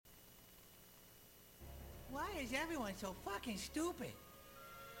is everyone so fucking stupid?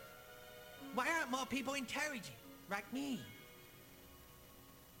 Why aren't more people intelligent, like me?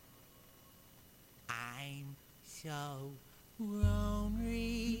 I'm so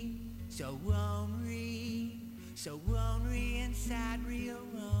lonely, so lonely, so lonely inside real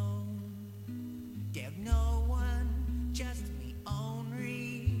alone. There's no one, just me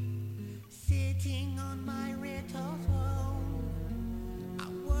only, sitting on my little throne. I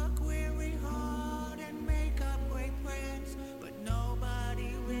work very hard and make up great plans, but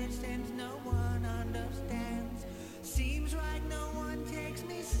nobody listens, no one understands. Seems like no one takes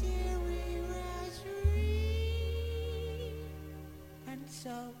me seriously, and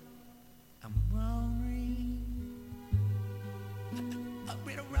so I'm lonely, a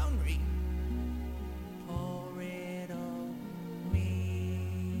little lonely. Poor little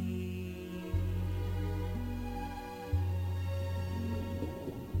me.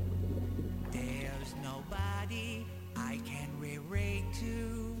 There's nobody I can relate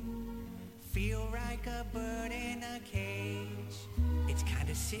to. Feel like a bird in a cage. It's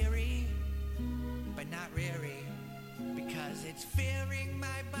kinda silly, but not really, because it's filling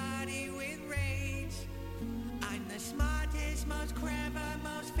my body with rage. I'm the smartest, most clever,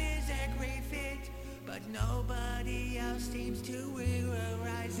 most physically fit, but nobody else seems to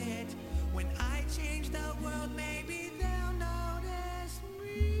realize it. When I change the world, maybe they'll notice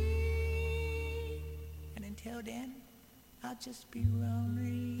me. And until then, I'll just be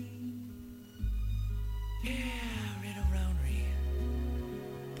lonely. Yeah, little lonely.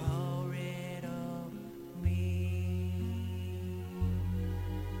 Poor little me.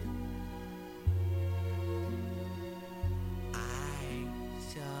 I'm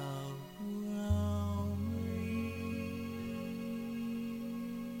so lonely.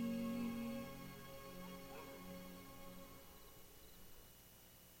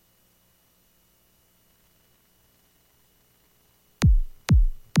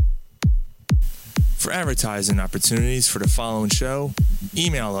 For advertising opportunities for the following show,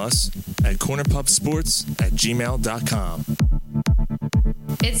 email us at cornerpubsports@gmail.com.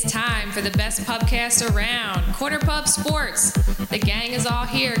 It's time for the best pubcast around, Corner Pub Sports. The gang is all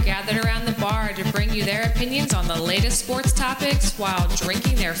here, gathered around the bar to bring you their opinions on the latest sports topics while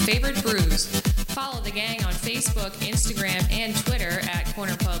drinking their favorite brews. Follow the gang on Facebook, Instagram, and Twitter at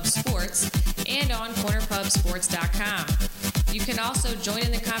Corner Pub Sports and on cornerpubsports.com. You can also join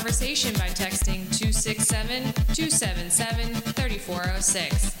in the conversation by texting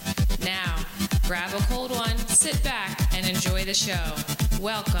 267-277-3406. Now, grab a cold one, sit back, and enjoy the show.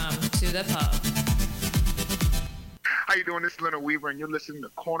 Welcome to the pub. How you doing? This is Leonard Weaver, and you're listening to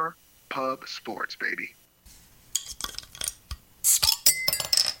Corner Pub Sports, baby.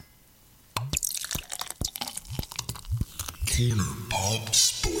 Corner Pub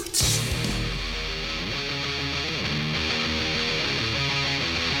Sports.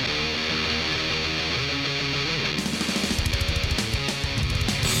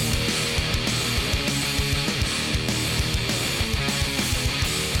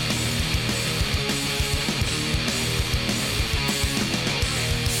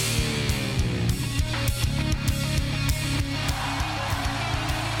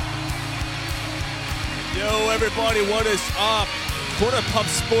 Yo, everybody, what is up? Corner Pub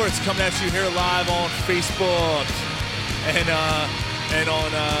Sports coming at you here live on Facebook and on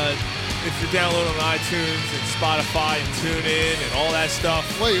if you're downloading on iTunes and Spotify and TuneIn and all that stuff.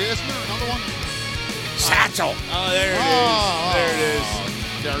 Wait, isn't there another one? Satchel. Oh, there it is. There it is.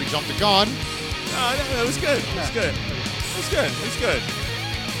 Gary jumped the gun. Oh, no, it was good. It was good. It was good. It was good.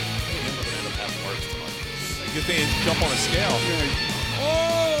 Good thing you jump on a scale.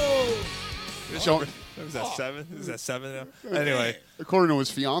 Oh! Was that 7? Is that 7 now? Anyway. According to his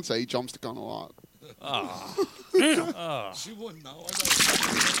fiance, he jumps the gun a lot. Oh. Damn. Oh. She wouldn't know.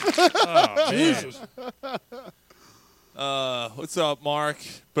 Oh, man. What's up, Mark?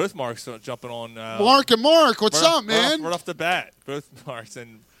 Both Marks are jumping on. Mark and Mark, what's up, man? Right off the bat. Both Marks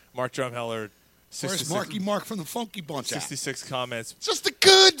and Mark Drumheller. Where's Marky Mark from the Funky Bunch? 66 comments. Just a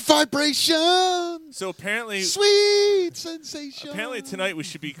good vibration. So apparently, sweet sensation. Apparently tonight we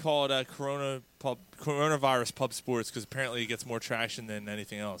should be called Coronavirus Pub Sports because apparently it gets more traction than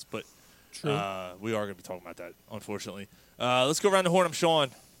anything else. But we are going to be talking about that, unfortunately. Let's go around the horn. I'm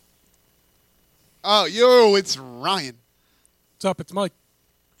Sean. Oh, yo, it's Ryan. What's up? It's Mike.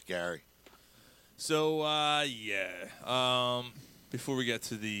 Gary. So, before we get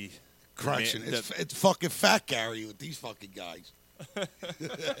to the correction, it's fucking fat Gary with these fucking guys.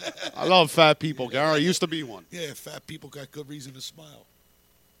 I love fat people, Gary. I used to be one. Yeah, fat people got good reason to smile.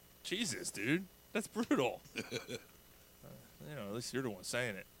 Jesus, dude. That's brutal. At least you're the one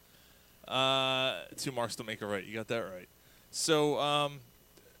saying it. Two marks don't make a right. You got that right. So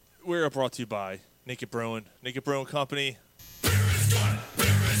we're brought to you by Naked Brewing Company.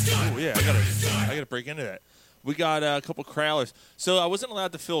 Oh yeah, I gotta break into that. We got a couple growlers. So I wasn't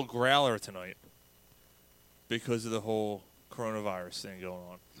allowed to fill a growler tonight because of the whole coronavirus thing going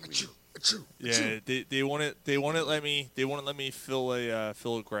on. Yeah, they wouldn't let me fill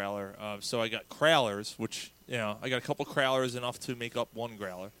a growler. So I got growlers, which I got a couple growlers, enough to make up one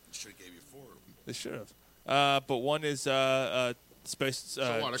growler. Should have gave you 4 of them. They should have. But one is space.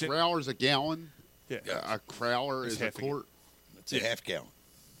 So what? A growler's a gallon. Yeah. A growler is a half a quart. It's a half gallon.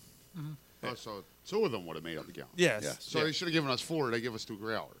 Mm-hmm. Oh, so 2 of them would have made up the gallon. Yes. So they should have given us 4. They give us 2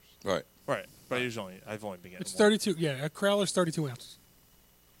 growlers. Right. But I've only been getting It's one. 32. Yeah, a growler's 32 ounces.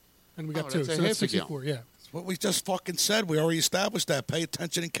 And we got 2, that's a so half that's a gallon. 64. Yeah. That's what we just fucking said. We already established that. Pay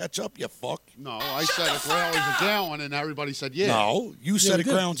attention and catch up, you fuck. No, I said a growler's a gallon, and everybody said yeah. No, you said we a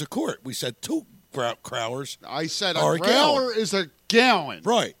did. gallon's a quart. We said 2 growlers. I said Or a a growler gallon. is a gallon.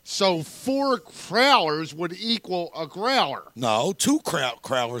 Right. So 4 growlers would equal a growler. No, 2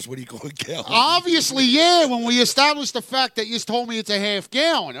 growlers would equal a gallon. Obviously, yeah, when we established the fact that you told me it's a half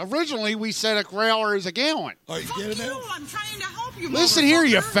gallon. Originally, we said a growler is a gallon. All right, you get it now? I'm trying to help you. Listen here,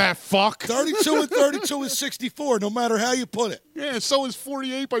 you fat fuck. 32 and 32 is 64, no matter how you put it. Yeah, so is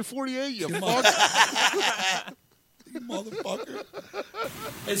 48 by 48, you fuck. You motherfucker.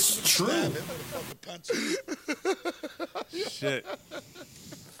 It's true. Stab him with a fucking pencil. Shit.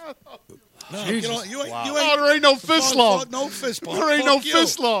 No, Jesus. get on. You ain't, Wow. you Oh, ain't, there ain't no fist love. No fist bump. There ain't no Fuck you.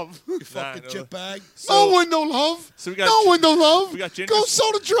 fist love. You fucking no. chip bag. No one no love. So we got no one no love. we got ginger- Go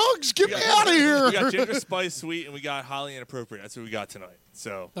sell the drugs. Get me out of here. We got ginger spice sweet, and we got highly inappropriate. That's what we got tonight.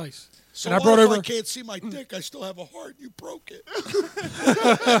 So Nice. So And I what brought if over. I can't see my dick? I still have a heart. You broke it.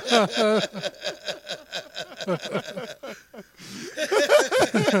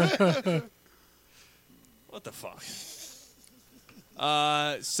 what the fuck?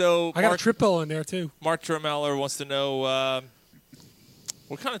 So I got a trip bill in there too. Mark Tremeller wants to know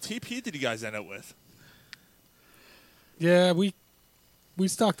what kind of TP did you guys end up with? Yeah, we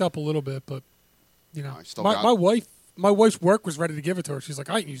stocked up a little bit, but I still my, got- my wife's work was ready to give it to her. She's like,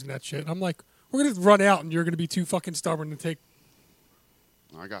 I ain't using that shit. I'm like, we're gonna run out, and you're gonna be too fucking stubborn to take.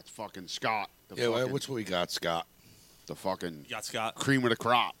 I got fucking Scott. Yeah, well, which one we got, Scott? The fucking You got Scott. cream of the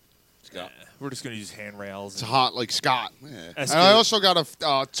crop. Scott. We're just gonna use handrails. It's hot like Scott. Yeah. That's And I good. also got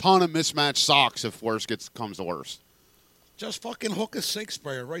a ton of mismatched socks if worse comes to worse. Just fucking hook a sink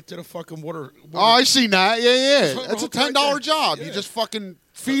sprayer right to the fucking water. Oh, I seen that. Yeah. Hook- That's a hook right $10 there. job. Yeah. You just fucking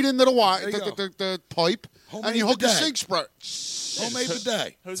feed into the wire, There you go. the pipe, Homemade and you hook the bidet. sink sprayer. Homemade bidet.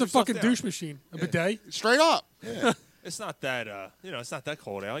 Hose It's a yourself fucking down. douche machine. A bidet. Straight up. It's not that it's not that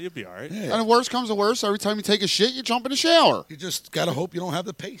cold out. You'll be all right. Yeah. And if worse comes to worse, every time you take a shit, you jump in the shower. You just gotta hope you don't have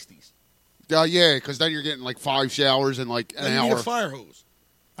the pasties. Yeah, because then you're getting like 5 showers in like an Then you need hour. a fire hose.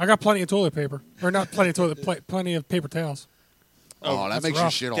 I got plenty of toilet paper, or not plenty of plenty of paper towels. Oh, that that's makes your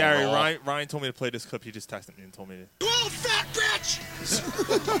rough. shit all Gary, raw. Ryan told me to play this clip. He just texted me and told me to. You old fat bitch!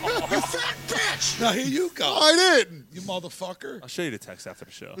 you fat bitch! Now here you go. I didn't. You motherfucker. I'll show you the text after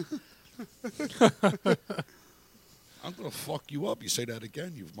the show. I'm gonna fuck you up. You say that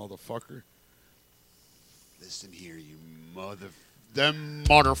again, you motherfucker. Listen here, you them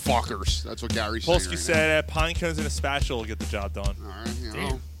motherfuckers. That's what Gary's saying. Polsky right said pine cones and a spatula will get the job done. now. All right, you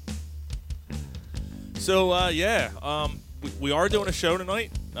know. So we are doing a show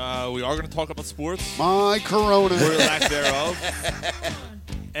tonight. We are going to talk about sports, My Corona. or lack thereof,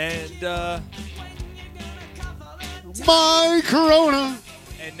 and My Corona.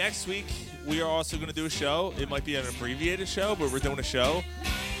 and next week we are also going to do a show. It might be an abbreviated show, but we're doing a show.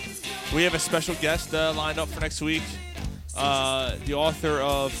 We have a special guest lined up for next week. The author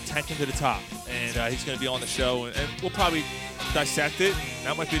of Tanking to the Top, and he's going to be on the show, and we'll probably dissect it. And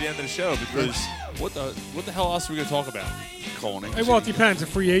that might be the end of the show because what the hell else are we going to talk about? Coning. Hey, well, it depends. If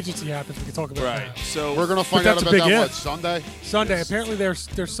free agency happens, we can talk about Right. that. So We're gonna find But out that's a about big that if. what, Sunday. Sunday, apparently there's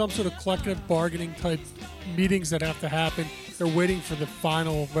some sort of collective bargaining type meetings that have to happen. They're waiting for the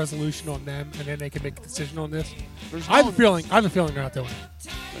final resolution on them, and then they can make a decision on this. I have a feeling they're not doing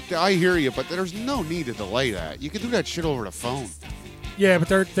it. I hear you, but there's no need to delay that. You can do that shit over the phone. Yeah, but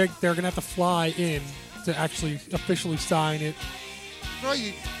they're gonna have to fly in to actually officially sign it. No,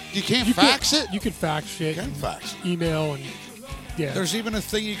 you can't fax it. You can fax shit, Can fax. email, and yeah. There's even a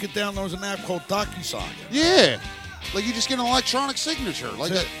thing you could download as an app called DocuSign. Yeah. Like you just get an electronic signature.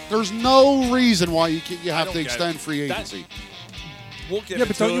 Like That's it. there's no reason why you have don't to get extend it. free That- agency. we'll get Yeah, but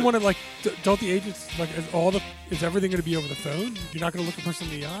into don't you it. want to like? Don't the agents like? Is everything going to be over the phone? You're not going to look a person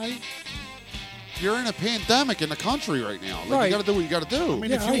in the eye. you're in a pandemic in the country right now. Like, Right. you got to do what you got to do. I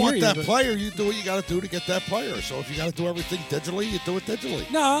mean, if you want that player, you do what you got to do to get that player. So if you got to do everything digitally, you do it digitally.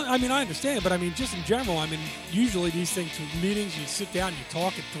 No, I mean, I understand, but I mean, just in general, I mean, usually these things, meetings, you sit down, you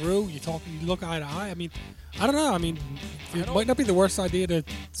talk it through, you look eye to eye. I mean, I don't know. I mean, it might not be the worst idea to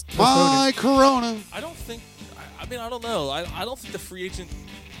My Corona. I don't think. I mean, I don't know. I don't think the free agent.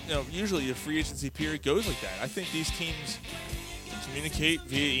 Usually the free agency period goes like that. I think these teams communicate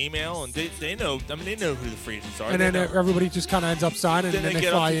via email, and they know. I mean, they know who the free agents are. And then everybody just kind of ends up signing, and then they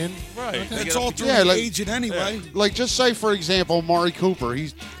get fly up to- in. Right. Okay. They It's get up all to- through Yeah, the like- agent anyway. Like, just say, for example, Amari Cooper.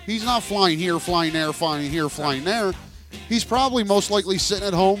 He's not flying here, flying there, flying here, flying there. He's probably most likely sitting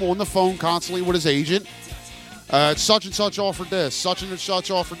at home on the phone constantly with his agent. Such and such offered this. Such and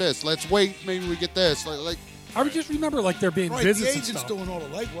such offered this. Let's wait. Maybe we get this. Like I would just remember like there being Right, visits the and agent's stuff. doing all the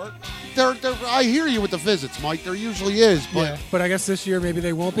legwork. I hear you with the visits, Mike. There usually is, but Yeah, but I guess this year maybe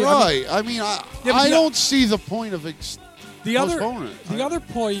they won't be. right. I mean, I Yeah, but don't see the point of the postponing it. other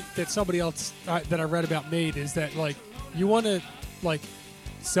point that somebody else that I read about made is that like you want to like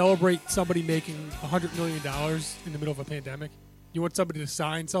celebrate somebody making $100 million in the middle of a pandemic. You want somebody to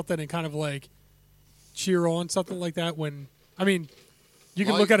sign something and kind of like cheer on something like that when I mean. You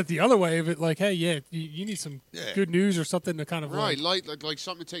can Like- look at it the other way of it, like, hey, yeah, you need some Yeah. good news or something to kind of Right, like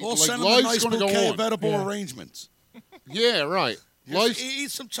something to take. We'll like send him a life's nice going to bouquet go of on. edible Yeah. arrangements. Yeah, right. Life's Eat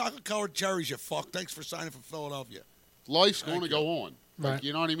some chocolate-colored cherries, you fuck. Thanks for signing for Philadelphia. life's going to go on. Like, Right.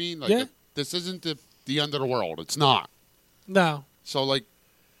 you know what I mean? Like Yeah. this isn't the end of the world. It's not. no. So like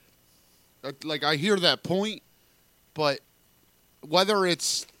I hear that point, but whether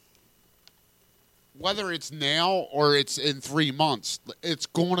it's now or it's in 3 months, it's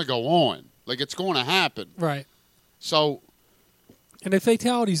going to go on. Like, it's going to happen. Right. So And the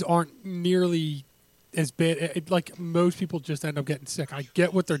fatalities aren't nearly as bad. Like most people just end up getting sick. I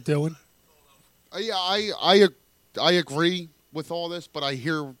get what they're doing. yeah, I agree with all this, but I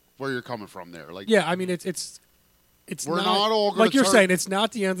hear where you're coming from there. Like, Yeah, I mean it's We're not all gonna like you're turn- saying. It's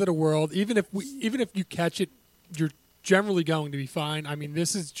not the end of the world. Even if you catch it, you're generally going to be fine. I mean,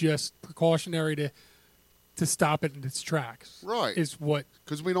 this is just precautionary to stop it in its tracks. Right. Is what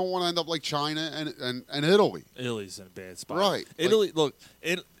because we don't want to end up like China and Italy. Italy's in a bad spot. Right. Italy, look,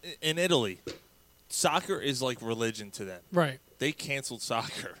 in Italy, soccer is like religion to them. right. They canceled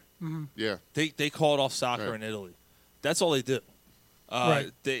soccer. Yeah. They called off soccer Right. in Italy. That's all they do.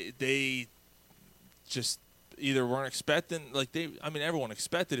 Right. They just either weren't expecting everyone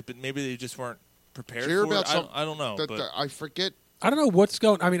expected it, but maybe they just weren't prepared Did you hear for about it. some- I don't know. But I forget. I don't know what's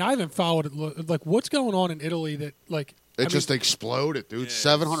going. I mean, I haven't followed it. Like, what's going on in Italy that like It I just mean, exploded, dude. Yeah,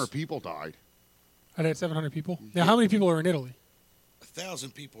 700 people died. I had 700 people. Now, how many people are in Italy?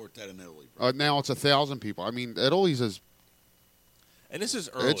 1,000 people are dead in Italy. Bro. Now it's 1,000 people. I mean, Italy's and this is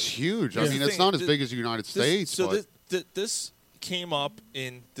early. it's huge. Here's I mean, the it's thing, not as this- big as the United States. but This came up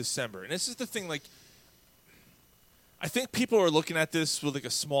in December, and this is the thing. Like, I think people are looking at this with like a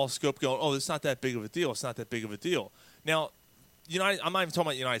small scope, going, "Oh, it's not that big of a deal. It's not that big of a deal." Now, I'm not even talking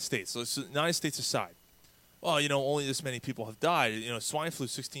about the United States. So United States aside, well, only this many people have died. Swine flu,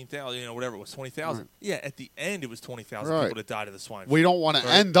 16,000. Whatever it was, 20,000. Right. Yeah, at the end, it was 20,000 Right. people that died of the swine flu. we don't want to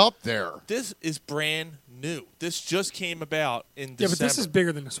Right. end up there. This is brand new. This just came about in December. Yeah, but this is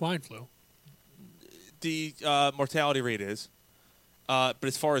bigger than the swine flu. The mortality rate is, but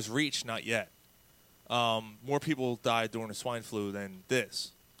as far as reach, not yet. More people died during the swine flu than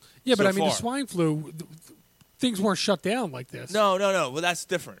this. Yeah, but so I mean, the far. swine flu, things weren't shut down like this. No. Well, that's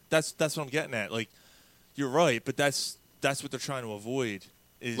different. That's what I'm getting at. Like, you're right, but that's what they're trying to avoid.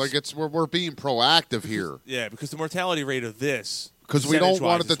 Is Like, we're being proactive here. yeah, because the mortality rate of this, 'Cause we don't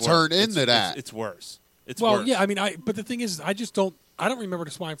want it percentage-wise, to is turn worse. into that. It's worse. It's Well, worse. yeah, I mean, but the thing is, I don't remember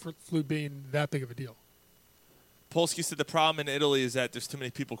the swine flu being that big of a deal. Polsky said the problem in Italy is that there's too many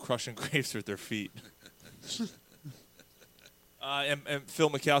people crushing grapes with their feet. And Phil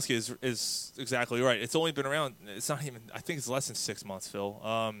Mikowski is exactly right. It's only been around. It's not even. I think it's less than 6 months, Phil.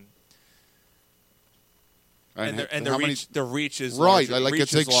 And how many- the reach is right? larger. Like, reach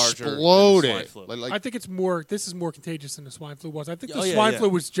it's is larger than the exploded. swine flu. Like, I think this is more contagious than the swine flu was. I think the Oh, yeah, swine yeah. flu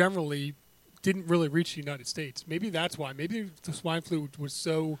was generally didn't really reach the United States. Maybe that's why. Maybe the swine flu was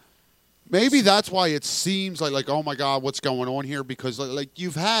so. maybe that's why it seems like oh my God, what's going on here? Because like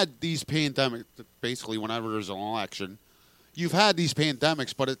you've had these pandemics basically whenever there's an election, you've had these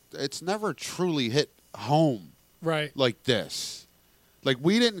pandemics, but it's never truly hit home Right. like this. Like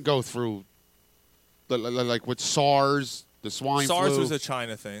we didn't go through like with SARS, the swine SARS flu. was a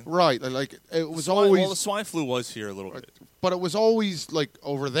China thing. Right, like it was Swine- always, well, the swine flu was here a little bit. but it was always like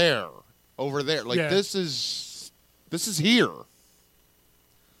over there. Like Yeah. this is here.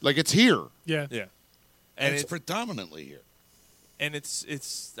 Like, it's here. Yeah. Yeah. And it's predominantly here. And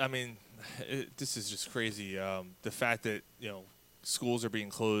it's. I mean, this is just crazy. The fact that schools are being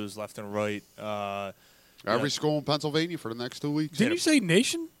closed left and right. Every school in Pennsylvania for the next 2 weeks. Didn't you say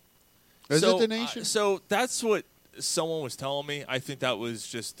Nation? Is it the Nation? So that's what someone was telling me. I think that was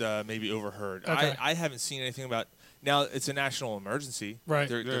just maybe overheard. Okay. I haven't seen anything about. Now it's a national emergency. Right.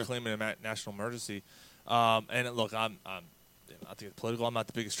 They're claiming a national emergency. And look, I'm not to get political. I'm not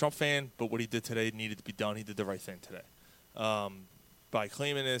the biggest Trump fan, but what he did today needed to be done. He did the right thing today. By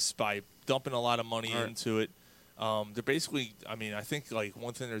claiming this, by dumping a lot of money into it. They're basically, I mean, I think like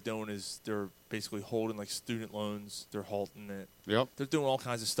one thing they're doing is they're basically holding like student loans. They're halting it. Yep. They're doing all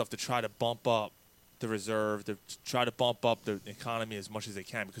kinds of stuff to try to bump up the reserve, to try to bump up the economy as much as they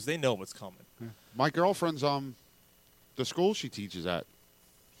can because they know what's coming. Yeah. My girlfriend's the school she teaches at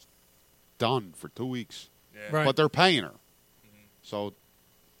done for 2 weeks. Yeah. Right. But they're paying her. Mm-hmm. So,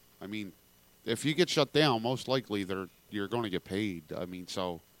 I mean, if you get shut down, most likely you're going to get paid. I mean,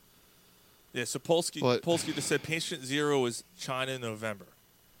 so. Yeah, so Polsky just said patient zero is China in November.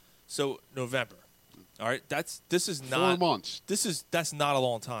 So November. All right, this is not 4 months. That's not a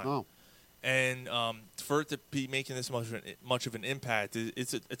long time. No. And for it to be making this much of an impact,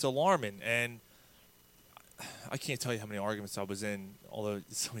 it's alarming. And I can't tell you how many arguments I was in, although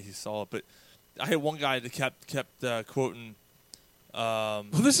some of you saw it. But I had one guy that kept quoting. Well,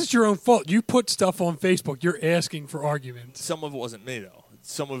 this is your own fault. You put stuff on Facebook. You're asking for arguments. Some of it wasn't me though.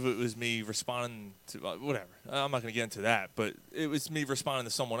 Some of it was me responding to whatever. I'm not going to get into that, but it was me responding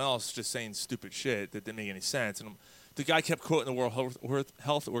to someone else just saying stupid shit that didn't make any sense. And the guy kept quoting the World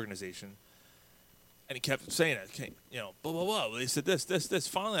Health Organization, and he kept saying it. Blah blah blah. They said this.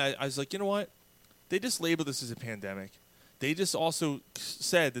 Finally, I was like, you know what? They just labeled this as a pandemic. They just also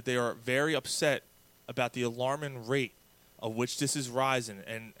said that they are very upset about the alarming rate of which this is rising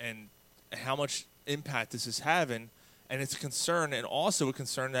and how much impact this is having. And it's a concern, and also a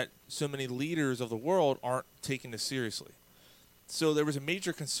concern that so many leaders of the world aren't taking this seriously. So there was a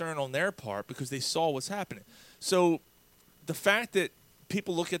major concern on their part because they saw what's happening. So the fact that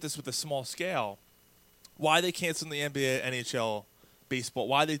people look at this with a small scale, why are they canceling the NBA, NHL, baseball?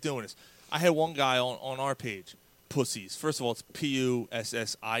 Why are they doing this? I had one guy on our page, pussies. First of all, it's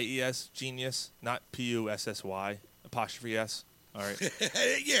P-U-S-S-I-E-S, genius, not P-U-S-S-Y, apostrophe S. All right.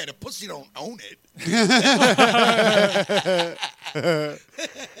 Yeah, the pussy don't own it.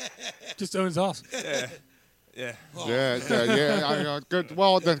 Just owns us. Yeah. Yeah. Good.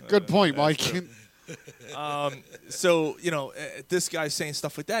 Well, good point, Mike. So this guy's saying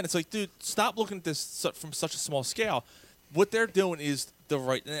stuff like that. And it's like, dude, stop looking at this from such a small scale. What they're doing is the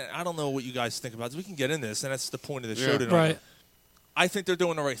right. I don't know what you guys think about this. We can get in this, and that's the point of the show tonight. Right. I think they're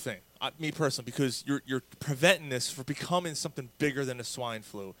doing the right thing. Me personally, because you're preventing this from becoming something bigger than the swine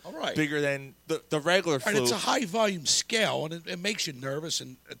flu. All right. Bigger than the regular flu. And it's a high volume scale, and it makes you nervous.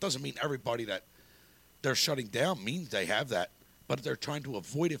 And it doesn't mean everybody that they're shutting down means they have that, but they're trying to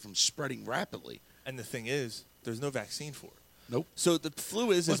avoid it from spreading rapidly. And the thing is, there's no vaccine for it. Nope. So the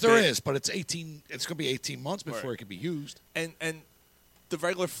flu is. But there is, but it's 18. It's going to be 18 months before it can be used. And the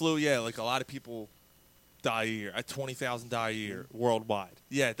regular flu, like a lot of people die a year, at 20,000 die a year worldwide.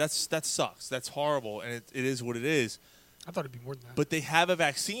 Yeah, that sucks. That's horrible, and it is what it is. I thought it'd be more than that. But they have a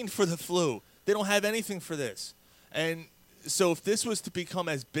vaccine for the flu. They don't have anything for this. And so if this was to become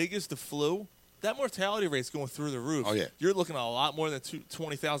as big as the flu, that mortality rate's going through the roof. Oh, yeah. You're looking at a lot more than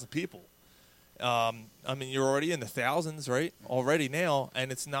 20,000 people. I mean, you're already in the thousands, right? Already now,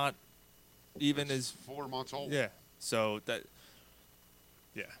 and it's not even as 4 months old. Yeah. So that.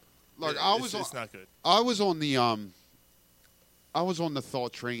 Yeah. Look, it's not good. I was on the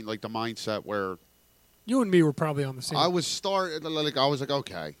thought train, like the mindset where you and me were probably on the same. I was like,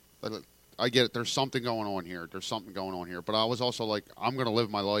 okay, I get it. There's something going on here. But I was also like, I'm gonna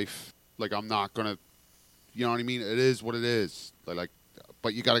live my life. Like I'm not gonna, you know what I mean? It is what it is.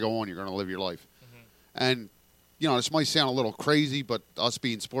 But you got to go on. You're gonna live your life. Mm-hmm. And this might sound a little crazy, but us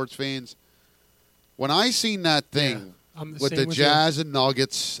being sports fans, when I seen that thing with the Jazz and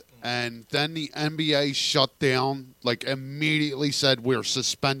Nuggets. And then the NBA shut down, immediately said we're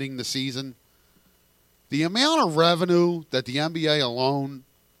suspending the season. The amount of revenue that the NBA alone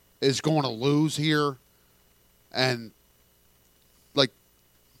is going to lose here, and,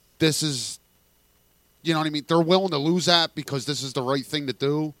 this is, you know what I mean? They're willing to lose that because this is the right thing to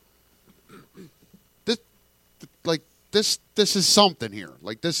do. This is something here.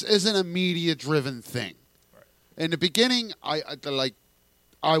 This isn't a media-driven thing. Right. In the beginning,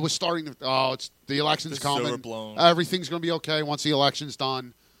 I was starting to, it's the election's coming. Overblown. Everything's going to be okay once the election's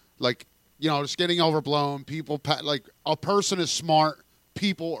done. It's getting overblown. People, a person as smart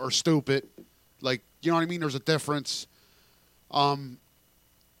people are stupid. Like, you know what I mean? There's a difference.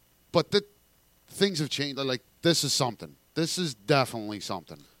 But things have changed. Like, this is something. This is definitely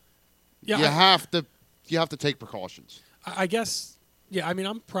something. Yeah, You have to take precautions. I guess, yeah, I mean,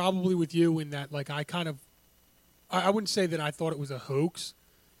 I'm probably with you in that, like, I wouldn't say that I thought it was a hoax,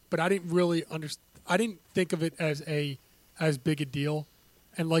 but I didn't really I didn't think of it as big a deal.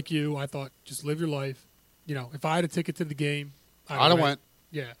 And like you, I thought, just live your life. You know, if I had a ticket to the game, I'd have went.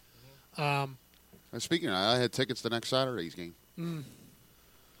 Yeah. And speaking of that, I had tickets to next Saturday's game.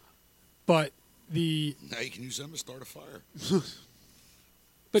 But Now you can use them to start a fire.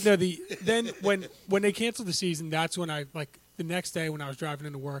 But no, then when they canceled the season, that's when I, like, the next day when I was driving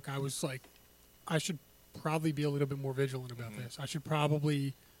into work, I was like, I should probably be a little bit more vigilant about this. I should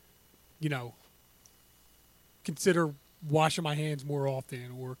probably, you know, consider washing my hands more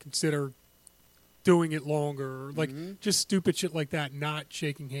often, or consider doing it longer, or like just stupid shit like that. Not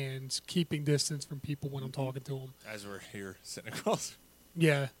shaking hands, keeping distance from people when I'm talking to them. As we're here sitting across.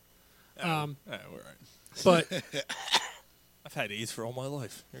 Yeah. We're all right. But I've had AIDS for all my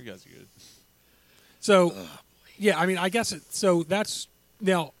life. You guys are good. So, yeah, I mean, I guess so that's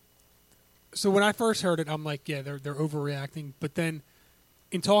now. So when I first heard it, I'm like, yeah, they're overreacting. But then,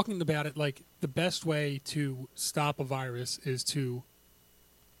 in talking about it, like, the best way to stop a virus is to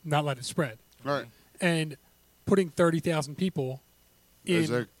not let it spread. Right. And putting 30,000 people Is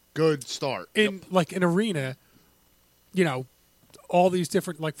a good start. in like an arena, you know, all these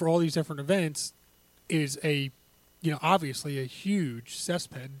different, like, for all these different events, is a, you know, obviously a huge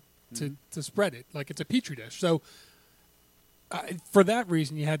cesspit to spread it. Like, it's a petri dish. So for that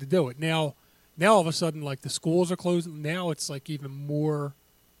reason, you had to do it. Now all of a sudden, like, the schools are closing. Now it's like even more,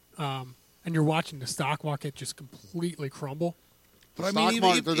 and you're watching the stock market just completely crumble. But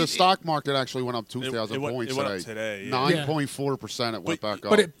The stock market actually went up 2,000 points it went up today. Yeah. 9.4%. It went back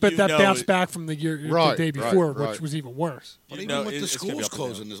up. But that bounced back from the day before, right. which was even worse. But You even know, with the it's gonna be schools up and down.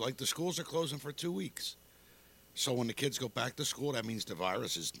 closing, it's like the schools are closing for 2 weeks. So when the kids go back to school, that means the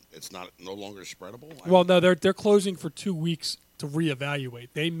virus is no longer spreadable. Well, no, they're closing for 2 weeks to reevaluate.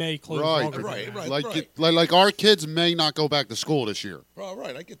 They may close longer than that. Right. Like our kids may not go back to school this year. Oh,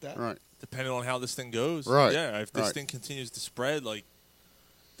 right, I get that. Right. Depending on how this thing goes. Right. Yeah, if this Right. thing continues to spread, like,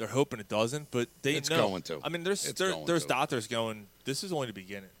 they're hoping it doesn't, but It's know. going to. I mean, there's doctors going, this is only the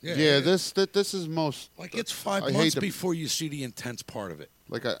beginning. Yeah, this is most. Like, it's 5 I hate months to- before you see the intense part of it.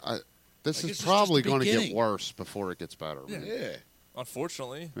 Like this Like, is this is probably just the going to get beginning. worse before it gets better. Yeah.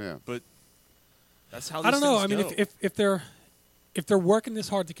 Unfortunately. Yeah. But that's how I don't know. I these mean, things go. if they're working this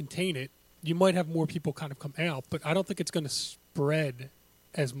hard to contain it, you might have more people kind of come out, but I don't think it's going to spread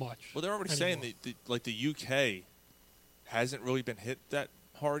as much. Well, they're already anymore. saying that the UK hasn't really been hit that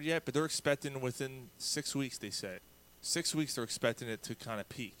hard yet, but they're expecting within 6 weeks, they say. 6 weeks, they're expecting it to kind of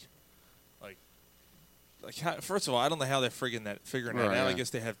peak. Like first of all, I don't know how they're figuring that Right, out. yeah. I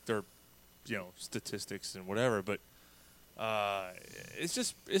guess they have their, statistics and whatever, but it's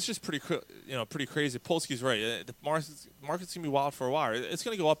just pretty pretty crazy. Polsky's right. The market's gonna be wild for a while. It's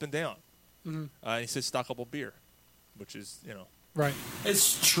gonna go up and down. He says stock up on beer, which is right.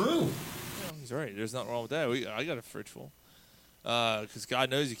 It's true. he's right. There's nothing wrong with that. I got a fridge full. Because God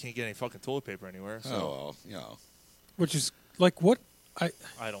knows you can't get any fucking toilet paper anywhere. So Oh, well, Which is like what I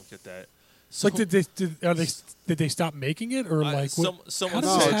don't get that. So, like did they stop making it, or like what, someone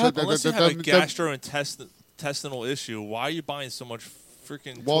how does said, this happen? unless you have a gastrointestinal issue, why are you buying so much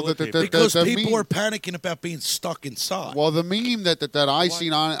freaking toilet paper? because the people meme- are panicking about being stuck inside. Well, the meme that I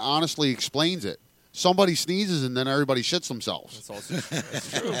seen honestly explains it. Somebody sneezes and then everybody shits themselves. That's also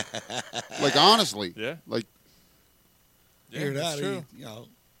that's true. Like honestly. Yeah. Like Hear that's that? true.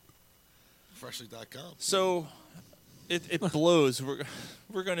 Freshly.com. So it blows.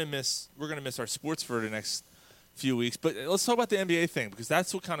 We're gonna miss our sports for the next few weeks. But let's talk about the NBA thing, because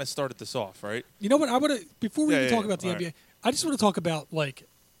that's what kind of started this off, right? You know what? I would before we Yeah, even yeah, talk about the all NBA, right. I just want to talk about, like,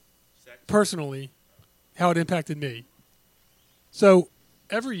 personally how it impacted me. So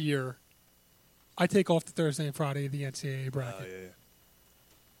every year, I take off the Thursday and Friday of the NCAA bracket. Yeah.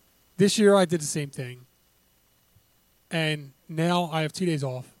 This year, I did the same thing, and now I have 2 days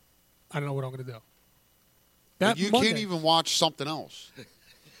off. I don't know what I'm going to do. That you Monday, can't even watch something else.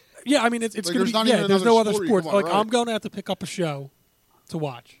 Yeah, I mean, it's Like, going to there's be. not Yeah, even there's another no other sport you sports. can watch, Like, right. I'm going to have to pick up a show to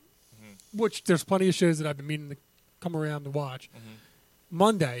watch, which there's plenty of shows that I've been meaning to come around to watch.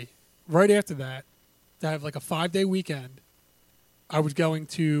 Monday, right after that, to have like a 5-day weekend, I was going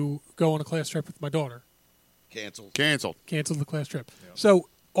to go on a class trip with my daughter. Canceled. Canceled the class trip. So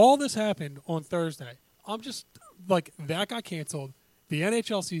all this happened on Thursday. I'm just like, that got canceled. The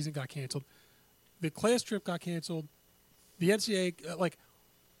NHL season got canceled. The class trip got canceled. The NCAA,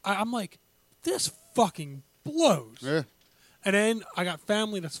 I'm like, this fucking blows. Yeah. And then I got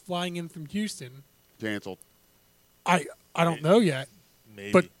family that's flying in from Houston. Canceled. I don't know yet.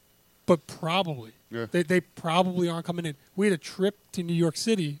 Maybe. But probably. Yeah. They probably aren't coming in. We had a trip to New York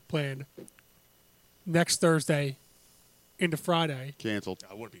City planned next Thursday into Friday. Canceled.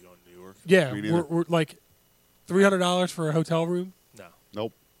 I wouldn't be going to New York. Yeah, Me neither. we're like $300 for a hotel room. No.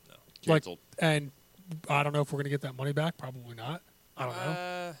 Nope. No. Canceled. And I don't know if we're going to get that money back. Probably not. I don't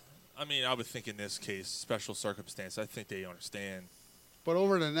know. I mean, I would think in this case, special circumstance, I think they understand. But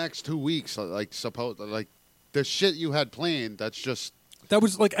over the next 2 weeks, the shit you had planned, that's just That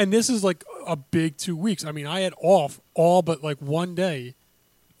was and this is like a big 2 weeks. I mean, I had off all but like one day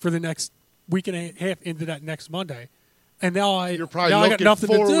for the next week and a half into that next Monday. And now you're probably I got looking nothing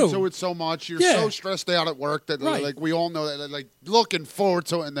forward to do. to it so much. You're Yeah. so stressed out at work that Right. we all know that looking forward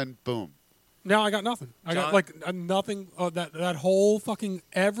to it, and then boom. Now I got nothing. I John? got nothing. That whole fucking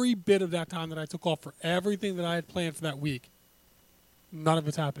every bit of that time that I took off for everything that I had planned for that week. None of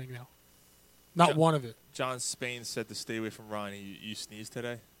it's happening now. Not one of it. John Spain said to stay away from Ronnie. You sneezed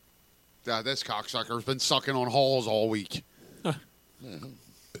today? This cocksucker's been sucking on halls all week.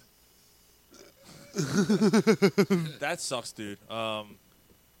 That sucks, dude.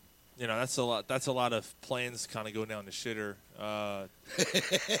 That's a lot. That's a lot of plans kind of go down the shitter. I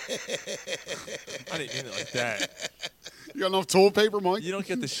didn't mean it like that. You got enough toilet paper, Mike? You don't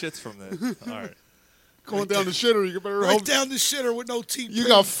get the shits from this. All right. Going down the shitter, you better Right hope. down the shitter with no teeth. You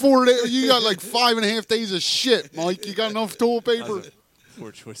got 4 days. You got like 5.5 days of shit, Mike. You got enough toilet paper? That's a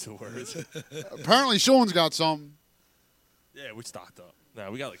poor choice of words. Apparently, Sean's got some. Yeah, we stocked up.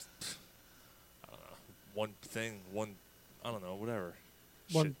 No, we got I don't know, one thing, I don't know, whatever.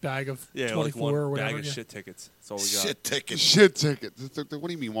 One Shit. bag of Yeah, 24 one or whatever. bag of yeah. shit tickets. That's all we got. Shit tickets. Shit tickets. What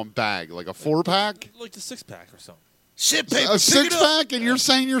do you mean, one bag? Like a 4-pack? Like the 6-pack or something. Shit paper. A 6-pack, and you're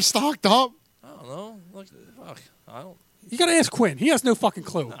saying you're stocked up? I don't know. Like, fuck. I don't. You got to ask Quinn. He has no fucking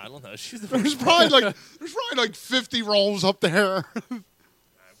clue. I don't know. She's the There's first. probably like 50 rolls up there.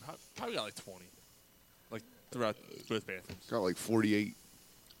 Probably got like 20. Like throughout both bathrooms. Got like 48.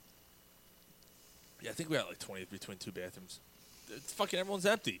 Yeah, I think we got like 20 between two bathrooms. It's fucking everyone's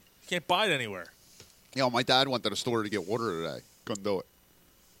empty. You can't buy it anywhere. Yo, my dad went to the store to get water today. Couldn't do it.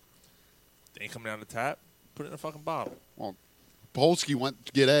 They ain't coming down the tap. Put it in a fucking bottle. Well, Polsky went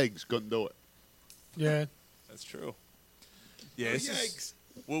to get eggs. Couldn't do it. Yeah. That's true. Yeah, this Yikes. is.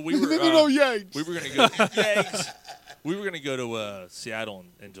 Well, we were. No, yikes. We were gonna go. Yikes. We were gonna go to Seattle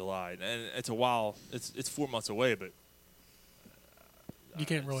in July, and it's a while. It's 4 months away, but You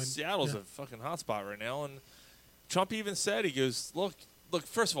can't really. Seattle's yeah. a fucking hotspot right now, and Trump even said, he goes, look.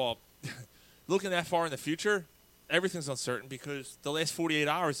 First of all, looking that far in the future, everything's uncertain because the last 48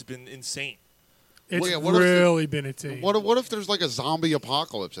 hours have been insane. It's Well, yeah, what if really been a team. What if there's like a zombie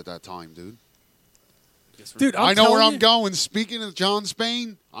apocalypse at that time, dude? Dude, I know where telling I'm you- going. Speaking of John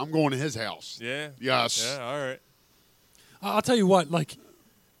Spain, I'm going to his house. Yeah. Yes. Yeah. All right. I'll tell you what.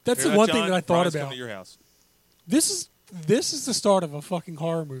 That's Hear the one John? thing that I thought Brian's coming about. to your house. This is the start of a fucking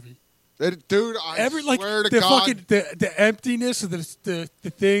horror movie. Dude, I swear to the God. fucking the emptiness of the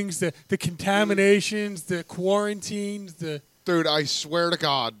things, the contaminations, the quarantines, Dude, I swear to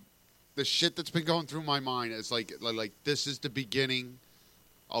God, the shit that's been going through my mind is like this is the beginning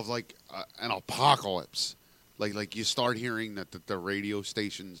of an apocalypse. Like you start hearing that the radio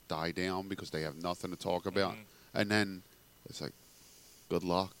stations die down because they have nothing to talk about, and then it's like, good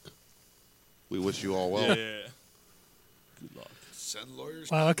luck. We wish you all well. Yeah. Good luck. Send lawyers.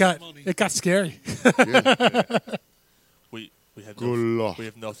 wow, money. it got scary. We have Good luck. We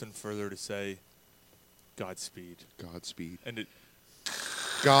have nothing further to say. Godspeed. Godspeed. And it.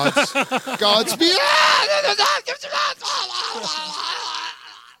 Godspeed.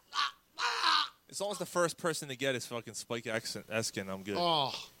 As long as the first person to get is fucking Spike Eskin, I'm good.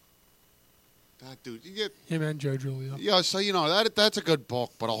 Oh, that dude. You get, Him and Joe Giulio. yeah, so that's a good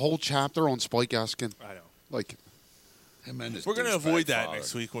book, but a whole chapter on Spike Eskin, I know. like, Him and his We're going to douchebag avoid that father.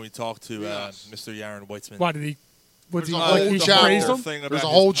 next week when we talk to Yes. Mr. Yaron Weitzman. Why did he? Was he a like whole he chapter. praised him? Thing There's about a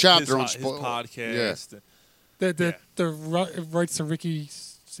whole his- chapter on his Spo- podcast. The rights to Ricky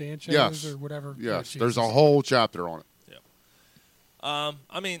Sanchez Yes. or whatever. yes, Oh, there's a Jesus. whole chapter on it.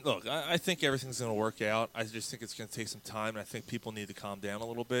 I mean, look, I think everything's going to work out. I just think it's going to take some time, and I think people need to calm down a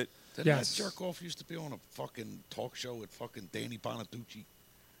little bit. Didn't Yes. that jerk off used to be on a fucking talk show with fucking Danny Bonaducci?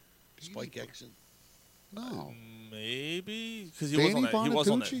 Spike Exon. No, Maybe because he Danny He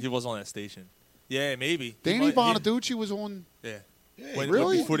Bonaducci? was on that station. Yeah, maybe. Danny He might- Bonaducci was on. Yeah. Yeah, When, he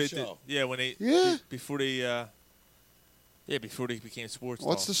Really? was Before on they the did, show. yeah, when they Yeah. before they before they became sports.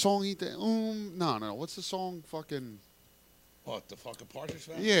 What's the talk. song he did? No. What's the song? Fucking. What, the fucking Partridge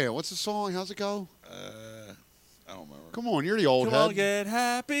Family? Yeah, what's the song? How's it go? I don't remember. Come on, you're the old Come head. on, get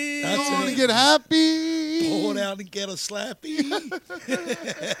happy. That's Come on it. and get happy. Pull it out and get a slappy.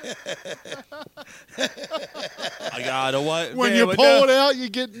 I got a what? When man, you what pull now? it out, you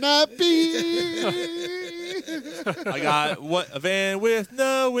get nappy. I got what? A van with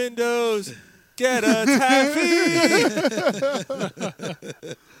no windows. Get a taffy.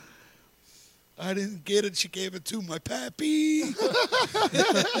 I didn't get it. She gave it to my pappy.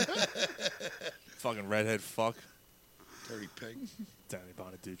 Fucking redhead fuck. Dirty pig. Danny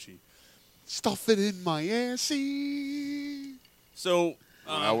Bonaducci. Stuff it in my assy. So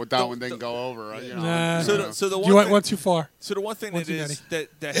that one didn't go over. You know, Nah. So the one You went thing, one too far. So the one thing One that too is that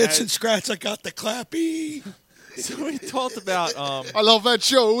Hits had, and scratch. I got the clappy. so we talked about I love that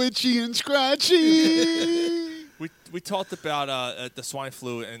show, Itchy and Scratchy. we talked about the swine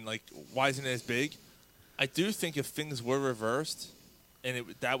flu and like why isn't it as big? I do think if things were reversed and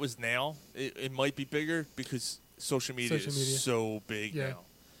that was now, it might be bigger because social media is so big now.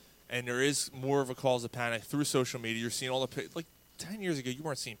 And there is more of a cause of panic through social media. You're seeing all the like 10 years ago, you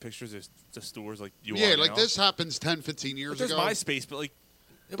weren't seeing pictures of the stores like you are Yeah, now. like this happens 10, 15 years There's ago. MySpace, but like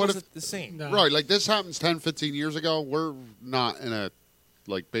it wasn't the same. No. Right, like this happens 10, 15 years ago. We're not in a,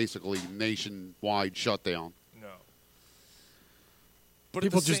 like, basically nationwide shutdown. No. But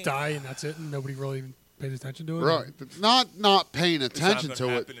People just die and that's it, and nobody really even pays attention to it. Right. Not paying attention it's not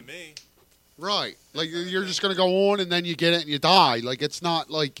to gonna it. happen to me. Right. Like, you're just going to go on and then you get it and you die. Like, it's not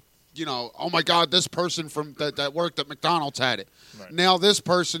like, you know, oh my God, this person from that worked at McDonald's had it. Right. Now this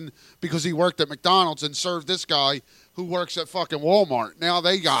person, because he worked at McDonald's and served this guy who works at fucking Walmart, now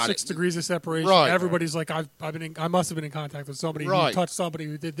they got 6 it. degrees of separation. Right. Everybody's like, I must have been in contact with somebody Right. who touched somebody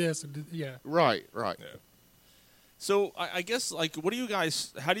who did this and yeah. Right. Yeah. So I guess like, how do you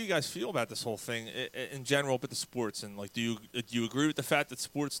guys feel about this whole thing in general, but the sports and like, do you agree with the fact that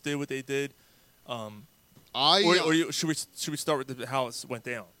sports did what they did? Should we start with how it went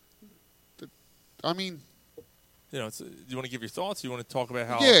down? I mean, you know, do you want to give your thoughts? You want to talk about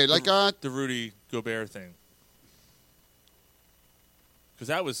how the Rudy Gobert thing? Because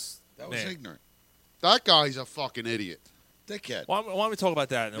that was ignorant. That guy's a fucking idiot. Dickhead. Why don't we talk about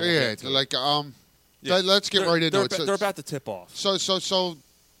that? And then Yeah, we'll get into it. let's get right into it. They're about to tip off. So,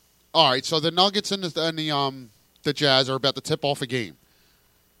 all right. So the Nuggets and the Jazz are about to tip off a game.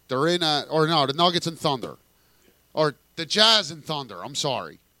 They're in the Nuggets and Thunder, or the Jazz and Thunder. I'm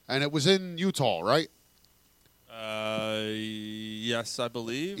sorry, and it was in Utah, right? Yes, I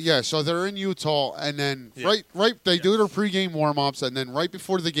believe. Yeah. So they're in Utah, and then they do their pregame warm-ups, and then right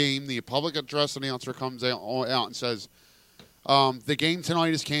before the game, the public address announcer comes out and says, the game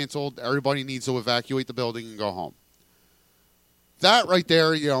tonight is canceled. Everybody needs to evacuate the building and go home. That right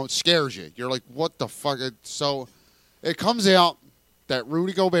there, scares you. You're like, what the fuck? So it comes out that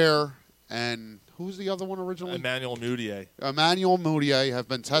Rudy Gobert and who's the other one originally? Emmanuel Mudiay have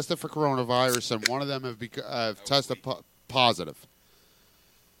been tested for coronavirus, and one of them have tested positive.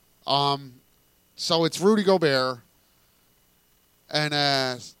 So it's Rudy Gobert,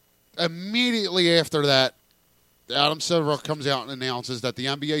 and immediately after that, Adam Silver comes out and announces that the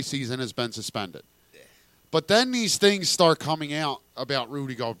NBA season has been suspended. But then these things start coming out about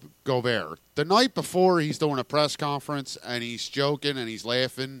Rudy Gobert. The night before, he's doing a press conference, and he's joking, and he's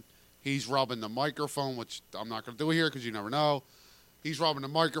laughing. He's rubbing the microphone, which I'm not going to do here because you never know. He's rubbing the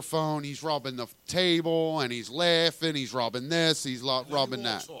microphone. He's rubbing the table, and he's laughing. He's rubbing this. He's rubbing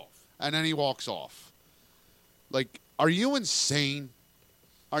that. And then he walks off. Like, are you insane?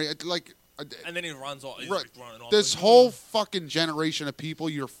 Are you, like... And then he runs off. Right. Running off this whole fucking generation of people,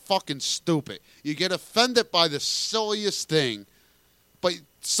 you're fucking stupid. You get offended by the silliest thing, but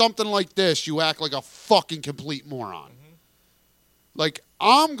something like this, you act like a fucking complete moron. Mm-hmm. Like,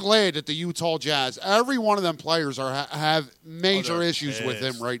 I'm glad that the Utah Jazz, every one of them players have major issues with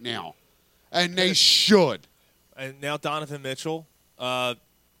him right now, and they should. And now Donovan Mitchell,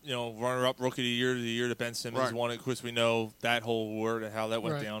 runner-up rookie of the year that Ben Simmons won it. Of course, we know that whole word and how that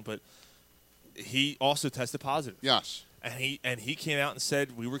went down, but he also tested positive. Yes. And he came out and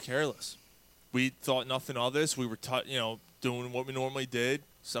said we were careless. We thought nothing of this. We were doing what we normally did,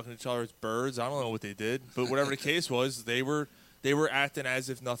 sucking each other as birds. I don't know what they did, but whatever the case was, they were acting as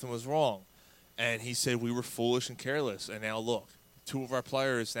if nothing was wrong. And he said we were foolish and careless. And now look, 2 of our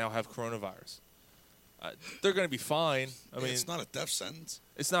players now have coronavirus. They're going to be fine. I mean, it's not a death sentence.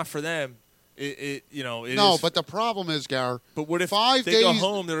 It's not for them. But the problem is, Gar. But what if 5 they days, go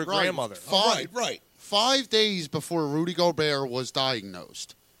home to their grandmother? 5 days before Rudy Gobert was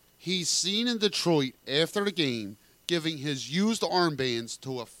diagnosed, he's seen in Detroit after the game giving his used armbands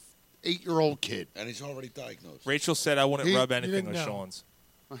to 8-year-old kid. And he's already diagnosed. Rachel said I wouldn't rub anything didn't on know. Sean's.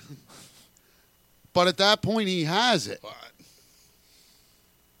 But at that point, he has it.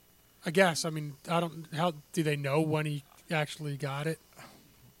 I guess. I mean, I don't. How do they know when he actually got it?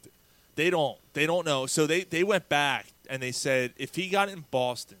 They don't know. So they went back and they said if he got it in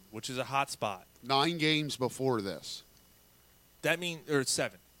Boston, which is a hot spot, 9 games before this. that means or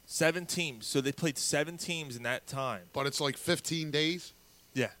 7 teams. So they played 7 teams in that time. But it's like 15 days?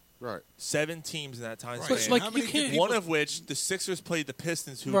 Yeah. Right. 7 teams in that time But, span. like, you can't- One of which the Sixers played the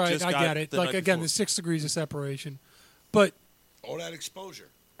Pistons, who Right, just I got get it. the Like night again, before. the 6 degrees of separation. But All that exposure.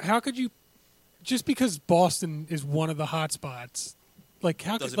 how could you? Just because Boston is one of the hot spots, like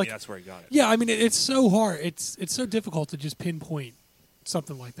how Doesn't could like mean that's where he got it. Yeah, I mean it's so hard. It's so difficult to just pinpoint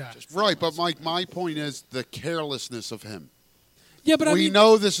something like that. Right, but my point is the carelessness of him. Yeah, but I we mean,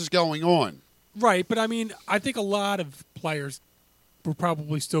 know this is going on. right? But I mean, I think a lot of players were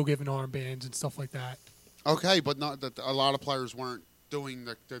probably still given armbands and stuff like that. Okay, but not that a lot of players weren't doing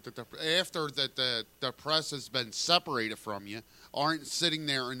after the press has been separated from you, aren't sitting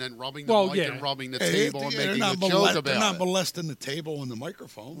there and then rubbing the mic and rubbing the table and making a joke about They're not it. molesting the table and the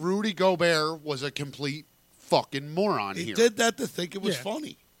microphone. Rudy Gobert was a complete fucking moron He here. did that to think it was Yeah.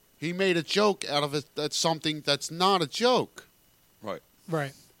 funny. He made a joke out of it. That's something that's not a joke. Right.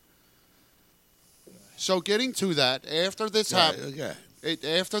 Right. So getting to that, after this happens,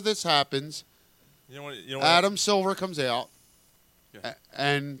 after this happens, You know what? Adam Silver comes out Yeah.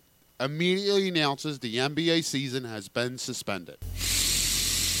 and immediately announces the NBA season has been suspended.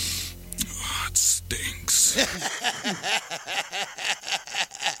 It stinks.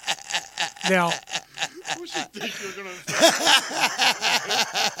 Now, Who should think you're gonna?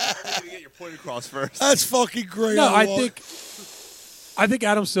 You get your point across first. That's fucking great. no, I think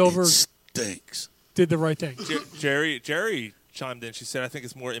Adam Silver stinks. did the right thing. Jerry chimed in. She said, "I think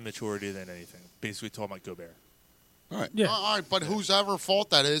it's more immaturity than anything." Basically, talking about Gobert. All right. Yeah. All right, but whose ever fault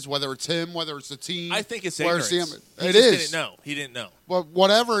that is, whether it's him, whether it's the team, I think it's where's ignorance. the- He it just is. Didn't know. He didn't know. Well,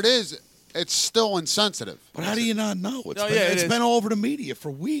 whatever it is, it's still insensitive. But how do you not know? No, yeah, it it's is. been all over the media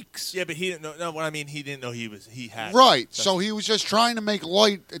for weeks. Yeah, but he didn't know. No, what I mean, he didn't know he had. Right. That's- So he was just trying to make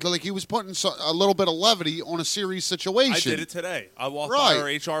light, like he was putting a little bit of levity on a serious situation. I did it today. I walked Right. by our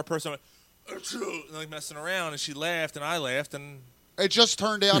HR person, and like messing around, and she laughed, and I laughed, and It just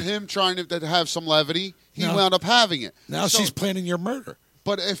turned out him trying to have some levity. He No. wound up having it. Now So- she's planning your murder.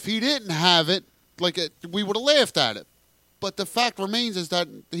 But if he didn't have it, we would have laughed at it. But the fact remains is that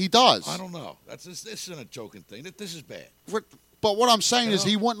he does. I don't know. This isn't a joking thing. This is bad. But what I'm saying is You know?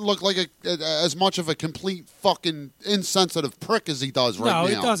 he wouldn't look like as much of a complete fucking insensitive prick as he does right No,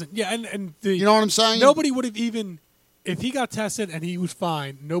 now. it doesn't. Yeah, and You know what I'm saying? nobody would have even, if he got tested and he was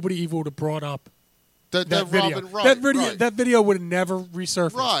fine, nobody even would have brought up That that video. Robin, right, that video, right. that video would have never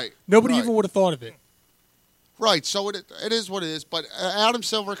resurfaced. Right, Nobody right. even would have thought of it. Right, so it is what it is. But Adam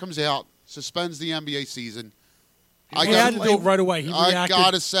Silver comes out, suspends the NBA season. He had to do it right away. He I reacted.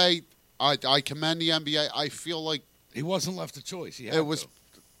 gotta say, I commend the NBA. I feel like He wasn't left a choice. He had it was to.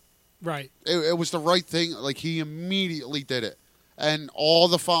 Right. it was the right thing. Like he immediately did it, and all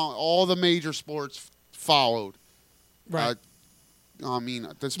the major sports followed. Right. I mean,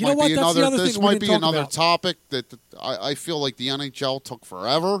 this You know might what? be That's the another. other This thing we might didn't be talk another about. topic that I feel like the NHL took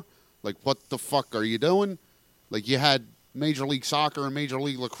forever. Like, what the fuck are you doing? Like, you had Major League Soccer and Major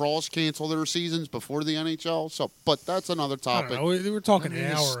League Lacrosse cancel their seasons before the NHL. So, but that's another I topic. don't know. We were talking I mean,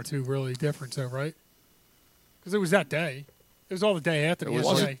 an it's- hour or two really different, so right? Because it was that day. It was all the day after the was-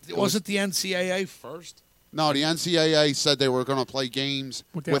 NBA. Was it the NCAA first? No, the NCAA said they were going to play games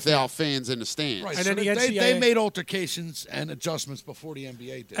Without without fans in the stands. Right. And so then the they NCAA made altercations and adjustments before the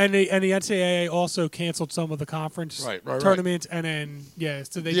NBA did. And the NCAA also canceled some of the conference Right. tournaments, and then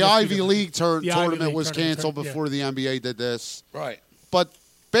so they The just Ivy did League the Ivy tournament League was tournament, canceled yeah. before the NBA did this. right. But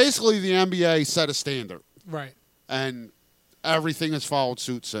basically, the NBA set a standard, Right. and everything has followed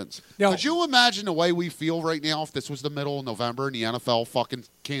suit since. Now- Could you imagine the way we feel right now if this was the middle of November and the NFL fucking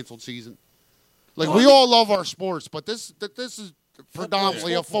canceled season? Like, we all love our sports, but this is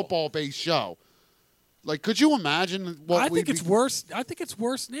predominantly a football-based show. Like, could you imagine what I we'd think it's be- worse. I think it's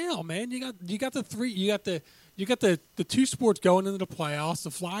worse now, man. You got the three. You got the two sports going into the playoffs.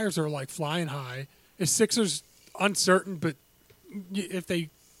 The Flyers are like flying high. The Sixers uncertain, but if they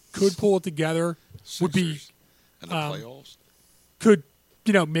could pull it together, would be Sixers and the playoffs. could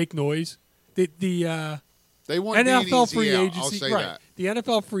make noise. The They wouldn't be an NFL easy free out, agency, I'll say right? that. The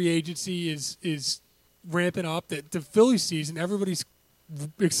NFL free agency is ramping up. The Philly season, everybody's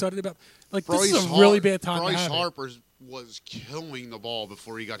excited about. Like, this is a really bad time to Bryce have it. Harper was killing the ball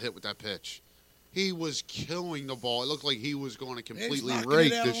before he got hit with that pitch. he was killing the ball. It looked like he was going to completely He's knocking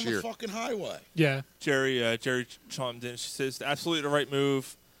rake it out this on year. the fucking highway. Yeah. Jerry chimed in. She says, absolutely the right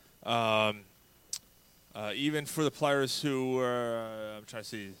move. Even for the players who are, I'm trying to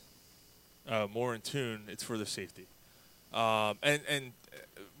see, more in tune, it's for their safety. And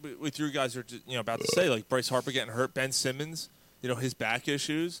with you guys are about to say, like Bryce Harper getting hurt, Ben Simmons, his back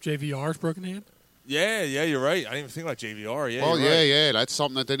issues. JVR's broken hand? Yeah, you're right. I didn't even think about JVR. Yeah, Well, you're right. yeah, that's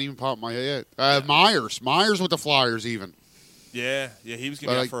something that didn't even pop in my head. Myers with the Flyers even. Yeah, he was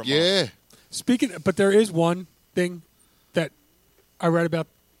going to be out for a month. Yeah. But there is one thing that I read about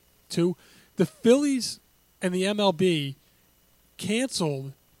too. The Phillies and the MLB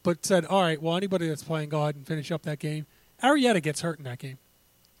canceled, but said, all right, well, anybody that's playing, go ahead and finish up that game. Arrieta gets hurt in that game.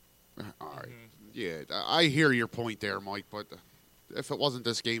 All right. Yeah, I hear your point there, Mike, but if it wasn't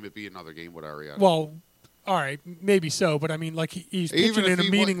this game, it'd be another game with Arrieta. Well, all right, maybe so, but I mean, like he's pitching in a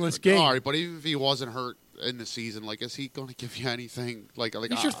meaningless game. All right, but even if he wasn't hurt in the season, like, is he going to give you anything? Like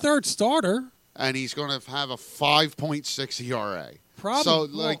he's your third starter, and he's going to have a 5.6 ERA. Probably. So,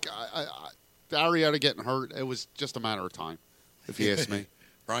 like, Arrieta getting hurt, it was just a matter of time, if you ask me.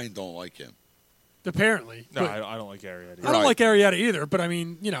 Brian don't like him. Apparently. No, I don't like Arrieta. I don't like Arrieta either, but I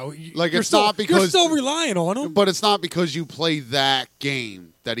mean, like you're still relying on him. But it's not because you played that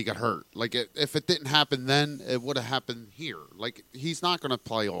game that he got hurt. Like, if it didn't happen then, it would have happened here. Like, he's not going to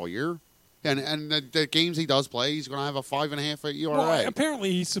play all year. And the games he does play, he's going to have a 5.5 ERA. Well,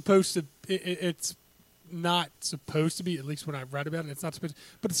 apparently he's supposed to. It's not supposed to be, at least when I read about it, it's not supposed to.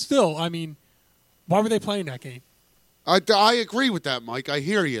 But still, I mean, why were they playing that game? I agree with that, Mike. I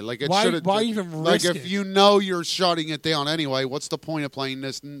hear you. Like, why even risk if you know you're shutting it down anyway, what's the point of playing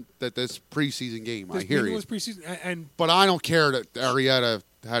this preseason game? I hear you. Preseason, but I don't care that Arrieta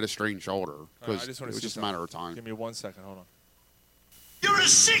had a strained shoulder because it was just a matter of time. Give me 1 second. Hold on. You're a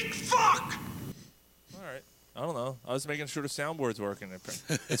sick fuck! All right. I don't know. I was making sure the soundboard's working.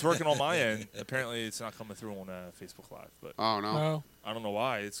 It's working on my end. Apparently, it's not coming through on Facebook Live. But oh, no. I don't know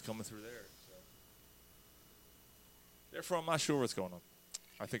why. It's coming through there. Therefore, I'm not sure what's going on.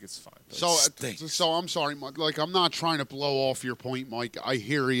 I think it's fine. So I'm sorry, Mike. Like, I'm not trying to blow off your point, Mike. I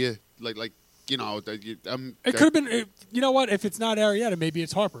hear you. It could have been. You know what? If it's not Arrieta, maybe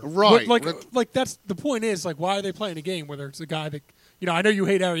it's Harper. Right. Like that's the point. Is like, why are they playing a game where there's a guy that I know you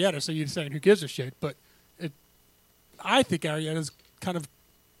hate Arrieta, so you're saying who gives a shit. But I think Arrieta's kind of,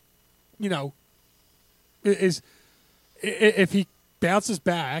 is if he bounces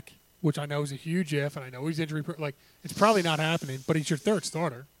back, which I know is a huge if, and I know he's injury like it's probably not happening, but he's your third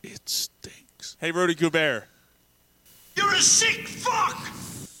starter. It stinks. Hey, Rudy Gobert. You're a sick fuck!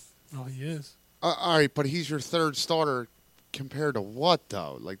 Oh, he is. All right, but he's your third starter compared to what,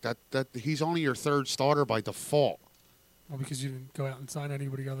 though? Like, that he's only your third starter by default. Well, because you didn't go out and sign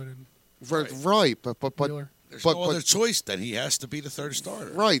anybody other than Right, but there's no other choice. Then he has to be the third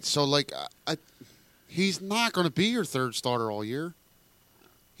starter. Right, so, like, he's not going to be your third starter all year.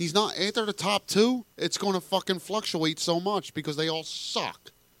 He's not. After the top two, it's going to fucking fluctuate so much because they all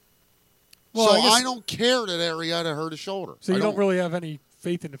suck. Well, so I don't care that Arrieta hurt his shoulder. So you don't really have any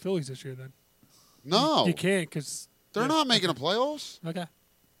faith in the Phillies this year, then? No, you can't because they're not making the playoffs. Okay.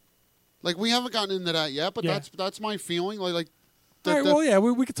 Like, we haven't gotten into that yet, but that's my feeling. Like, all right. Well, yeah,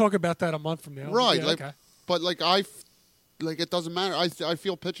 we could talk about that a month from now. Right. Yeah, like, okay. But it doesn't matter. I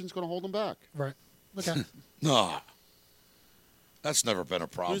feel pitching's going to hold them back. Right. Okay. No. That's never been a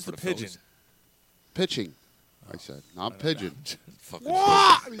problem Who's for the the pigeon? Phillies. Pitching, I said, not pigeon.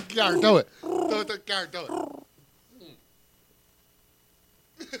 Fucking Garrett, do it. Garrett, do it.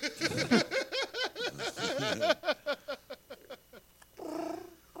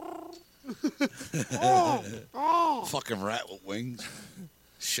 Fucking rat with wings.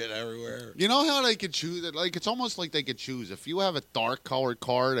 Shit everywhere. You know how they could choose it? Like, it's almost like they could choose. If you have a dark colored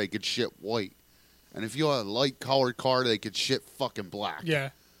car, they could shit white. And if you have a light colored car, they could shit fucking black. Yeah.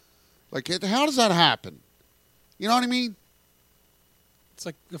 Like, how does that happen? You know what I mean? It's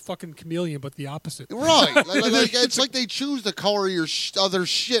like the fucking chameleon, but the opposite. Right. It's like they choose the color of your other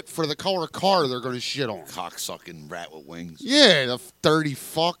shit for the color of car they're going to shit on. Cocksucking rat with wings. Yeah, the dirty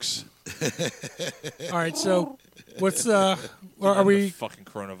fucks. All right, so what's are we fucking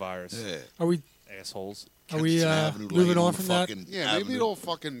coronavirus? Yeah. Are we assholes? Are we moving on from that? Yeah, maybe it'll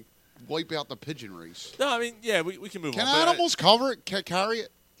fucking wipe out the pigeon race. No, I mean, yeah, we can move on. Can animals cover it? Carry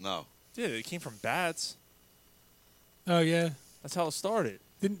it? No. Yeah, it came from bats. Oh yeah, that's how it started.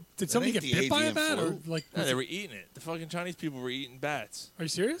 Did somebody get bit by a bat or like? Yeah, they were eating it. The fucking Chinese people were eating bats. Are you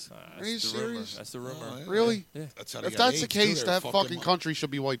serious? Are you serious? That's the rumor. Oh, really? Yeah. That's how if that's the case, that fucking country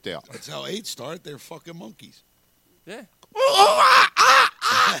should be wiped out. That's how AIDS started. They're fucking monkeys. Yeah.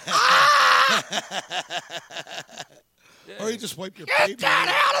 Or you just wipe your baby. Get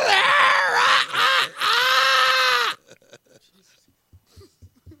out of there!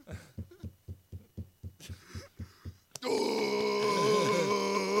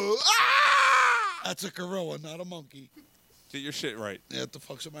 That's a gorilla, not a monkey. Get your shit right. Yeah, what the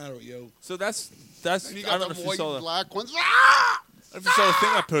fuck's the matter with you? So that's. You I got don't know the if you white saw and the. black ones. I don't know if you saw the thing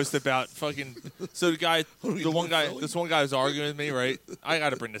I posted about fucking. So the guy, this one guy was arguing with me, right? I got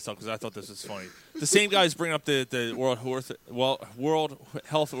to bring this up because I thought this was funny. The same guy is bringing up the World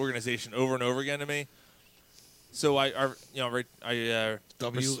Health Organization over and over again to me. So I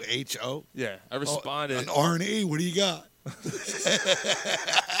WHO. Yeah, I responded. An RNA. What do you got?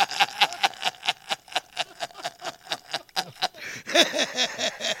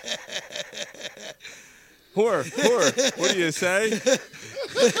 Whore, what do you say?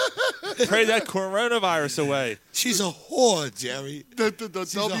 Pray that coronavirus away. She's a whore, Jerry. The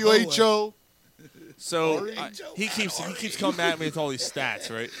WHO. So he keeps coming at me with all these stats,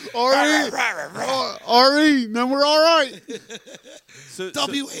 right? Ari, then we're all right. So,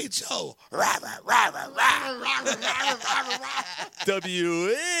 WHO.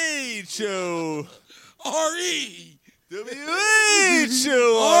 WHO. R.E.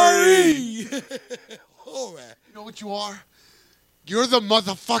 WHO. R.E. All right. You know what you are? You're the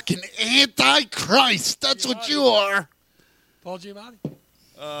motherfucking Antichrist. That's what you are. Paul Giamatti.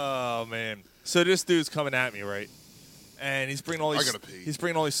 Oh man. So this dude's coming at me, right? And he's bringing all these. I gotta pee. He's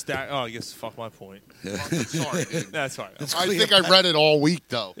bringing all these stats. Oh, I guess fuck my point. Sorry, dude. That's fine. I think I read it all week,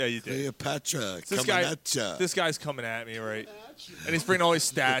 though. Yeah, you did. Cleopatra. This guy's coming at me, right? And he's bringing all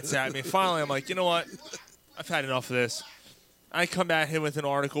these stats at me. Finally, I'm like, you know what? I've had enough of this. I come at him with an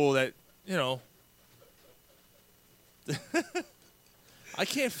article that, you know, I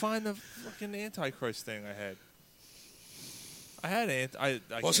can't find the fucking Antichrist thing I had. I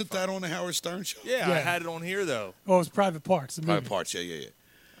Wasn't that on the Howard Stern show? Yeah, I had it on here though. Oh, it was Private Parts. The movie. Private Parts, yeah.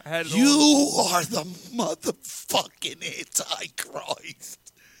 I had it You are the motherfucking Antichrist.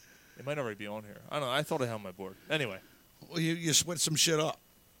 It might already be on here. I don't know. I thought I had it on my board. Anyway. Well, you switched some shit up.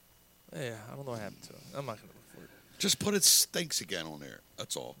 Yeah, I don't know what happened to it. I'm not going to look for it. Just put it stinks again on there.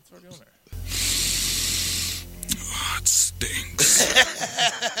 That's all. It's already on there. Oh, it stinks.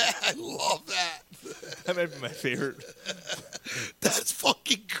 I love that. That might be my favorite. That's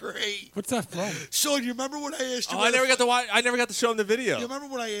fucking great. What's that from? Sean, you remember when I asked you? Oh, I never got to watch. I never got to show him the video. You remember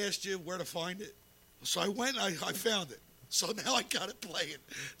when I asked you where to find it? So I went and I found it. So now I got it playing.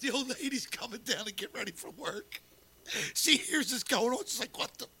 The old lady's coming down to get ready for work. She hears this going on. She's like,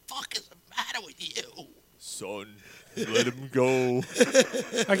 what the fuck is the matter with you? Son, let him go.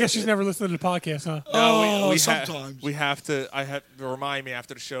 I guess she's never listened to the podcast, huh? No, we sometimes. We have to. I have to remind me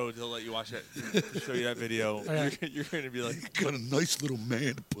after the show to let you watch it. To show you that video. Yeah. You're going to be like, Got a nice little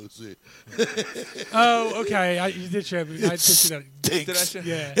man pussy. Oh, okay. You did show me. I did see that. did I Stinks. show?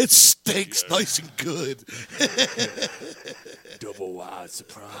 Yeah. It stinks nice and good. Double wide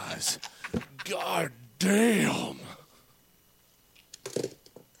surprise. God damn.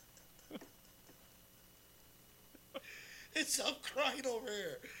 I'm crying over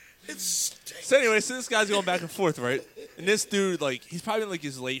here. It stinks. So anyway, this guy's going back and forth, right? And this dude, like, he's probably in like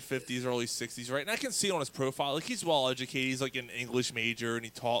his late 50s, early 60s, right? And I can see on his profile, like, he's well educated. He's like an English major, and he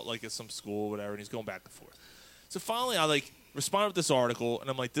taught like at some school, or whatever. And he's going back and forth. So finally, I like responded with this article,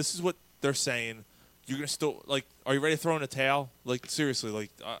 and I'm like, this is what they're saying. You're gonna still like, are you ready to throw in a towel? Like, seriously, like,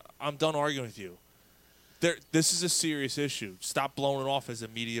 I'm done arguing with you. This is a serious issue. Stop blowing it off as a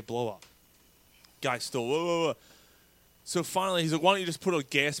media blow up. Guy still, whoa. So finally, he's like, why don't you just put a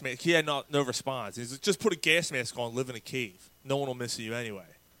gas mask? He had no response. He's like, just put a gas mask on, live in a cave. No one will miss you anyway.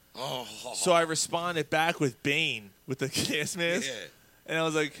 Oh. So I responded back with Bane with the gas mask. Yeah. And I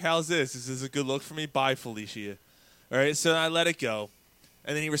was like, how's this? Is this a good look for me? Bye, Felicia. All right, so I let it go.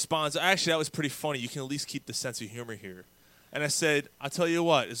 And then he responds, actually, that was pretty funny. You can at least keep the sense of humor here. And I said, I'll tell you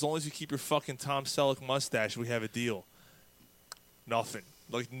what, as long as you keep your fucking Tom Selleck mustache, we have a deal. Nothing.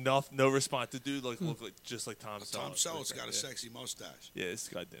 Like, no response. The dude looked like just like Tom Selleck. Tom Selleck's got a sexy mustache. Yeah, this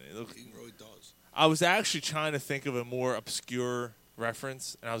guy didn't. He really does. I was actually trying to think of a more obscure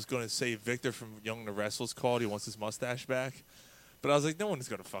reference, and I was going to say Victor from Young and the Restless called. He wants his mustache back. But I was like, no one's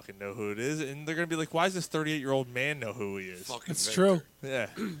going to fucking know who it is. And they're going to be like, why does this 38-year-old man know who he is? Fucking It's Victor. true. Yeah.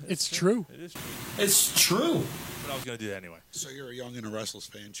 It's true. It is true. It's true. But I was going to do that anyway. So you're a Young and the Restless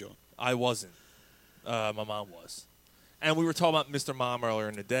fan, Sean? I wasn't. My mom was. And we were talking about Mr. Mom earlier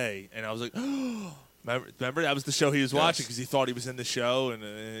in the day, and I was like, remember that was the show he was watching because he thought he was in the show, and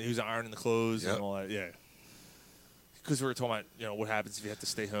he was ironing the clothes and all that. Yeah. Because we were talking about, what happens if you have to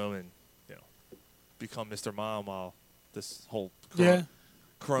stay home and, become Mr. Mom while this whole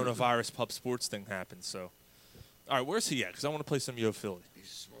coronavirus pub sports thing happens. So, all right, where's he at? Because I want to play some Yo Philly. He's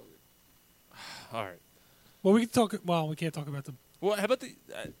smoking. All right. Well, we can talk. Well, we can't talk about the. Well, how about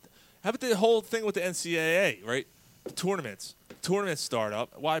the whole thing with the NCAA, right? The tournaments start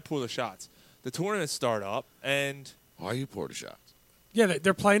up. Why pour the shots? The tournaments start up, and Why you pour the shots? Yeah,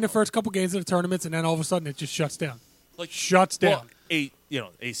 they're playing the first couple games of the tournaments, and then all of a sudden it just shuts down. like Shuts down.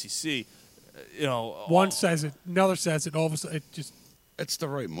 Well, ACC. One says it, another says it. All of a sudden, it just. It's the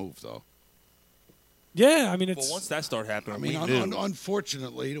right move, though. Yeah, I mean it's. Well, once that started happening, I mean, we knew.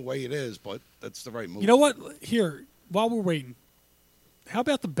 unfortunately, the way it is, but that's the right move. You know what? Here, while we're waiting, how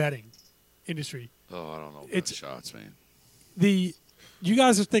about the betting industry? Oh, I don't know about It's- the shots, man. You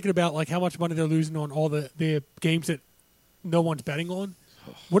guys are thinking about like how much money they're losing on all the games that no one's betting on.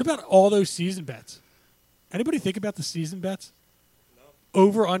 What about all those season bets? Anybody think about the season bets? No.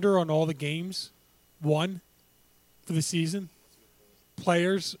 Over under on all the games, won for the season.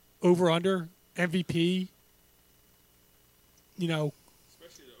 Players over under MVP.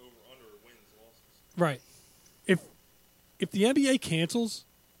 Especially the over/under wins losses. Right. If the NBA cancels,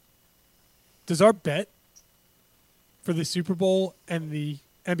 does our bet for the Super Bowl and the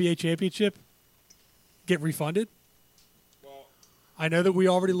NBA championship get refunded? Well, I know that we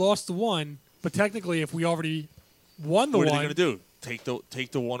already lost the one, but technically, if we already won the what are one, they going to do?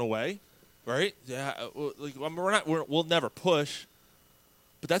 Take the one away, right? Yeah. We'll never push,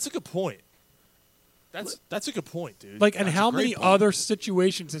 but that's a good point. That's a good point, dude. like, and That's how a great many point. other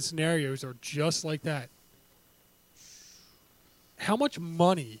situations and scenarios are just like that? How much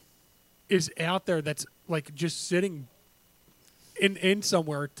money is out there that's like just sitting in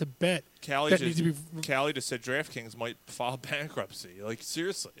somewhere to bet? Callie that needs to be. just said DraftKings might file bankruptcy. Like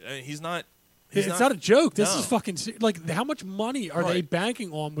seriously, I mean, he's not. It's not a joke. This No. is fucking like how much money are they Right.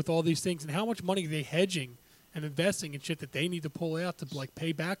 banking on with all these things, and how much money are they hedging and investing in shit that they need to pull out to like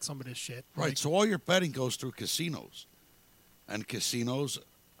pay back some of this shit? Right. Like, So all your betting goes through casinos, and casinos,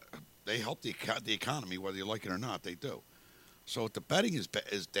 they help the economy whether you like it or not. They do. So if the betting is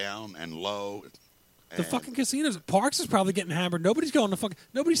down and low, the and fucking casinos, Parks is probably getting hammered. Nobody's going to fucking.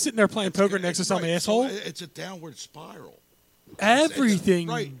 Nobody's sitting there playing poker next to some right, asshole. So it's a downward spiral. Everything.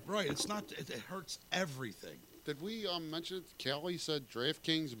 Right. It's not. It hurts everything. Did we mention it? Kelly said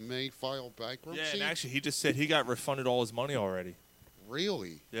DraftKings may file bankruptcy. Yeah, and actually, he just said he got refunded all his money already.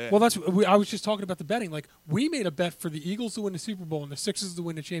 Really? Yeah. Well, I was just talking about the betting. Like we made a bet for the Eagles to win the Super Bowl and the Sixers to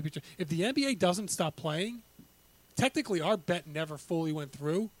win the championship. If the NBA doesn't stop playing, technically our bet never fully went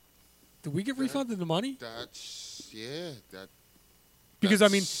through. Did we get refunded the money? That. Because I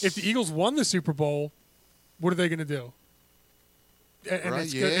mean, That's- if the Eagles won the Super Bowl, what are they going to do? And Right,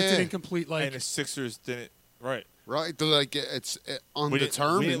 it's yeah. an incomplete like. and the Sixers didn't. Right. Right? Like it's We didn't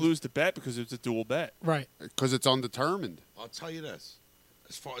undetermined lose the bet because it was a dual bet. Right. because it's undetermined. I'll tell you this: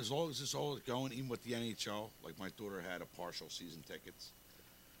 as long as this all is going, even with the NHL, like my daughter had a partial season tickets.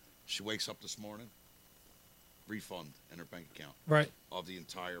 She wakes up this morning, refund in her bank account Right. of the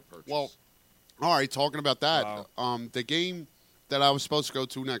entire purchase. Well, all right. Talking about that, Wow. the game that I was supposed to go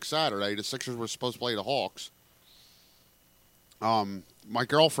to next Saturday, the Sixers were supposed to play the Hawks. My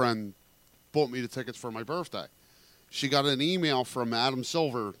girlfriend bought me the tickets for my birthday. She got an email from Adam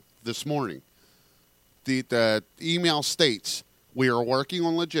Silver this morning. The email states, "We are working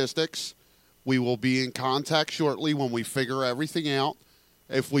on logistics. We will be in contact shortly when we figure everything out.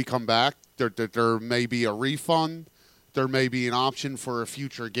 If we come back, there may be a refund. There may be an option for a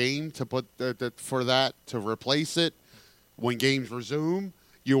future game to put for that to replace it. When games resume,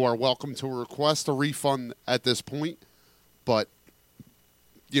 you are welcome to request a refund at this point." But,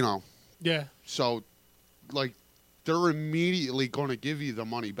 Yeah. so, like, they're immediately going to give you the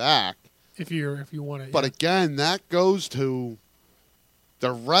money back. If you want it. But yeah. again, that goes to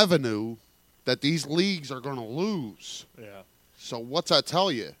the revenue that these leagues are going to lose. Yeah. So what's that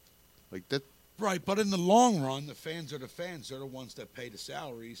tell you? Like that. right, but in the long run, the fans are the fans. They're the ones that pay the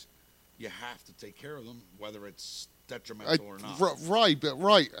salaries. You have to take care of them, whether it's detrimental or not. Right, but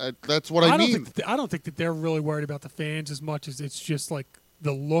right. That's what I mean. I don't think that they're really worried about the fans as much as it's just like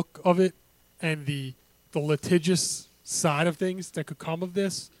the look of it and the litigious side of things that could come of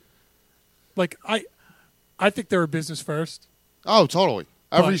this. Like I think they're a business first. Oh, totally.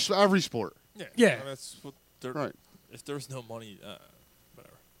 Every sport. Yeah. And that's what they're, Right. If there's no money,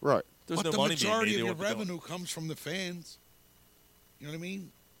 whatever. Right. There's But no the money being majority made, they of your won't be doing it. revenue comes from the fans. You know what I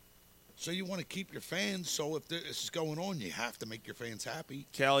mean? So you want to keep your fans. So if this is going on, you have to make your fans happy,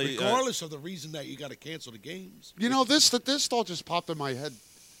 Callie, regardless of the reason that you got to cancel the games. You know, this thought just popped in my head.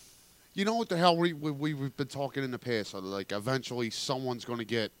 You know what the hell we've been talking in the past? Like, eventually someone's going to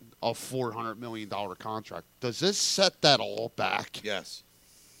get a $400 million contract. Does this set that all back? Yes.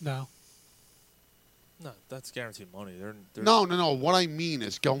 No. No, that's guaranteed money. They're No. What I mean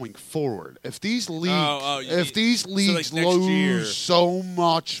is going forward. If these leagues, like next lose year. so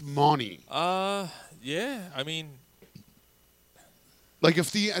much money, yeah. I mean, like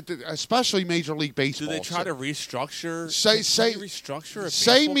if especially Major League Baseball, do they try to restructure? Say restructure.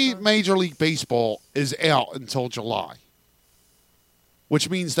 Say Major League Baseball is out until July, which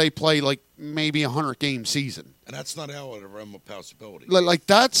means they play like maybe 100-game season. And that's not out of the realm of possibility. Like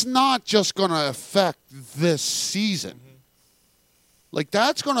that's not just going to affect this season. Mm-hmm. Like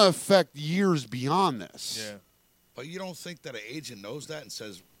that's going to affect years beyond this. Yeah. But you don't think that an agent knows that and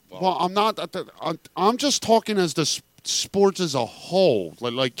says, Well, I'm not. I'm just talking as the sports as a whole.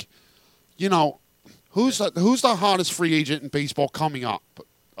 Like, you know, who's the hottest free agent in baseball coming up?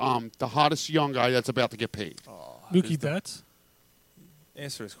 The hottest young guy that's about to get paid. Mookie Betts.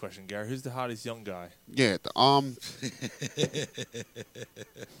 Answer this question, Gary. Who's the hottest young guy? Yeah.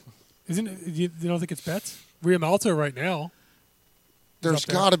 Isn't it, you don't think it's Betts? Riamalto right now. There's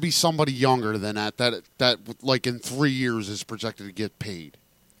got to be somebody younger than that like in 3 years is projected to get paid.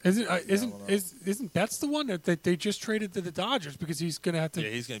 Isn't Betts the one that they just traded to the Dodgers because he's going to have to? Yeah,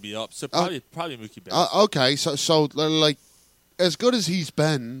 he's going to be up. So probably Mookie Betts. Okay, so like as good as he's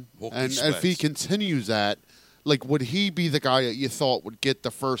been, and if he continues that, like would he be the guy that you thought would get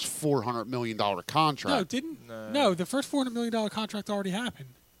the first $400 million contract? No, the first $400 million contract already happened.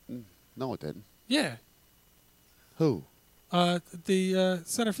 No, it didn't. Yeah. Who? The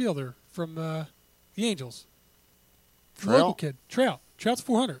center fielder from the Angels. Trail? Local kid. Trout's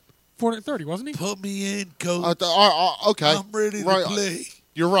 430, wasn't he? Put me in, coach. Okay. I'm ready to play.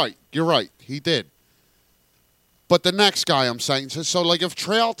 You're right. He did. But the next guy I'm saying, so like if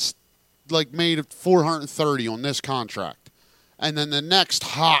Trout's like made 430 on this contract, and then the next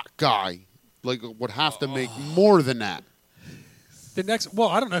hot guy like would have to make more than that. The next, well,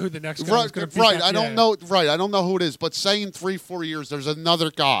 I don't know who the next guy is going to be. Right, I don't know. Right, I don't know who it is. But say in 3-4 years, there's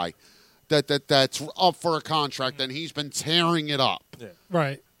another guy that's up for a contract, and he's been tearing it up. Yeah.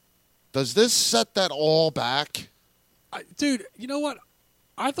 Right. Does this set that all back? Dude, you know what?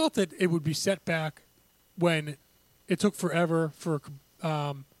 I thought that it would be set back when it took forever for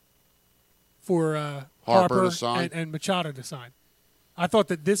Harper to sign and Machado to sign. I thought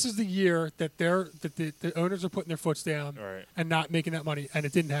that this is the year that the owners are putting their foots down and not making that money, and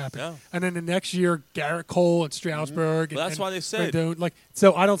it didn't happen. No. And then the next year, Garrett Cole and Strasburg. Well, that's why they say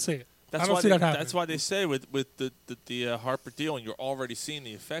so I don't see it. That's I don't why see that happening. That's why they say with the Harper deal, and you're already seeing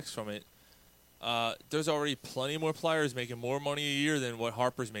the effects from it. There's already plenty more players making more money a year than what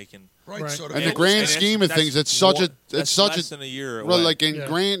Harper's making. Right. So in the grand scheme of things, it's such less than a year. Well, like in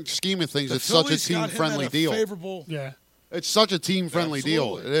grand scheme of things, it's such a team-friendly deal. Favorable. Yeah. It's such a team-friendly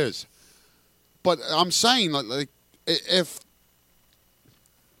deal. It is. But I'm saying, like, if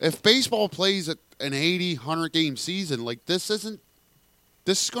baseball plays at an 80, 100-game season, like this is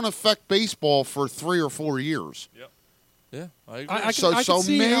going to affect baseball for 3 or 4 years. Yep. Yeah, I agree. I can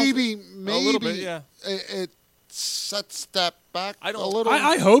see maybe a little bit, yeah. it sets that back a little.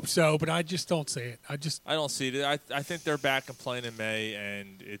 I hope so, but I just don't see it. I don't see it. I think they're back and playing in May,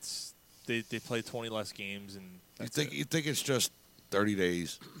 and they play 20 less games, and you think it's just 30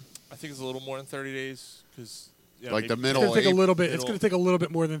 days? I think it's a little more than 30 days because like the middle. It's going to take a little bit. It's going to take a little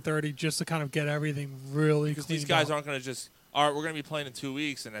bit more than 30 just to kind of get everything really. Because these guys aren't going to just. All right, we're going to be playing in 2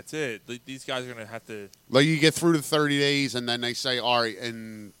 weeks, and that's it. These guys are going to have to. Like you get through the 30 days, and then they say, "All right,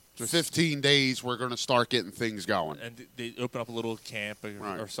 in 15 days, we're going to start getting things going." And they open up a little camp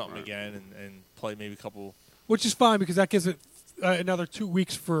or something again, and play maybe a couple. Which is fine because that gives it another 2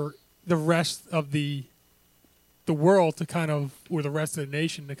 weeks for the rest of the world to kind of, or the rest of the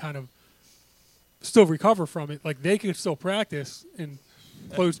nation to kind of still recover from it. Like they can still practice in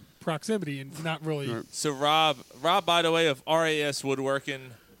close proximity and not really. So Rob, by the way, of RAS Woodworking,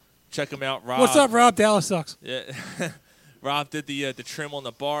 check him out. Rob, what's up, Rob? Dallas sucks. Yeah, Rob did the trim on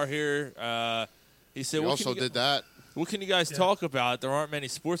the bar here. He said, he also did that. What can you guys talk about? There aren't many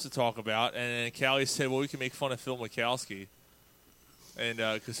sports to talk about. And then Callie said, well, we can make fun of Phil Mikowski. And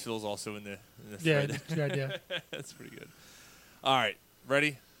because Phil's also in the thread. Yeah. That's pretty good. All right,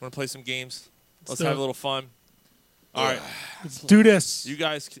 ready? Want to play some games? Let's So- have a little fun. All right, Let's do this. you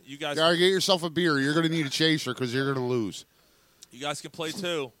guys, Gotta get yourself a beer. You're going to need a chaser because you're going to lose. you guys can play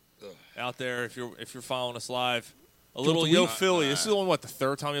too out there if you're following us live. A little Yo Philly. This is only the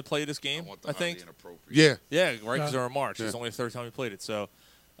third time you played this game. I think. Yeah. Yeah, right. Because they're in March. It's only the third time we played it. So.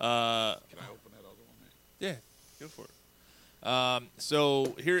 Can I open that other one? Yeah, go for it.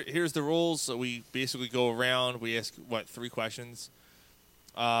 So here's the rules. So we basically go around. We ask 3 questions.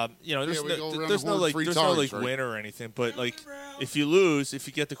 You know, there's we go around there's the no horn like three there's no times, like right? winner or anything, but like if you lose, if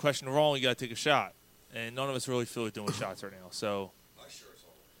you get the question wrong, you got to take a shot, and none of us really feel like doing shots right now. So,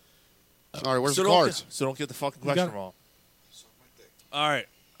 All right, where's so the don't cards? so don't get the fucking got question it. wrong. All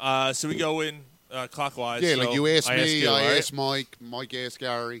right, so we go in clockwise. Yeah, so like you ask me, you, I all right? ask Mike, Mike asks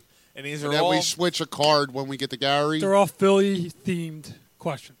Gary. and these And are then all we switch a card when we get to Gary. They're all Philly-themed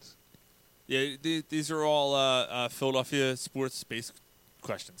questions. yeah, these are all Philadelphia sports-based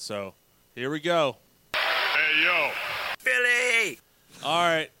questions. So here we go. Hey, yo. Philly! All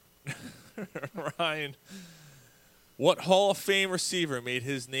right, Ryan. What Hall of Fame receiver made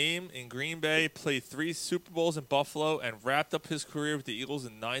his name in Green Bay, played 3 Super Bowls in Buffalo, and wrapped up his career with the Eagles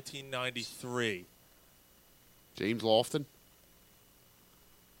in 1993? James Lofton.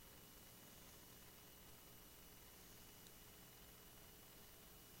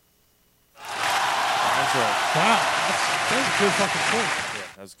 That's right. Wow, that's a good fucking point. Yeah,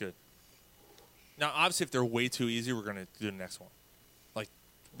 that was good. Now, obviously, if they're way too easy, we're going to do the next one. Like,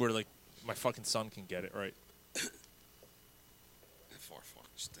 where, like, my fucking son can get it, right? That far fucking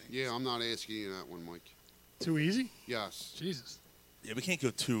stinks. Yeah, I'm not asking you that one, Mike. Too easy? Yes. Jesus. Yeah, we can't go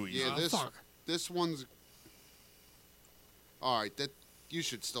too easy. Yeah, fuck. this one's. All right, that you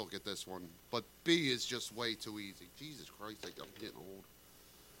should still get this one, but B is just way too easy. Jesus Christ, I'm getting old.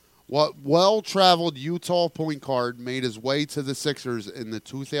 What well-traveled Utah point guard made his way to the Sixers in the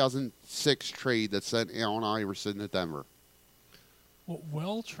 2006 trade that sent Allen Iverson to Denver? What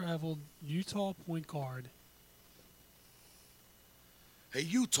well-traveled Utah point guard? Hey,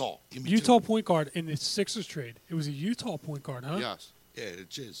 Utah. Give me Utah two. point guard in the Sixers trade. It was a Utah point guard, huh? Yes. Yeah,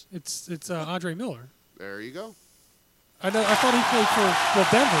 it is. It's Andre Miller. There you go. I thought he played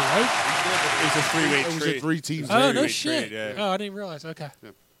for Denver, right? It was a three-way It was trade. a 3-team Oh, trade. no Trade, shit. yeah. Oh, I didn't realize. Okay.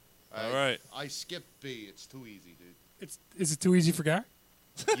 All right. I skipped B. It's too easy, dude. Is it too easy for Gary?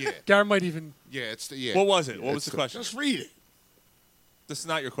 Yeah. Gary might even. Yeah, yeah. What was it? What was It's the question? Just read it. This is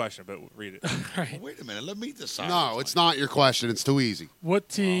not your question, but read it. All right. Oh, wait a minute. Let me decide. No, it's not your question. It's too easy. What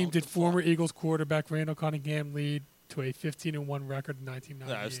team what did the former Eagles quarterback Randall Cunningham lead to a 15-1 record in 1998? No,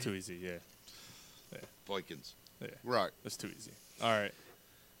 that's too easy. Yeah, Vikings. Right. that's too easy. All right.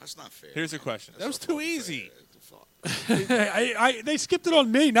 That's not fair. Here's a question. That's That was not too fucking easy. fair. What the fuck? They skipped it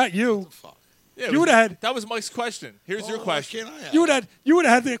on me, not you. What the fuck? Yeah, You would've had- That was Mike's question. Here's your Oh, question. why can't I have You it? would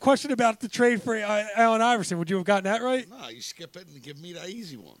have had the question about the trade for Allen Iverson. Would you have gotten that right? No, you skip it and give me the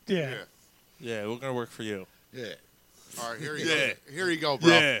easy one. Yeah. Yeah, we're gonna work for you. Yeah. All right, here you Yeah. go. Here you go, bro.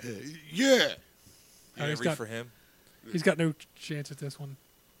 Yeah. Yeah. You he's gonna read got- for him? He's got no chance at this one.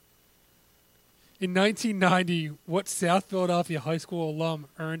 In 1990, what South Philadelphia high school alum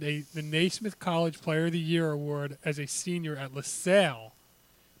earned the Naismith College Player of the Year award as a senior at LaSalle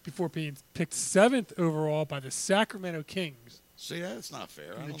before being picked 7th overall by the Sacramento Kings? See, that's not fair.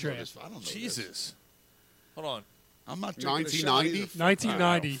 I the don't know draft. this. I don't know this. Jesus. Hold on. I'm not taking a shot 1990? either.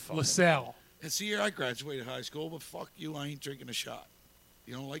 1990, fuck. LaSalle. It's the year I graduated high school, but fuck you, I ain't drinking a shot.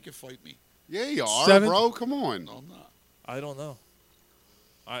 You don't like it, fight me. Yeah, you are, 7th? bro. Come on. No, I'm not. I don't know.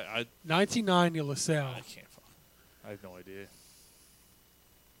 I 1990, LaSalle. can't. I have no idea.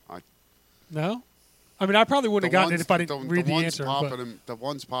 No? I mean, I probably wouldn't have gotten it if I didn't read the ones answer. Popping But the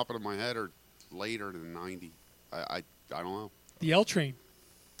ones popping in my head are later than 90. I don't know. the L train.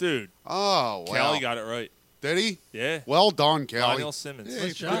 Dude, Oh, well. Callie got it right. Did he? Yeah. Well done, Callie. Lionel Simmons. Yeah, Nice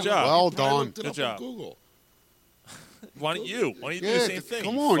you job. Good job. Well You probably done. looked it Good up job. on Google. Why don't you? Why don't you do Yeah, the same thing?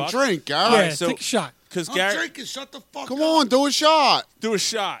 come you on, fuck? drink, Gary. All right, Yeah, so- take a shot. Because I'm Gary, drinking. Shut the fuck Come up. on, do a shot. do a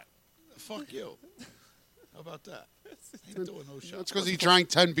shot. Fuck you. How about that? Ain't doing no shot. That's because he drank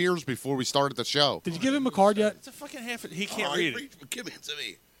 10 beers before we started the show. Did you give him a card yet? It's a fucking half. He can't All read right, it. Give it to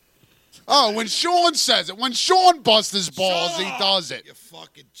me. Oh, when Sean says it, when Sean busts his balls, Shut he up, does it. You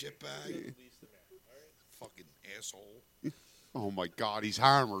fucking chipbag. Fucking asshole. Oh my God, he's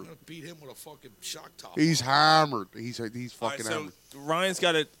hammered. I'm gonna beat him with a fucking shock top. He's on. hammered. He's All right, fucking so hammered. Ryan's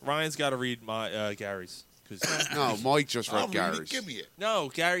got it. Ryan's got to read my Gary's. 'Cause- No, Mike just I'll read read it. Gary's. Give me it. no,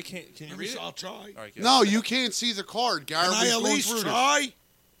 Gary can't. Can you Let me read see, it? I'll try. All right, good. No, you can't see the card, Gary. Can I We've at gone least through this. try?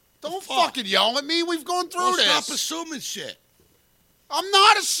 Don't fuck? fucking yell at me. We've gone through Well, stop this. assuming shit. I'm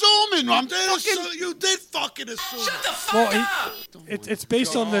not assuming. I'm You did fucking assume. Shut the Well, it's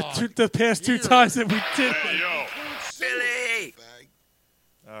based on the past two times that we did. Hey, yo. Billy.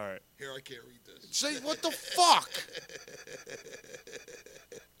 All right. Here, I can't read this. Say what the fuck?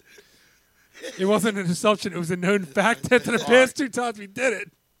 It wasn't an assumption. It was a known fact that the past two times we did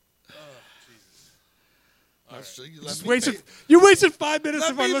it. You wasted 5 minutes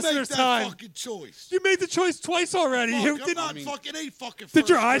Let of our me listeners' make that time. fucking choice. You made the choice twice already. Look, You I'm did- not fucking eight fucking. Did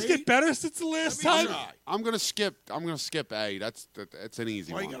your first eyes grade. get better since the last Let me time? try. I'm gonna skip A. That's an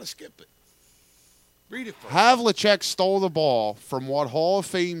easy Why one. you gotta skip it? Read it first. Havlicek stole the ball from what Hall of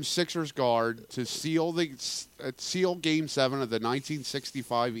Fame Sixers guard to seal Game 7 of the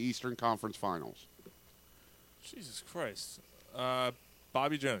 1965 Eastern Conference Finals? Jesus Christ.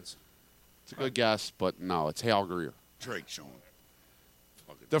 Bobby Jones. It's a good guess, but no, it's Hal Greer. Drake, Sean.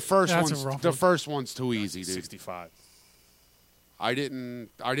 The first That's a one's rough the one. first one's too easy, dude. 65. I didn't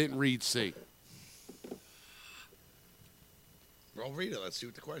read C. Well, read it. Let's see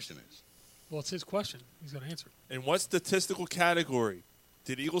what the question is. Well, it's his question. He's going to answer it. In what statistical category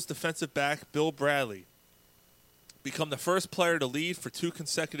did Eagles defensive back Bill Bradley become the first player to lead for 2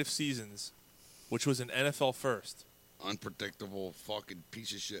 consecutive seasons, which was an NFL first? Unpredictable fucking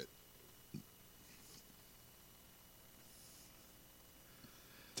piece of shit.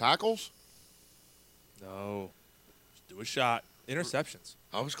 Tackles? No. Just do a shot. Interceptions.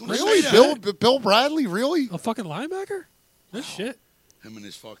 I was going to Really? say that. Bill Bradley? Really? A fucking linebacker? This shit. Him and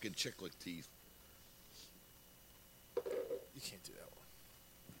his fucking chicklet teeth. You can't do that one.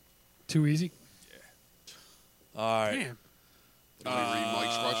 Too easy? All right. Damn. Can I read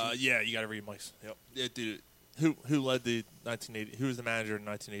Mike's question? Yeah, you got to read Mike's. Yep. Yeah, dude. Who led the 1980? Who was the manager of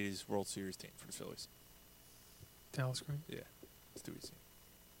the 1980s World Series team for the Phillies? Dallas Green. Yeah, it's too easy.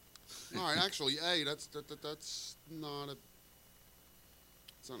 All right, actually, A. That's not a.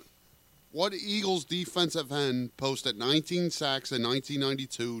 It's not. What Eagles defensive end posted 19 sacks in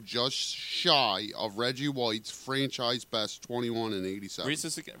 1992, just shy of Reggie White's franchise best 21 and 87?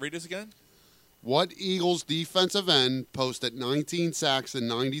 Read this again. What Eagles defensive end posted 19 sacks in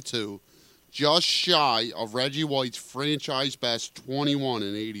 92, just shy of Reggie White's franchise best 21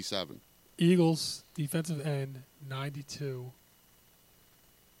 and 87? Eagles defensive end 92.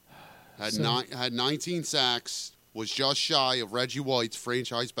 Had 19 sacks, was just shy of Reggie White's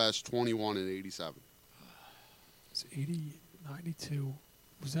franchise best 21 and 87. It's 80, 92.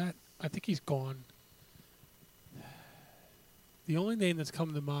 Was that? I think he's gone. The only name that's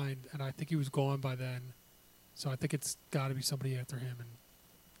come to mind, and I think he was gone by then, so I think it's got to be somebody after him,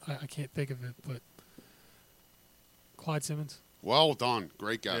 and I can't think of it, but Clyde Simmons. Well done.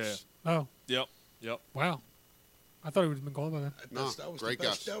 Great guess. Oh, Yep. wow. I thought he would have been gone by then. No, That was great the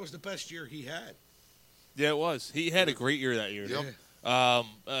best, guess. That was the best year he had. Yeah, it was. He had a great year that year. Yep.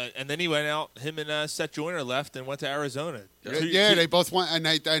 And then he went out. Him and Seth Joyner left and went to Arizona. Yeah, they both went,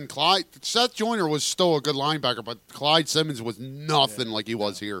 and Clyde. Seth Joyner was still a good linebacker, but Clyde Simmons was nothing like he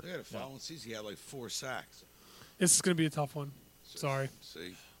was here. Yeah, the following season he had like 4 sacks. This is going to be a tough one. Sorry.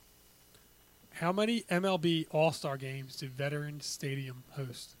 See, How many MLB All-Star games did Veterans Stadium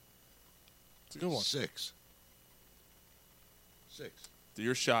host? It's a good one. 6. Do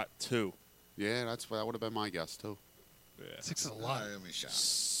your shot 2. Yeah, that would have been my guess too. Yeah. 6 is a lot. I mean, shot.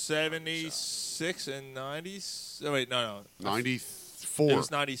 76 and 90s. Oh wait, no. 94. It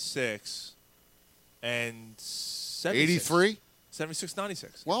was 96 and 76. 83. 76,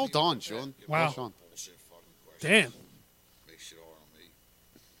 96. Well done, Sean. Wow. Well done. Bullshit fucking question. Damn. Make shit all on me.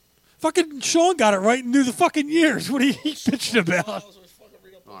 Fucking Sean got it right and knew the fucking years. What are you bitching about?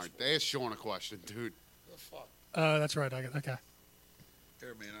 All right, ask Sean a question, dude. The fuck? That's right. I got okay.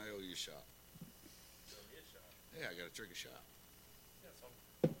 There, man, I owe you a shot. Yeah, I got to drink a shot.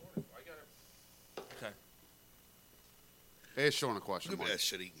 Okay. Ask Sean a question, Look at Mike. that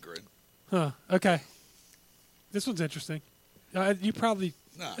shit-eating grin. Huh. Okay. This one's interesting. You probably.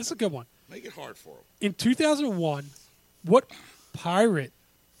 Nah. This is a good one. Make it hard for him. In 2001, what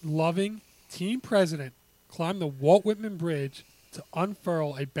pirate-loving team president climbed the Walt Whitman Bridge to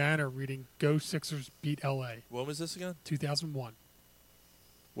unfurl a banner reading "Go Sixers, beat LA"? When was this again? 2001.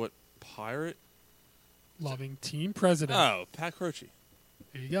 What pirate? Loving team president. Oh, Pat Croce.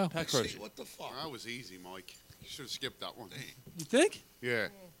 There you go. Pat See, Croce. what the fuck? That was easy, Mike. You should have skipped that one. You think? Yeah.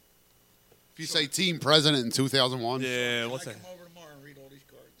 If you say team president in 2001. Yeah, Can one I second. come over tomorrow and read all these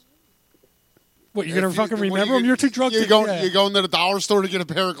cards? What, you're going If to you- fucking what are you remember gonna- them? You're too drunk You to going, yeah. you going to the dollar store to get a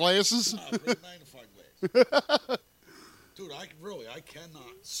pair of glasses? No, bring magnifying glass. Dude, I cannot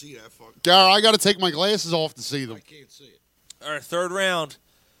see that fucking. Gar, I got to take my glasses off to see I them. can't see it. All right, third round.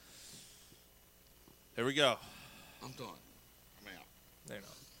 Here we go. I'm done. I'm out. There you go.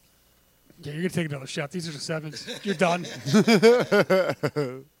 Yeah, you're going to take another shot. These are the sevens. You're done.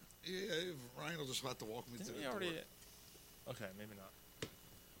 Yeah, Ryan will just have to walk me to the Didn't we door. already? Okay, maybe not.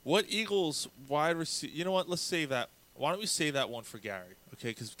 What Eagles wide receiver? You know what? Let's save that. Why don't we save that one for Gary? Okay,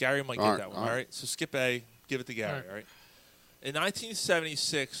 because Gary might get All right, that one. all All right. right. So skip A, give it to Gary. All right. All right. In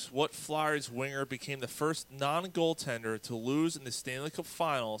 1976, what Flyers winger became the first non-goaltender to lose in the Stanley Cup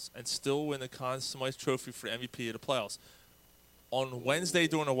Finals and still win the Conn Smythe Trophy for MVP of the playoffs? On Wednesday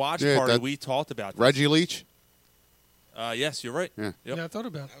during a watch party, we talked about this. Reggie Leach? Yes, you're right. Yeah. Yep. Yeah, I thought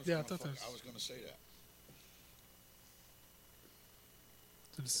about it. I was going to say that.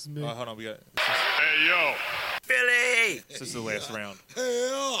 So this is me. Hold on, we got. Hey, yo. Philly! This is the last round. Hey,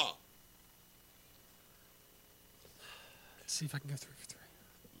 yeah. Let's see if I can go 3 for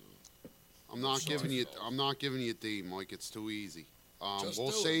 3. I'm not giving you D, Mike. It's too easy. Just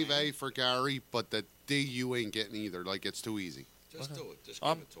We'll do it, save man. A for Gary, but the D you ain't getting either. Like, it's too easy. Just do it. Just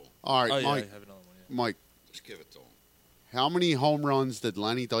give it to him. All right, Oh, yeah, I Mike. have another one. Yeah. Mike, Just give it to him. how many home runs did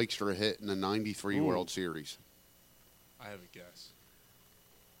Lenny Dykstra hit in the '93 Ooh. World Series? I have a guess.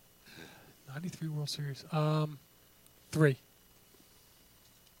 93 World Series. 3.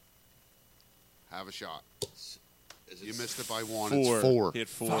 Have a shot. Is it You missed it by one. 4. It's 4. He had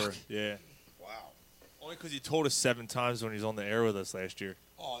 4. Fuck. Yeah. Wow. Only because he told us 7 times when he was on the air with us last year.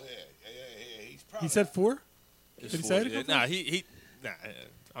 Oh, yeah. He's proud He of said that. 4? Just Did he 4. say it a couple Nah, nah,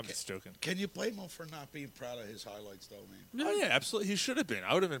 I'm just joking. Can you blame him for not being proud of his highlights, though, man? Oh, yeah, absolutely. He should have been.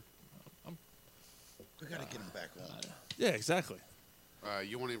 I would have been. We got to get him back on. Yeah, exactly.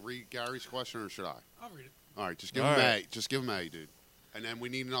 You want to read Gary's question, or should I? I'll read it. All right, just give All him right. A. Just give him A, dude. And then we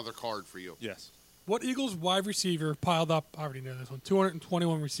need another card for you. Yes. What Eagles wide receiver piled up, I already know this one,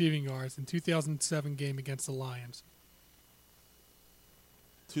 221 receiving yards in 2007 game against the Lions?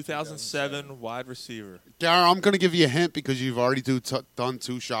 2007 wide receiver. Gary, I'm going to give you a hint because you've already done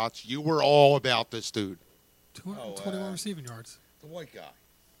 2 shots. You were all about this dude. 221 receiving yards. The white guy.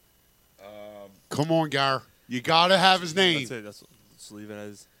 Come on, Gary. You got to have his name. That's it. Let's leave it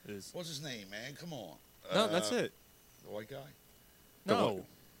as is. What's his name, man? Come on. No, that's it. The white guy? No.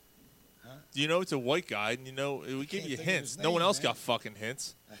 Huh? You know it's a white guy, and you know we give can't you think of hints. his No one name, else man. got fucking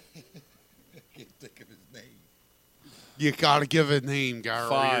hints. I can't think of his name. You got to give it a name, Gary, or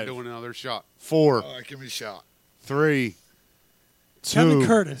 5. you're doing another shot. 4, All right, give me a shot. 3, 2. Kevin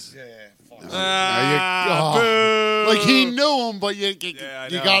Curtis. Yeah, fuck. Boo! Like he knew him, but you Yeah,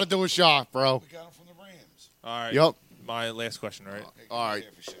 I know. got to do a shot, bro. We got him from the Rams. All right. Yep. My last question, all right? Okay, All right.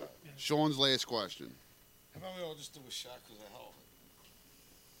 give me a shot. Sean's last question. How about we all just do a shot because of health?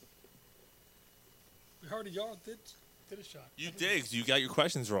 We already y'all did a shot. You digs. You got your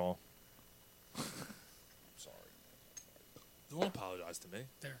questions wrong. Sorry. Don't apologize to me.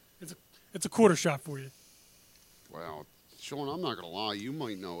 There. It's a quarter shot for you. Wow. Sean, I'm not going to lie. You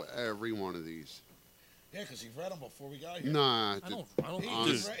might know every one of these. Yeah, because he read them before we got here. Nah. I don't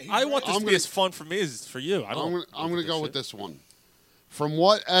He's dude, right- he's I want right. this to I'm be gonna- as fun for me as for you. I don't. I'm going to go with shit. this one. From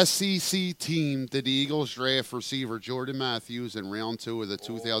what SEC team did the Eagles draft receiver Jordan Matthews in round 2 of the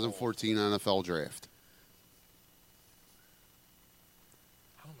 2014 NFL draft?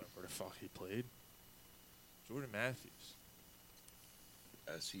 I don't remember where the fuck he played. Jordan Matthews.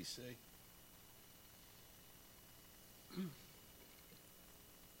 SEC.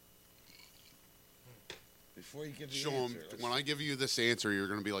 Before you give the Sean, answer, let's- when I give you this answer, you're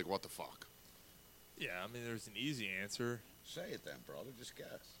going to be like, what the fuck? Yeah, I mean, there's an easy answer. say it then, brother. Just guess.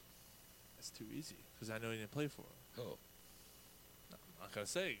 That's too easy because I know he didn't play for him. Who? I'm not gonna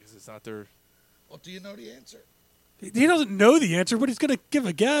say because it's not their. Well, do you know the answer? He doesn't know the answer, but he's going to give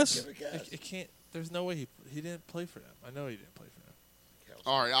a guess. Give a guess. It can't. There's no way he didn't play for them. I know he didn't play for them.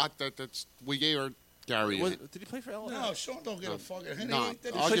 All right, that's we gave her Gary. a hint. Did he play for LSU? No, Sean don't get a fucking hint. No, He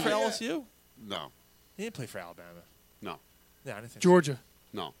did I'll Did he give play for you- LSU? No, He didn't play for Alabama. no, Yeah, I didn't think. Georgia.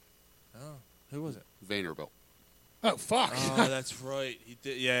 no. So. Oh, who was it? Vanderbilt. Oh, fuck. Oh, that's right. He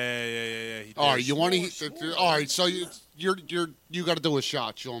did. Yeah. He did. All right, you want Score. to? All right, so you got to do a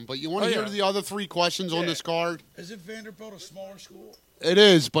shot, Sean. But you want to Oh, hear yeah. the other 3 questions on Yeah. this card? Isn't Vanderbilt a smaller school? It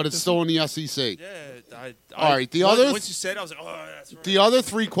is, but it's still in the SEC. Yeah. All right, the other- Once you said, it, I was like, oh, that's right. The other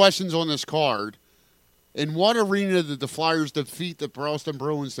 3 questions on this card: in what arena did the Flyers defeat the Boston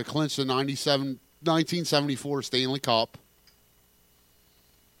Bruins to clinch the 1974 Stanley Cup?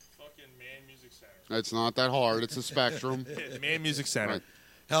 Fucking Man Music Center. It's not that hard. It's a Spectrum. Yeah, the Man Music Center. Right.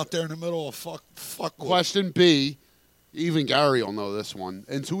 Out there in the middle of fuck. Question B, even Gary will know this one.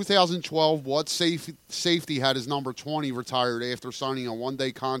 In 2012, what safety had his number 20 retired after signing a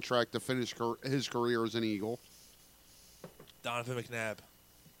one-day contract to finish his career as an Eagle? Donovan McNabb.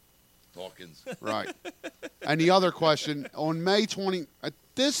 Dawkins. Right. And the other question, on May 20,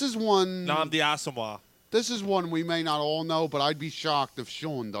 this is one. Nnamdi Asomugha. This is one we may not all know, but I'd be shocked if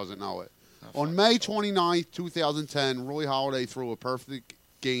Sean doesn't know it. On May 29th, 2010, Roy Halladay threw a perfect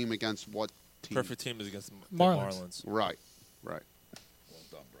game against what team? Perfect team is against the Marlins. Marlins. Right. Well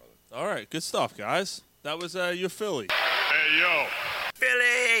done, brother. All right, good stuff, guys. That was your Philly. Hey, Hey, yo.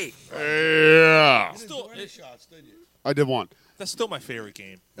 Philly! Yeah. You didn't do any shots, did you? I did one. That's still my favorite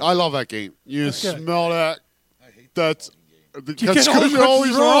game. I love that game. You That's good. smell that? I hate That's get because all the you're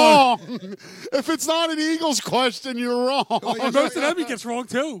always questions wrong. If it's not an Eagles question, you're wrong. Oh, most of them he gets wrong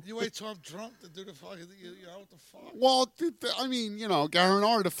too. You wait till I'm drunk to do the fucking thing. You know what the fuck? Well, I mean, Gary, in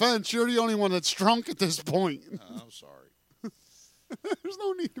our defense, you're the only one that's drunk at this point. I'm sorry. There's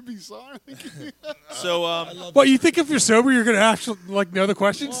no need to be sorry. So, What, you think if you're sober you're gonna actually know the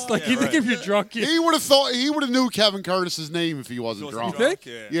questions? Well, you think right. if you're drunk, He would have thought he would have knew Kevin Curtis's name if he wasn't drunk. You think?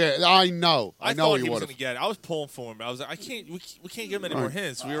 Yeah. Yeah, I know. I know thought he he was would going have. to get it. I was pulling for him. I was like, we can't give him any more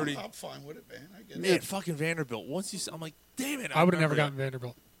hints. We already, I'm fine with it, man. I get man, it. fucking Vanderbilt. Once I'm like, damn it. I would have never remember gotten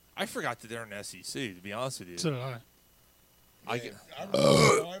Vanderbilt. that. I forgot that they're in the SEC. To be honest with you, So did I. I Yeah, get- I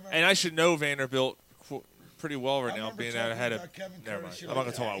remember- and I should know Vanderbilt pretty well right I now, remember being out talking ahead of. about Kevin Never mind. Curtis. I'm You're not like,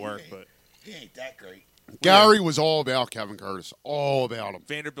 going to talk about "Ah, work, he but He ain't that great. Gary was all about Kevin Curtis. All about him.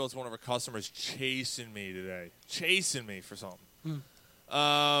 Vanderbilt's one of our customers chasing me today, chasing me for something.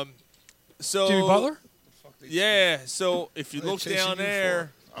 So Jimmy Butler? Yeah. So if you What are they look chasing down you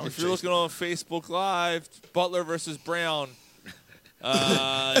there, for? I would if you're chase looking on Facebook Live, Butler versus Brown.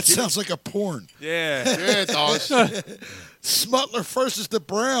 That sounds like a porn. Yeah. Yeah, it does. Smutler versus the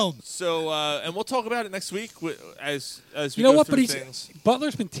Browns. So and we'll talk about it next week as we You know go what? through But things.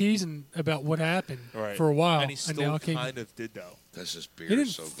 Butler's been teasing about what happened Right. for a while, and he now still it came. kind of did though. That's just beer. He didn't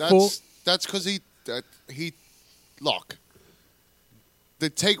So f- That's because he look. They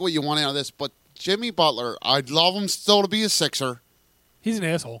take what you want out of this, but Jimmy Butler, I'd love him still to be a Sixer. He's an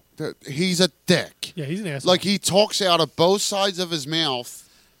asshole. He's a dick. Yeah, he's an asshole. Like he talks out of both sides of his mouth,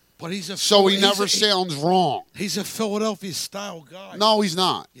 but he's a so he he's never a- sounds wrong. He's a Philadelphia style guy. No, he's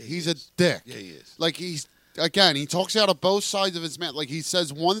not. Yeah, he's he a is. dick. Yeah, he is. Like he talks out of both sides of his mouth. Like he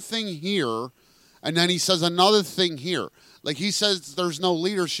says one thing here, and then he says another thing here. Like he says there's no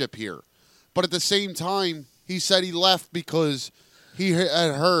leadership here, but at the same time, he said he left because he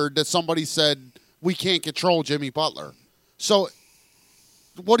had heard that somebody said we can't control Jimmy Butler. So,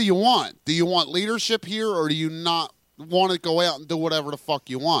 what do you want? Do you want leadership here, or do you not want to go out and do whatever the fuck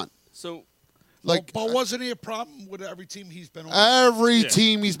you want? So Like but wasn't he a problem with every team he's been on? every Yeah.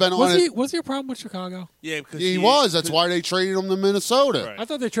 team he's been was on, he a problem with Chicago? yeah, because he was. That's why they traded him to Minnesota. Right. I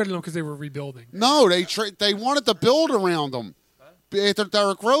thought they traded him because they were rebuilding. No, they wanted to build around him. After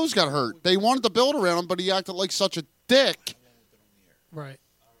Derrick Rose got hurt, they wanted to build around him, but he acted like such a dick Right.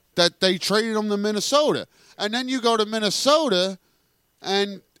 that they traded him to Minnesota. And then you go to Minnesota,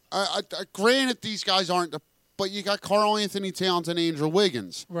 and granted, these guys aren't, but you got Karl Anthony Towns and Andrew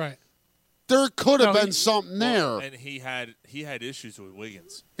Wiggins. Right. There could have No, been something there. and he had issues with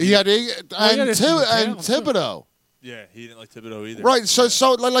Wiggins. He had he had issues with Towns, too. Thibodeau. Yeah, he didn't like Thibodeau either. Right,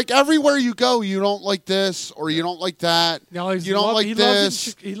 so like everywhere you go, you don't like this or you don't like that. Now he's you don't like he this. Loves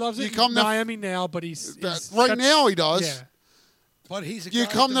it, he loves You it come in to- Miami now, but he's right that's- now he does. Yeah. But he's a You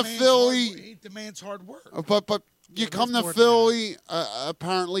guy come that to demands Philly- hard work. He demands hard work. But you come to more than Philly.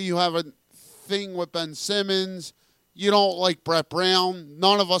 Apparently, you have a thing with Ben Simmons. You don't like Brett Brown.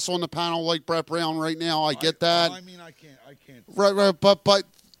 None of us on the panel like Brett Brown right now. I get that. I mean, I can't. Right. But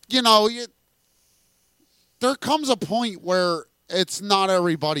there comes a point where it's not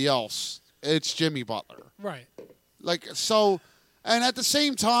everybody else. It's Jimmy Butler. Right. Like so, and at the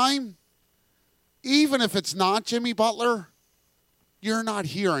same time, even if it's not Jimmy Butler, you're not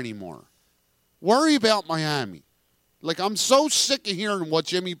here anymore. Worry about Miami. Like I'm so sick of hearing what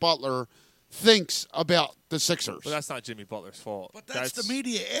Jimmy Butler thinks about the Sixers. But that's not Jimmy Butler's fault. But that's the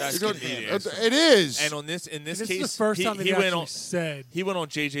media That's asking the him. media asking him. It is. And in this This case, is the first time that he went actually on. said. He went on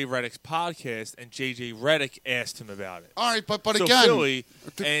JJ Redick's podcast, and JJ Redick asked him about it. All right, but So again, Philly,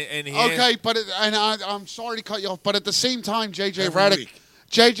 and he okay, but I'm sorry to cut you off, but at the same time, JJ Every Redick. week.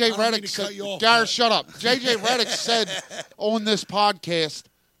 JJ I don't mean Redick to cut said, you off, Garrett, but- shut up. JJ Redick said on this podcast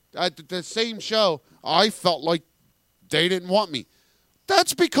at the same show, I felt like they didn't want me.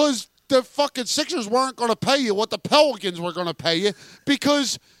 That's because the fucking Sixers weren't going to pay you what the Pelicans were going to pay you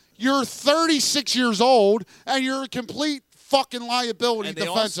because you're 36 years old and you're a complete fucking liability and they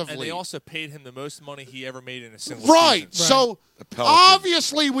defensively. and they also paid him the most money he ever made in a single right. season. So Pelicans.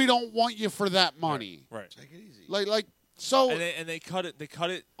 obviously we don't want you for that money. Right. Take it easy. Like so. And they cut it. They cut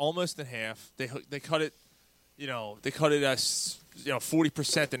it almost in half. They cut it. They cut it as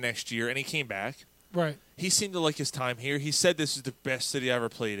 40% the next year, and he came back. Right. He seemed to like his time here. He said this is the best city I ever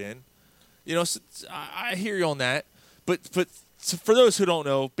played in. So I hear you on that. But so for those who don't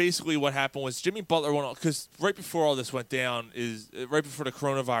know, basically what happened was Jimmy Butler went on because right before all this went down is right before the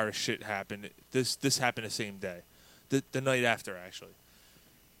coronavirus shit happened. This happened the same day, the night after actually.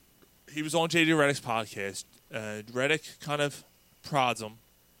 he was on J.J. Redick's podcast. Redick kind of prods him.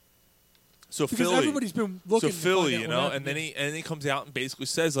 So Because Philly, everybody's been looking. so Philly, to you find out know, what and then happened. he comes out and basically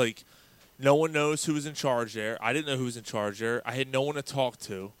says like, no one knows who was in charge there. I didn't know who was in charge there. I had no one to talk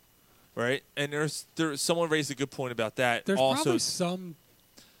to, right? And there's someone raised a good point about that. There's also, probably some.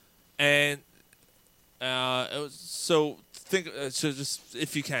 and so think so just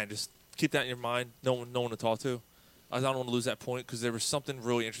if you can just keep that in your mind. No one to talk to. I don't want to lose that point because there was something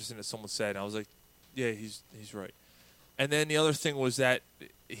really interesting that someone said. And I was like, yeah, he's right. And then the other thing was that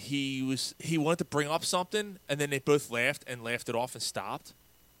he wanted to bring up something, and then they both laughed it off and stopped,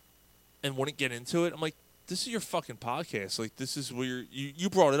 and wouldn't get into it. I'm like, this is your fucking podcast. Like, this is where you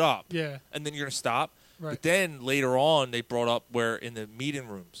brought it up. Yeah. And then you're gonna stop. Right. But then later on, they brought up where in the meeting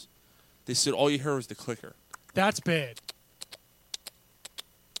rooms, they said all you heard was the clicker. That's bad.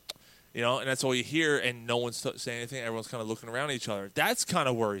 You know, and that's all you hear, and no one's saying anything. Everyone's kind of looking around at each other. That's kind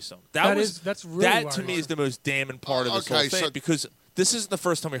of worrisome. That's really that to worrisome. me is the most damning part of this Okay, whole thing so- because this isn't the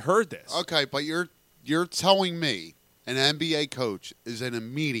first time we heard this. Okay, but you're telling me an NBA coach is in a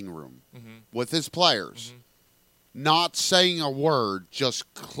meeting room with his players, not saying a word,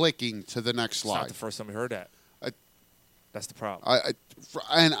 just clicking to the next It's not slide. the first time we heard that. That's the problem.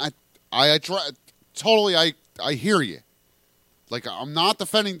 I hear you. Like, I'm not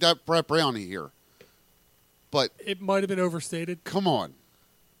defending that Brett Brownie here, but It might have been overstated. come on.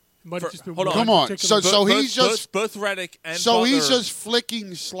 It might have just been hold on. one Come on. particular- So he's just both Redick and so he's Butler, just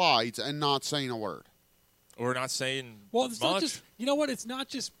flicking slides and not saying a word. we're not saying Well, it's much. not just. You know what? It's not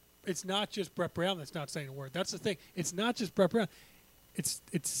just Brett Brown that's not saying a word. That's the thing. It's not just Brett Brown. It's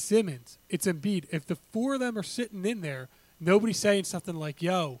Simmons. It's Embiid. If the four of them are sitting in there, nobody's saying something like,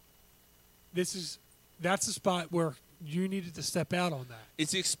 "Yo, that's the spot where you needed to step out on that."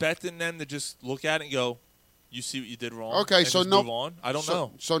 Is he expecting them to just look at it and go, "You see what you did wrong"? Okay, and so just no, move on. I don't so-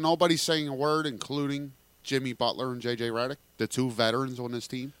 know. So nobody's saying a word, including Jimmy Butler and J.J. Redick, the two veterans on this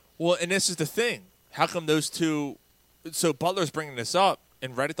team. Well, and this is the thing. How come those two? So Butler's bringing this up,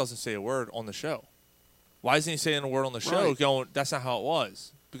 and Redick doesn't say a word on the show. Why isn't he saying a word on the show? Right. Going, that's not how it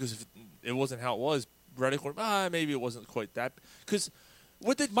was. Because if it wasn't how it was, Redick would. Maybe it wasn't quite that. Because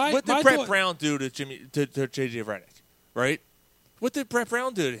what did My Brett thought- Brown do to J.J. Redick? Right. What did Brett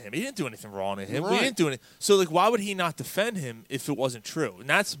Brown do to him? He didn't do anything wrong to him. Right. We didn't do anything. So, like, why would he not defend him if it wasn't true? And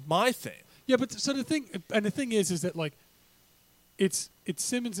that's my thing. Yeah, but so the thing is that like, it's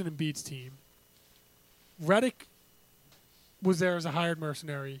Simmons and Embiid's team. Redick was there as a hired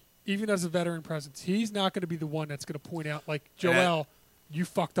mercenary, even as a veteran presence. He's not going to be the one that's going to point out like, Joel, you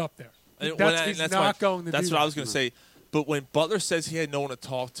fucked up there. And He's that's not my- going to. That's do what I that. was going to say. But when Butler says he had no one to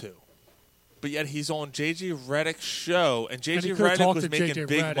talk to, but yet he's on J.J. Redick's show, and And he J.J. could've Redick talked was to making J.J.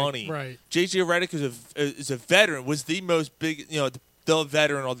 big Redick, money. right. J.J. Redick is a veteran, was the most big, the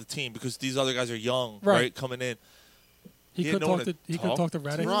veteran of the team because these other guys are young, right, coming in. He had could no one talk to. He could talk talk to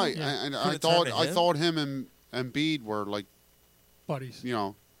Redick. Right, Yeah. and I Could've thought turned to him. him and Embiid were like, buddies.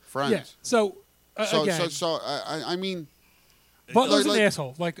 friends. Yeah. So So again, I mean, Butler's like- an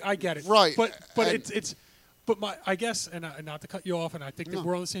asshole. Like I get it. Right, But and- it's. But I guess, and not to cut you off, and I think that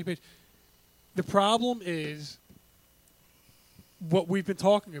we're on the same page. The problem is what we've been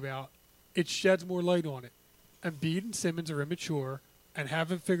talking about. It sheds more light on it. Embiid and Simmons are immature and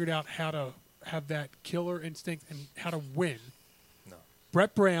haven't figured out how to have that killer instinct and how to win. No.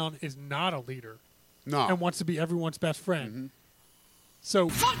 Brett Brown is not a leader no. and wants to be everyone's best friend. So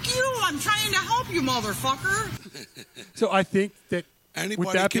Fuck you! I'm trying to help you, motherfucker. So I think that Anybody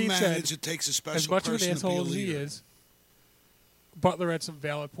with that can being manage. said, It takes a special as much of an person to be a asshole as he leader. is, Butler had some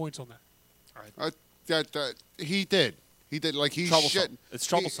valid points on that. He did. He did. Like he Troublesome. shed. It's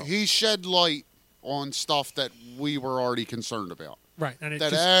troublesome. He shed light on stuff that we were already concerned about. Right, and it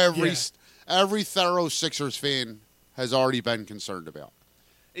That just, every thorough Sixers fan has already been concerned about.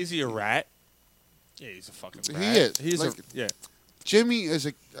 Is he a rat? Yeah, he's a fucking He rat. is. He's Like- yeah. Jimmy is a.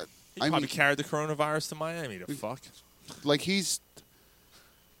 He I probably mean, carried the coronavirus to Miami. The fuck. like he's.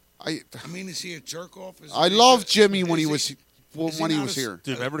 I mean, is he a jerk off? I love Jimmy is when he he- was is when he not was a- here,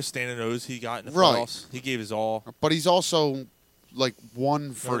 Dude, remember the standing nose he got in the Right. playoffs? He gave his all. but he's also like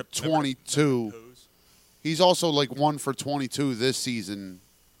 1 for Remember- 22. He's also like 1 for 22 this season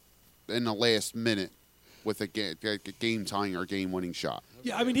in the last minute with a game tying or game winning shot.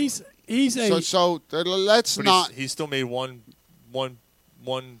 Yeah, I mean he's a So let's But not. he still made one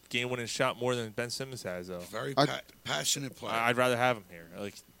game winning shot more than Ben Simmons has though. Very I- passionate player. I'd rather have him here.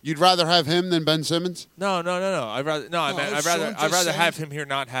 Like You'd rather have him than Ben Simmons? no. I'd rather No, I'd Sean rather just said- have him here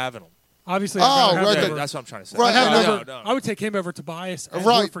not having him. obviously. Oh, I'd rather right, have that- over- That's what I'm trying to say. Right, I'd have no, over- no. I would take him over Tobias and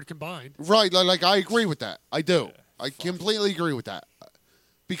Right. Horford combined. Right, like I agree with that. I do. I completely agree with that.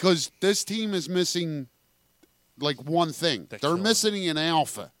 because this team is missing like one thing. They're killer. missing an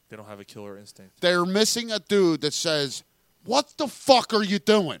alpha. They don't have a killer instinct. They're missing a dude that says, "What the fuck are you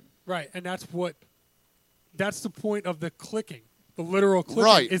doing?" Right, and that's the point of the clicking, the literal clicking,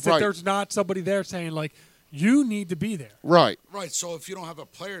 Right, is that right. there's not somebody there saying, like, you need to be there. Right. Right. So if you don't have a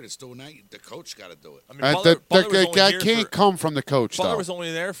player that's doing that, the coach got to do it. I mean, Butler was only that here can't for- come from the coach, Butler though. was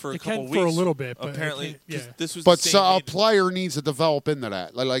only there for a It couple can weeks. for a little bit, but it apparently, can't- yeah. 'cause this was But the same a meeting. player needs to develop into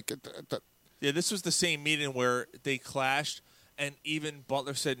that. Yeah, this was the same meeting where they clashed, and even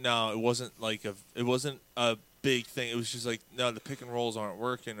Butler said no, it wasn't a big thing. It was just like, no, the pick and rolls aren't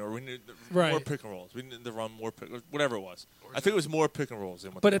working, or we need more Right. pick and rolls. We need to run more pick, whatever it was. I think it was more pick and rolls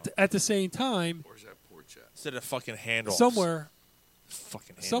than what. But at the same time, Where's that poor chat? instead of fucking handoffs. somewhere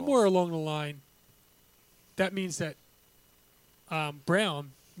Fucking along the line, that means that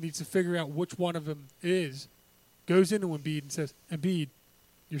Brown needs to figure out which one of them it is, goes into Embiid and says, Embiid,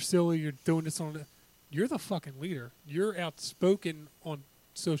 you're silly, you're doing this on you're the fucking leader. You're outspoken on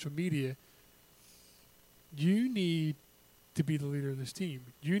social media. You need to be the leader of this team.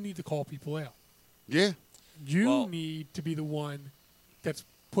 You need to call people out. Yeah. You need to be the one that's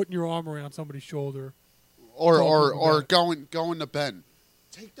putting your arm around somebody's shoulder. Or talking about going to Ben.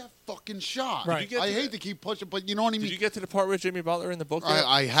 Take that fucking shot. Right. Did you get I to hate to keep pushing, but you know what I mean? Did you get to the part with Jimmy Butler in the book? yet?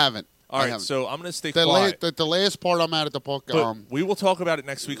 I haven't. All I right, haven't. so I'm going to stay the quiet. the last part I'm at the book. But we will talk about it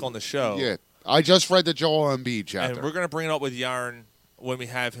next week on the show. Yeah. I just read the Joel Embiid chapter. And we're going to bring it up with Yarn when we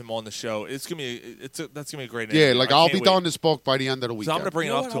have him on the show. That's gonna be a great yeah, interview. like I I'll can't be wait. done this book by the end of the So weekend. I'm going to bring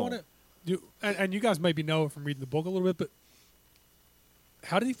You it know up what, to I him. wanna and you guys maybe know it from reading the book a little bit, but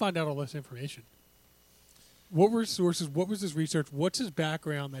how did he find out all this information? What were his sources? What was his research? What's his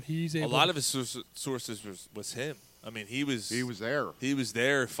background that he's able A lot to of his sources was him. I mean, he was there. He was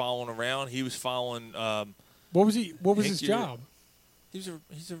there following around. He was following. What was he? What was his Hinkie- job? He's a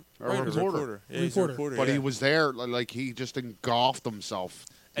A writer, reporter. Yeah, he's a reporter. But yeah. he was there, like he just engulfed himself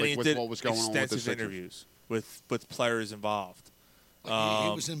and like, he with did what was going on with the extensive Sixers. interviews with players involved. Like,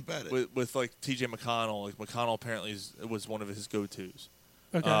 he was embedded. with like T.J. McConnell. Like McConnell apparently was one of his go-tos.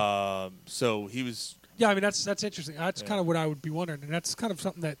 Okay. So he was. Yeah, I mean that's interesting. That's Yeah. kind of what I would be wondering, and that's kind of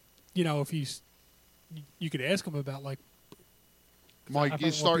something that if he's, you could ask him about, like. Mike, I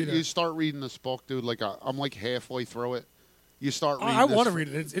you won't be there. start reading this book, dude. Like I'm like halfway through it. You start reading. I this- want to read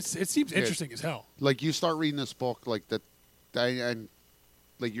it. It seems Yeah. interesting as hell. Like you start reading this book, like that, and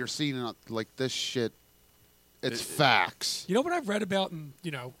like you're seeing it, like this shit. It's facts. You know what I've read about, and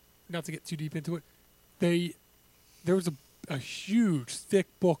not to get too deep into it, there was a huge, thick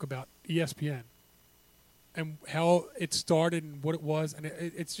book about ESPN and how it started and what it was, and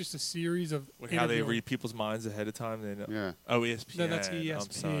it's just a series of Like how they interviewing. read people's minds ahead of time. They know. Yeah. Oh, ESPN. No, that's ESPN.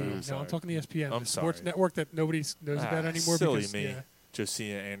 I'm sorry. No, I'm talking ESPN, I'm the sports sorry. network that nobody knows about anymore. Silly because, me. Yeah.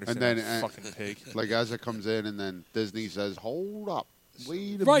 Josiah Anderson, And then that fucking pig. like as it comes in, and then Disney says, "Hold up,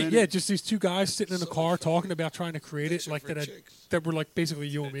 wait a Right, minute." yeah, just these two guys sitting in a car talking about trying to create it, like that were like basically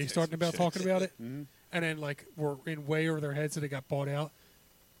you and me starting about talking about it, Mm-hmm. and then like were in way over their heads that it got bought out,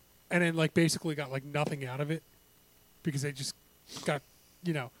 and then like basically got like nothing out of it because they just got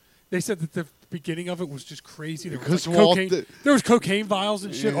they said that the beginning of it was just crazy. There was, Because like, Walt cocaine, did- there was cocaine vials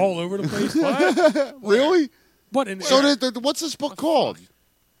and shit Yeah. all over the place. What? Really? What? And, So what's this book called?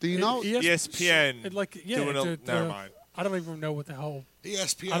 Do you know? ESPN and, like yeah, doing the- never the- mind. I don't even know what the hell.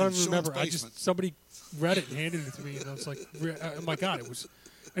 ESPN. I don't even Sean's remember. basement. Somebody read it and handed it to me, and I was like, "Oh my god!" It was,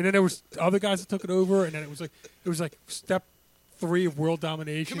 and then there was other guys that took it over, and then it was like step 3 of world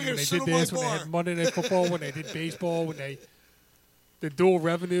domination Come here, when they sit did on my this, when they bar. had Monday Night Football, when they did baseball, when they the dual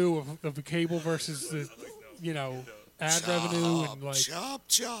revenue of the cable versus the ad revenue and like Chop,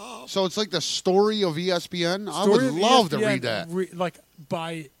 chop. So it's like the story of ESPN. I story would of love to ESPN, read that. like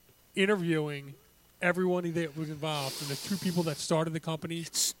by interviewing everyone that was involved, from the 2 people that started the company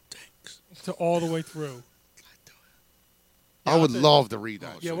to all the way through. I would love to read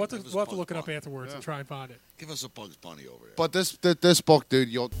that. Yeah, we'll have to look it up afterwards and try and find it. Give us a Bugs Bunny over there. But this book, dude,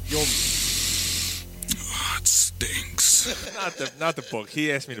 you'll It stinks. Not the book.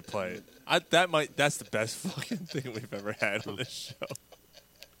 He asked me to play it. That's the best fucking thing we've ever had on this show.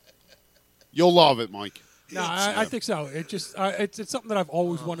 you'll love it, Mike. No, I think so. It just it's something that I've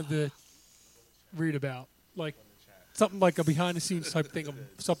always wanted to read about, like something like a behind the scenes type thing of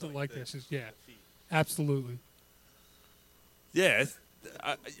something like this. Absolutely. Yeah,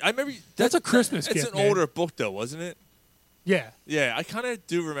 I remember. That's a Christmas It's gift, an man. older book though, wasn't it? Yeah. Yeah, I kind of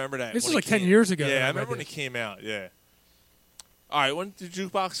do remember that. This when is it like 10 came- years ago that Yeah, I I read remember when this. it came out. Yeah. All right, when did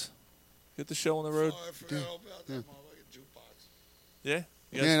Jukebox get the show on the road? Oh, I forgot all about that motherfucking jukebox. Yeah.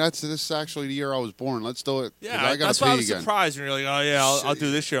 Yeah, this is actually the year I was born. Let's do it. Yeah, I that's gotta why I pee was again. surprised when you're like, oh, yeah, I'll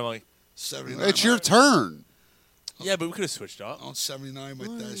do this year. I'm like, 79. It's your turn. yeah, but we could have switched up. On 79, my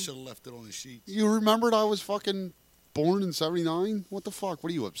dad should have left it on the sheets. You remembered I was fucking born in 79? What the fuck?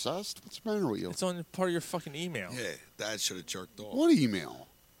 What are you, obsessed? What's the matter with you? It's on part of your fucking email. Yeah, Dad should have jerked off. What email?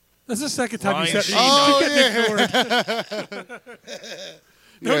 That's the second time Ryan you said Sheen.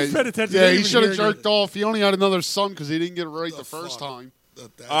 Nobody's paid attention. Yeah, They he didn't should have even hear jerked off. He only had another son because he didn't get it right the The first fuck? time. All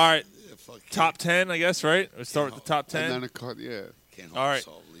right. Yeah, fuck Top 10, I guess, right? We'll start with the top 10. And then it cut, yeah. Can't help All right.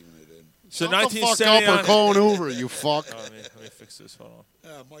 myself leaving it in. So Shut the fuck 1979. up or call an Uber, you fuck. Oh, let me fix this. Hold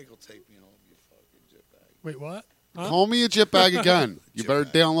on. Michael, take me home, you fucking jetbag. Wait, what? Huh? Call me a jitbag again. You better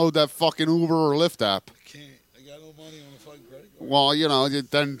download that fucking Uber or Lyft app. I can't. I got no money on the fucking credit card. Well, you know,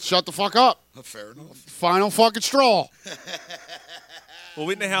 then shut the fuck up. Fair enough. Final fucking straw. Well,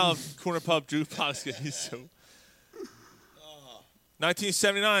 we didn't have Corner Pub Jukebox getting so.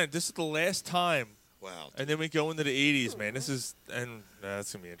 1979. This is the last time. Wow. And then we go into the 80s, man. This is, and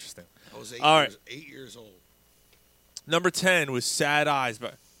that's going to be interesting. I was 8 All right. years old. Number 10 was Sad Eyes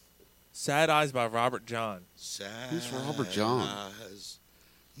by Robert John. Sad Who's Robert John? eyes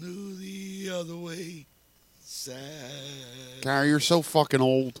knew the other way. Sad. Gary, you're so fucking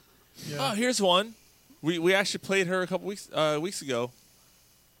old. Oh, here's one. We actually played her a couple weeks ago.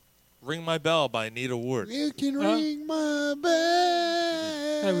 Ring My Bell by Anita Ward. You can ring my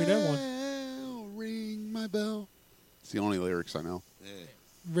bell. Hey, we did one. Ring my bell. It's the only lyrics I know. Yeah.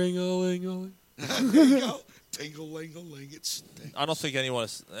 Ring-a-ling-a-ling. There you go. Tingle-ling-a-ling. It stinks. I don't think any of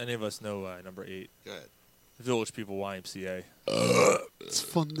us know number 8. Go ahead. Village People YMCA. It's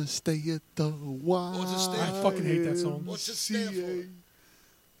fun to stay at the Y. What's it stand I for? fucking hate that song. What's it stand for?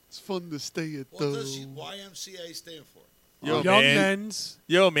 It's fun to stay at What the does YMCA stand for? Yo, Young man. Men's.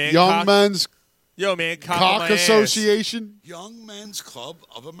 Yo, man. Young Men's Yo, man. Cock Association. Young Men's Club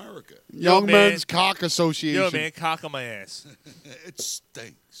of America. Young man. Men's Cock Association. Yo, man. Cock on my ass. It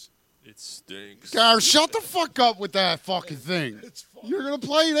stinks. It stinks. Gar, shut the fuck up with that fucking thing. It's funny. You're gonna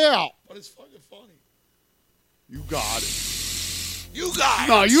play it out. But it's fucking funny. You got it. You got it.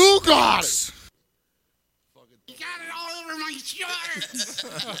 No, you got it. You got it all over my shirt.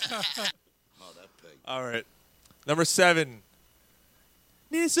 Oh, that pig. All right. Number 7.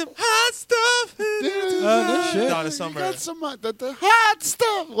 Need some hot stuff. No shit. Donna You Summer. got some the hot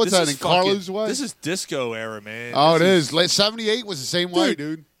stuff. What's This that is in fucking- Carlos way? This is disco era, man. Oh, it This is. Late 78 was the same way,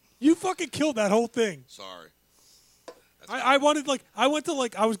 dude. You fucking killed that whole thing. Sorry. I wanted I went to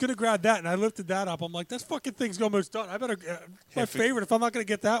I was gonna grab that and I lifted that up. I'm like, this fucking thing's almost done. I better my favorite if I'm not gonna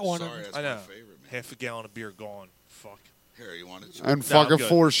get that one. Sorry, that's I know. my favorite, man. Half a gallon of beer gone. Fuck. Here, you want it? And I'm fucking good.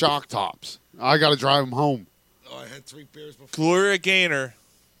 4 shock tops. I got to drive them home. Oh, I had 3 beers before. Gloria Gaynor.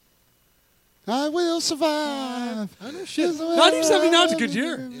 I will survive. I know shit. 1979 is a good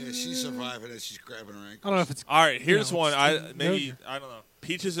year. Yeah, she's surviving and she's grabbing her ankle. I don't know if it's All right, here's No, one. it's- I don't know.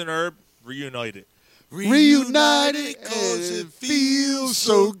 Peaches and Herb Reunited. Reunited, and it feels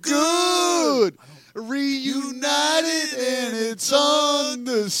so good. Reunited, and it's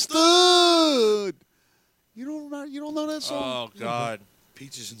understood. You don't remember? You don't know that song? Oh God.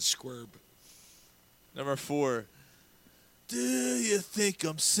 Peaches and Squirb. Number 4. Do you think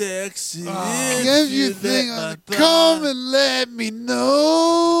I'm sexy? If you think I'm come and let me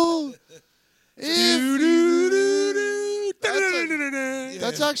know.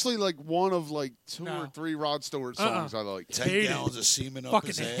 That's actually like one of 2 or 3 Rod Stewart songs I like. 10 Hate it. gallons of semen up fucking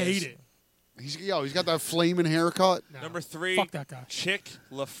his ass. hate it. He's got that flaming haircut. No. Number 3. Fuck that guy. Chick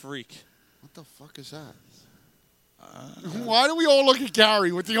La Freak. What the fuck is that? Why do we all look at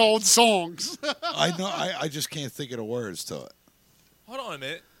Gary with the old songs? I know. I just can't think of the words to it. Hold on a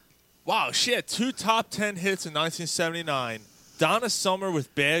minute. Wow, shit. 2 top 10 hits in 1979. Donna Summer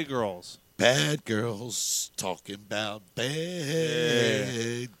with Bad Girls. Bad girls talking about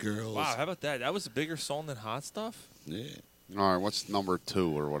bad girls. Wow, how about that? That was a bigger song than Hot Stuff? Yeah. All right, what's number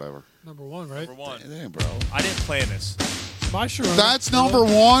 2 or whatever? Number 1, right? Number 1. Damn, bro. I didn't plan this. My Sharona. That's number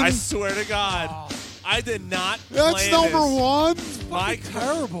 1. I swear to God. I did not That's plan number this. 1. My,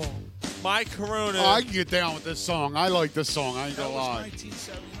 terrible. my Corona. Oh, I can get down with this song. I like this song. I ain't That gonna was lie.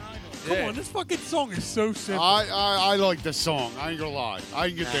 1979. Come on, this fucking song is so simple. I like this song. I ain't gonna lie. I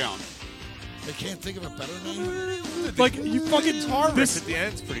can get down. They can't think of a better name. Like you fucking guitar riff this. at the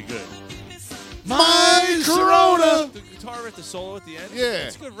end is pretty good. My Corona. The guitar riff, the solo at the end. Yeah.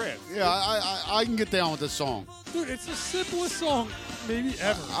 It's a good riff. Yeah, I can get down with this song. Dude, it's the simplest song maybe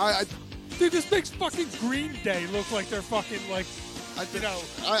ever. I Dude, this makes fucking Green Day look like they're fucking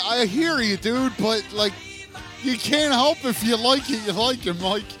I hear you, dude, but you can't help if you like it. You like him,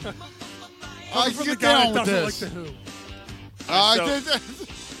 I From can the get guy down that with doesn't this. like the Who. I so- did that.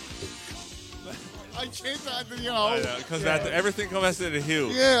 I can't, you know. Because everything comes to the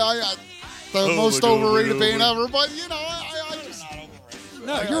heel. Yeah, the most overrated band ever. But, you know, I just.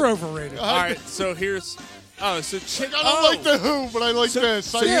 No, you're overrated. All right, so here's. Oh, so Chick. I don't like the Who, but I like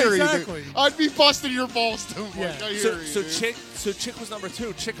this. I hear you. exactly. I'd be busting your balls too much. Yeah. I hear So, you. so dude. Chick was number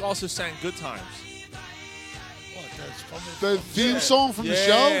 2. Chick also sang "Good Times." What? That's from The theme song from the Yeah,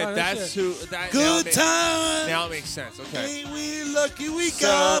 show? that's who. That, Good now time. Now it makes sense. Okay. Ain't we lucky we So,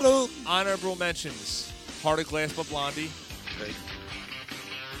 got 'em. honorable mentions: Heart of Glass by Blondie. Okay.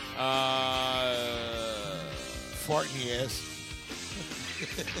 Fart in the ass.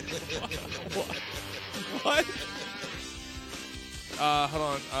 What?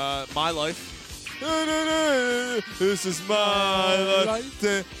 Hold on. My Life. This is my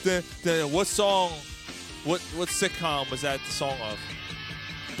life. What song? What sitcom was that the song of?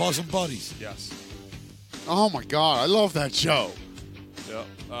 Bosom Buddies. Yes. Oh, my God. I love that show. Yep.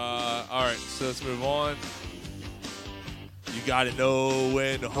 All right. So let's move on. You gotta know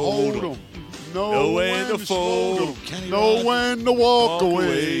when to hold 'em. Know when to fold. Know when to walk Walk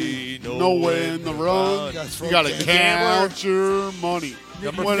away. away. Know when to run. Gotta You got to throw count your money.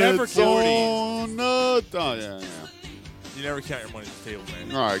 Number When never it's count it. on the... Oh, yeah. You never count your money at the table,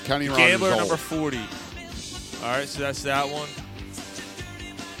 man. All right, Kenny Rogers. Gambler old. number 40. All right, so that's that one.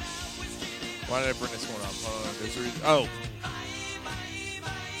 Why did I bring this one up? There's a reason. Oh.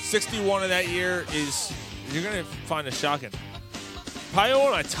 61 of that year is, you're going to find this shocking. Probably one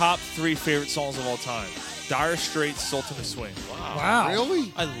of my top 3 favorite songs of all time. Dire Straits, Sultan of Swing. Wow.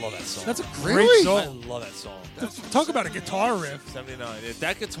 Really? I love that song. That's a great Really? I song. love that song. Talk about a guitar riff. 79. Yeah,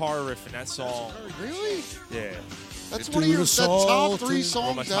 that guitar riff in that song. Really? Yeah. That's one of your the top 3 One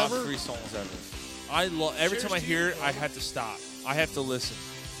of my songs top ever? 3 songs ever. I love every time I hear it, I have to stop. I have to listen.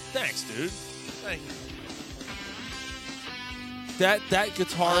 Thanks, dude. Thank you. That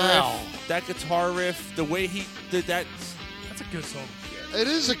guitar Wow. riff, that guitar riff, the way he did that. That's a good song. It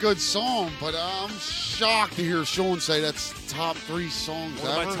is a good song, but I'm shocked to hear Sean say that's top 3 songs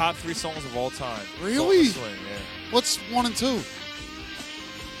One ever. of my top 3 songs of all time. Really? Sultan of Swing, yeah. What's 1 and 2? Well,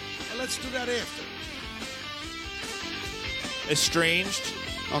 let's do that after. Estranged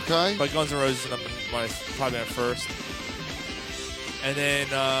Okay. by Guns N' Roses, probably my first. And then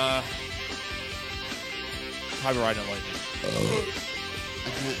probably Riding Lightning.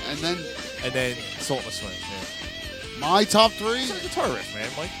 And then And then Sultan of Swing. Yeah. my top 3? It's a guitar riff, man.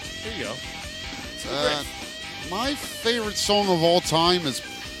 Like, here you go. It's a riff. My favorite song of all time is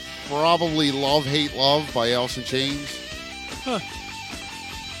probably Love, Hate, Love by Alice in Chains. Huh.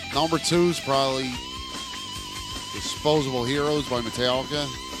 Number 2 is probably Disposable Heroes by Metallica.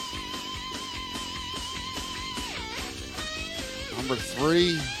 Number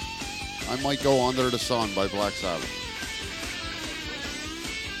 3, I might go Under the Sun by Black Sabbath.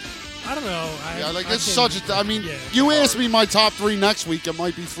 I don't know. It's such a... I mean, you ask me my top 3 next week, it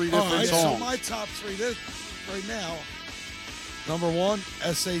might be 3 All different right, so songs. my top 3 right now. Number 1,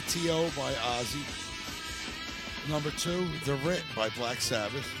 SATO by Ozzy. Number 2, The Writ by Black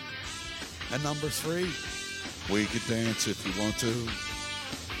Sabbath. And number 3, We Could Dance If You Want To.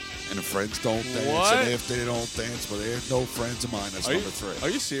 And the friends don't dance, What? and if they don't dance, but they're no friends of mine. That's Are number you, 3.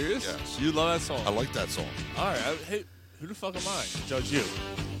 Are you serious? Yes. You love that song? I like that song. All right. Hey, who the fuck am I to judge you?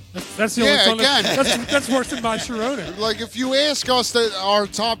 That's the only Yeah, song again. that's worse than My Sharona. Like, if you ask us our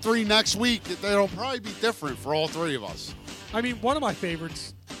top 3 next week, it'll probably be different for all 3 of us. I mean, one of my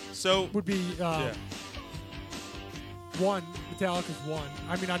favorites So would be one. Metallica's One.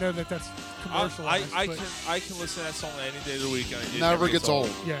 I mean, I know that's commercialized. I but can listen to that song any day of the week. And it Never gets old.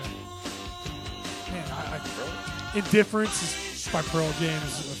 Yeah. Man, Indifference is by Pearl Jam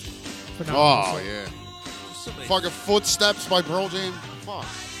is a phenomenal Oh, song. yeah. So many- Fucking Footsteps by Pearl Jam. Fuck.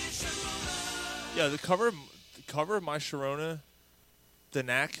 Yeah, the cover of My Sharona, the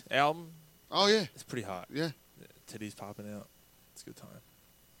Knack album. Oh, yeah. It's pretty hot. Yeah. Titties popping out. It's a good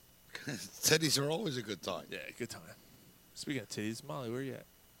time. Teddies are always a good time. Yeah, good time. Speaking of titties, Molly, where you at?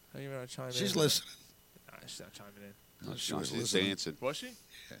 How you gonna chime in? She's listening. Nah, she's not chiming in. No, she No, was she's listening. dancing. Was she?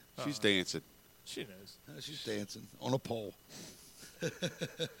 She's dancing. She knows. She's dancing on a pole.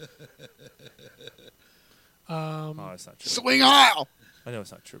 Oh, it's not true. Swing out! I know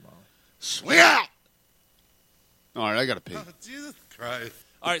it's not true, Molly. Swing out! All right, I got to pee. Jesus Christ.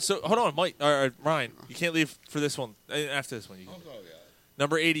 All right, so hold on, Mike. Ryan, you can't leave for this one. After this one, you can.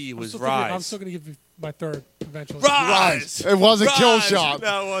 Number 80 was Rise. I'm still going to give you my third eventually. Rise! It was a kill Rise! shot.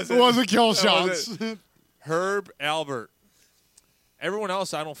 No, it wasn't. It was a kill That shot. wasn't. Herb Albert. Everyone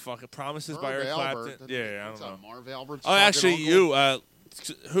else, I don't fucking. Promises by Eric Clapton. Yeah, I don't know. Marv Albert's Oh, actually, fucking uncle?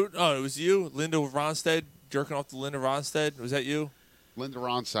 you. Who? Oh, it was you, Linda Ronstadt. jerking off to Linda Ronstadt? Was that you? Linda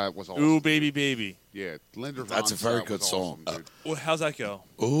Ronstadt was awesome. Ooh, baby, baby. Yeah, Linda Ronstadt. That's a very good was song. awesome, dude. Well, how's that go?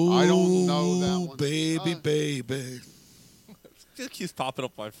 Ooh, I don't know that one. baby, baby. It keeps popping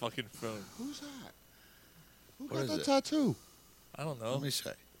up on my fucking phone. Who's that? Who What got is that it? tattoo? I don't know. Let me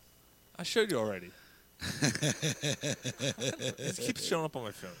say. I showed you already. It keeps showing up on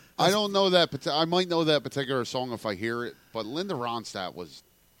my phone. I don't know that. I might know that particular song if I hear it, but Linda Ronstadt was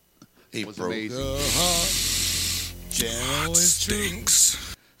Broke amazing. her heart, gentle and true.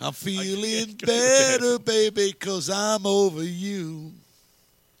 Stinks. I'm feeling better, baby, 'cause I'm over you.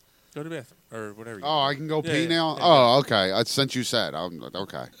 Go to the bathroom or whatever. You Oh, I can go pee yeah, now? yeah, Oh, okay. Since you said.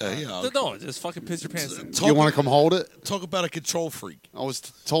 Okay. No, just fucking piss your pants. You want to come hold it? Talk about a control freak. I was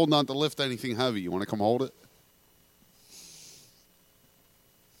told not to lift anything heavy. You want to come hold it?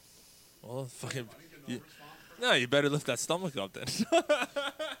 Well, fucking. No, you better lift that stomach up then. You got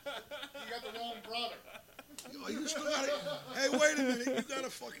the wrong brother. You still got it. Hey, wait a minute. You got a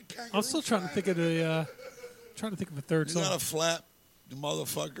fucking kangaroo. I'm still trying to think of the. Trying to think of a third You song. got a flap, you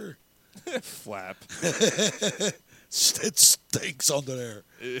motherfucker. Flap. It stinks under there.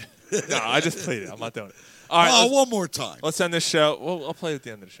 No, I just played it. I'm not doing it. All right. One more time. Let's end this show. Well, I'll play it at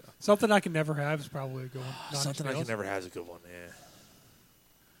the end of the show. Something I can never have is probably a good one. Something I can never have is a good one. Yeah.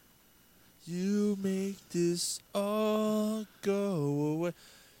 You make this all go away.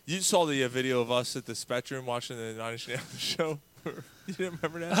 You saw the video of us at the Spectrum watching the Nine Inch Nails show. You didn't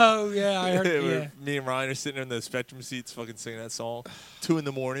remember that? Oh yeah, I heard. Where Yeah. Me and Ryan are sitting in the Spectrum seats, fucking singing that song, 2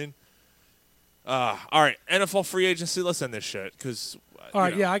 a.m. All right, NFL free agency. Let's end this shit because. All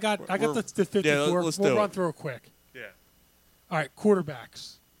right, I got the 54. Yeah, let's we'll do run it. through it quick. Yeah, All right,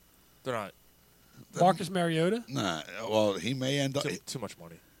 quarterbacks. they're not Marcus Mariota. Nah, well, he may end up. too much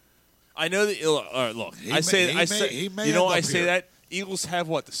money. I know that. All right, look, He I may- say, he I may- say, he may you know, end I up say here. that Eagles have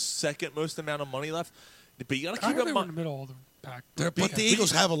what the second most amount of money left, but you got to I keep heard in they were in mind. the middle of the pack. But the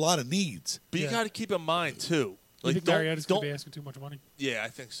Eagles have a lot of needs. But you Yeah. got to keep in mind too. You think don't- Mariota's going don't- to be asking too much money? Yeah, I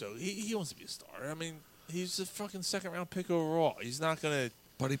think so. He wants to be a star. I mean, he's a fucking second-round pick overall. He's not gonna.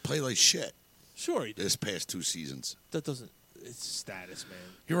 But he played like shit Sure, he did. this past 2 seasons. That doesn't. It's status, man.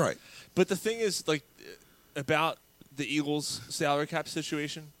 You're right. But the thing is, like, about the Eagles' salary cap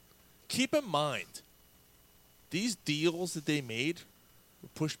situation, keep in mind, these deals that they made were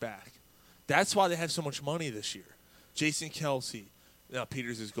pushed back. That's why they have so much money this year. Jason Kelsey, now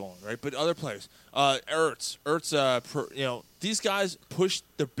Peters is gone, right? But other players, Ertz, these guys pushed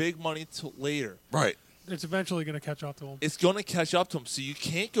the big money to later. Right. It's eventually going to catch up to him. It's going to catch up to them, so you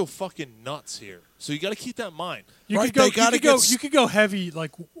can't go fucking nuts here. So you got to keep that in mind. You Right, could go. they gotta You could go, get you could go heavy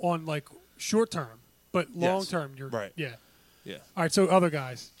on short term, but long Yes. term you're Right. Yeah. Yeah. All right. So other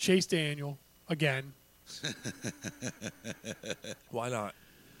guys, Chase Daniel again. Why not?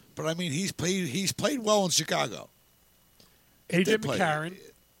 But I mean, he's played well in Chicago. AJ did play. McCarron,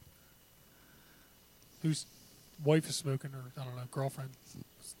 whose wife is smoking, or I don't know, girlfriend,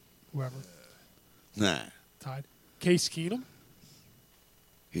 whoever. Nah. Tied. Case Keenum.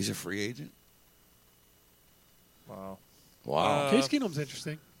 He's a free agent. Wow. Wow. Case Keenum's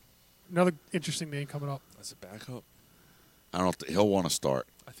interesting. Another interesting name coming up. As a backup, I don't think he'll want to start.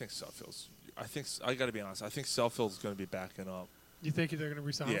 I think Selfield's. I got to be honest. I think Selfield's going to be backing up. You think they're going to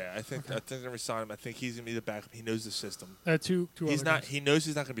resign him? Yeah, I think Okay. they're going to resign him. I think he's going to be the backup. He knows the system. Two He's other not. guys. He knows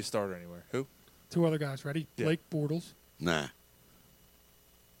he's not going to be a starter anywhere. Who? Two other guys. Ready? Yeah. Blake Bortles. Nah.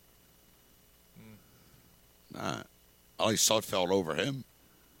 Nah. I like Sudfeld over him.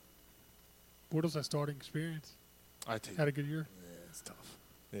 Bortles has starting experience. I take. Had a good year. Yeah, it's tough.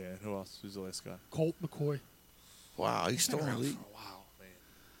 Yeah. Who else? Who's the last guy? Colt McCoy. Wow, he's still in the league. For a while, man.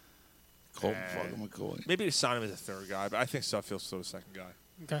 Colton fucking McCoy. Maybe to sign him as a third guy, but I think Suffield's still the second guy.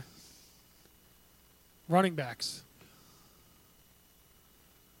 Okay. Running backs.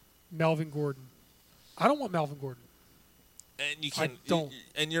 Melvin Gordon. I don't want Melvin Gordon. And you can. don't.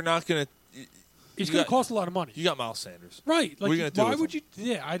 And you're not going to. He's going to cost a lot of money. You got Miles Sanders. Right. What are you gonna do why with would him?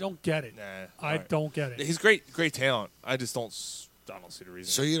 you? Yeah, I don't get it. Nah. I alright. don't get it. He's great talent. I just don't see the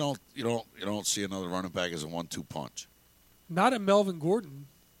reason. So you don't see another running back as a 1-2 punch. Not a Melvin Gordon.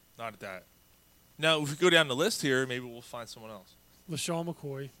 Not at that. Now, if we go down the list here, maybe we'll find someone else. LaShawn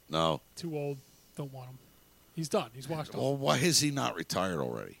McCoy. No. Too old. Don't want him. He's done. He's washed Well, off. why is he not retired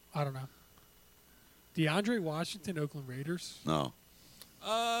already? I don't know. DeAndre Washington, Oakland Raiders. No.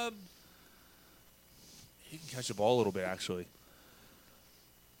 He can catch the ball a little bit, actually.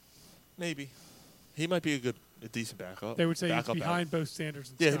 Maybe. He might be a decent backup. They would say he's backup behind both Sanders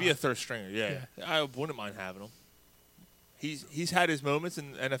and Yeah, he'd be a Scott. third stringer. Yeah. I wouldn't mind having him. He's had his moments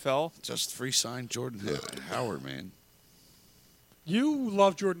in the NFL. Just free sign Jordan Howard, man. You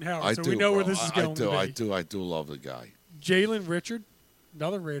love Jordan Howard, I so do, we know where bro. this is going to be. I do love the guy. Jalen Richard,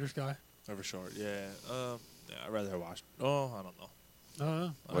 another Raiders guy. Never short. Yeah. I'd rather watch. Oh, I don't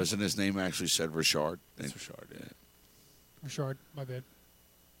know. Wasn't his name actually said Richard? It's Richard. Yeah. Richard, my bad.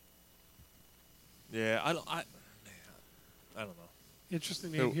 Yeah. I don't know.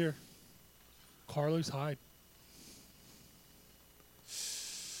 Interesting name here. Carlos Hyde.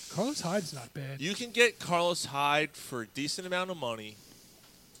 Carlos Hyde's not bad. You can get Carlos Hyde for a decent amount of money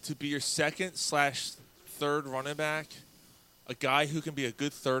to be your second/third running back, a guy who can be a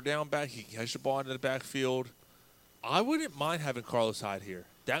good third down back. He can catch the ball into the backfield. I wouldn't mind having Carlos Hyde here.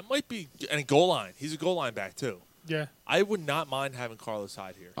 That might be – and a goal line. He's a goal line back too. Yeah. I would not mind having Carlos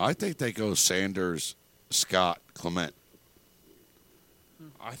Hyde here. I think they go Sanders, Scott, Clement.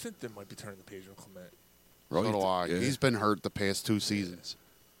 I think they might be turning the page on Clement. So do I. Yeah. He's been hurt the past 2 seasons.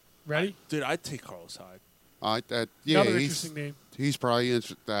 Ready? Dude, I'd take Carlos Hyde. Another interesting name. He's probably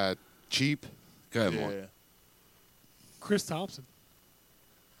cheap. Go ahead, Yeah. Mark. Chris Thompson.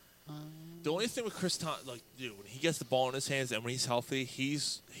 The only thing with Chris Thompson, like, dude, when he gets the ball in his hands and when he's healthy,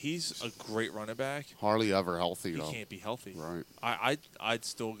 he's a great running back. Hardly ever healthy, He though. can't be healthy. Right. I'd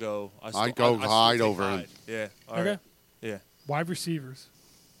still go. I'd go Hyde over him. Yeah. All Okay. right. Yeah. Wide receivers.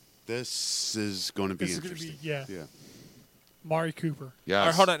 This is going to be This is going interesting. to be, yeah. Yeah. Mari Cooper. All Yes.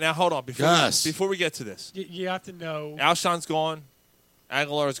 right, hold on. Now, hold on. Yes. Before we get to this, You have to know. Alshon's gone.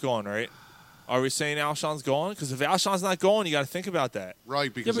 Aguilar's gone, right? Are we saying Alshon's gone? Because if Alshon's not going, you got to think about that.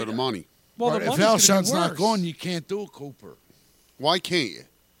 Right, because Yeah, of but- the money. Well, Right, the if money's gonna be Alshon's not worse. gone, you can't do it, Cooper. Why can't you?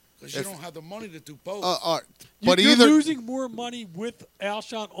 Because you don't have the money to do both. But You're either losing more money with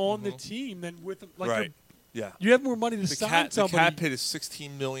Alshon on the team than with him. Like Right. Yeah. You have more money to The sign cap somebody, hit is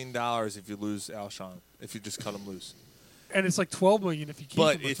 $16 million if you lose Alshon, if you just cut him loose. and it's like $12 million if you keep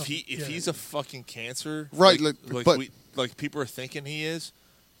But him. or if something. Yeah. he's a fucking cancer, Right, like but- people are thinking he is,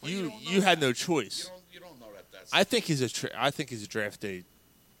 you had no choice. You don't know that. I think he's a draft day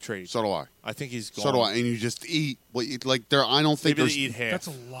trade. So do I. I think he's gone. So do I. And you just eat what you like. There, I don't think Maybe there's. they eat half. That's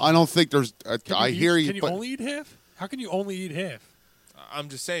a lot. I don't think there's. I hear you. Can you but only eat half? How can you only eat half? I'm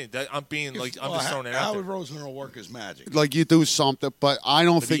just saying that I'm being like I'm just throwing it out Howard there. Rosen will work his magic. like you do something, but I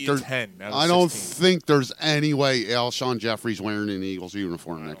don't Maybe think eat there's. 10 out of I don't 16. think there's any way Alshon Jeffrey's wearing an Eagles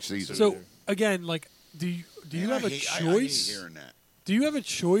uniform next season. So again, like, do you have a I hate choice? hearing that. Do you have a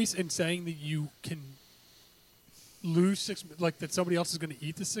choice in saying that you can lose like that somebody else is going to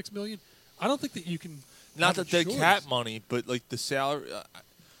eat the $6 million? I don't think that you can. Not have the a dead choice. cat money, but like the salary.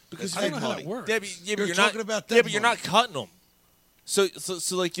 Because I don't know how that works. Yeah, but You're you're talking not. about yeah, dead but you're money. not cutting them. So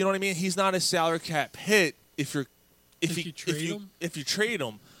like you know what I mean? He's not a salary cap hit if you trade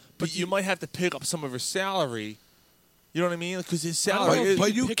him, but you might have to pick up some of his salary. You know what I mean? Because his I don't salary. know if is,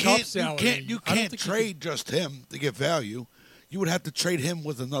 But you pick can't. up salary. You I don't can't think you trade just him to get value. You would have to trade him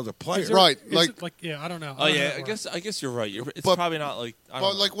with another player. Is there- Right, is like- it yeah, I don't know. Oh I don't know yeah, how that works. I guess you're right. It's But- probably not like. I don't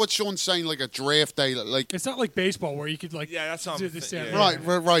but know. like what Sean's saying, like a draft day, like It's not like baseball where you could like. Yeah, that's what do I'm the thinking, salary.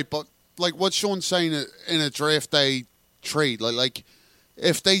 yeah. right. But like what Sean's saying in a draft day trade, like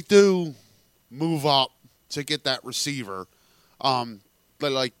if they do move up to get that receiver,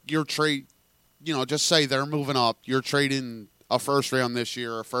 but like your trade, just say they're moving up, you're trading a first round this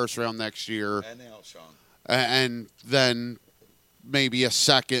year, a first round next year, And Alshon. and then maybe a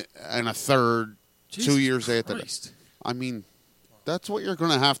second and a third Jesus 2 years after that. Christ. I mean, that's what you're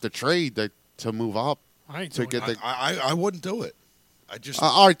going to have to trade to move up I ain't to doing get it. the. I wouldn't do it. I just.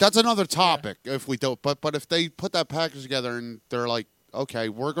 All right, that's another topic if we don't. But if they put that package together and they're like, okay,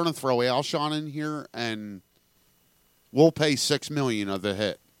 we're going to throw Alshon in here and we'll pay $6 million of the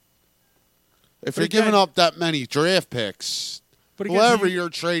hit. If But you're again- giving up that many draft picks, But again, whoever you- you're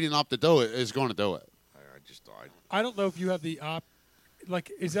trading up to do it is going to do it. I don't know if you have the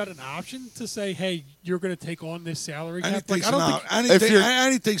is that an option to say, hey, you're going to take on this salary cap? Like, Anything's, I don't not, think. If you're-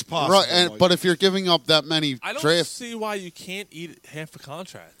 anything's possible. Right, Mike. but if you're giving up that many I don't draft, see why you can't eat half a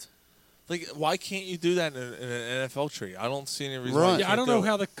contract. Like, why can't you do that in an NFL trade? I don't see any reason. Why you Yeah, I can't don't do know it.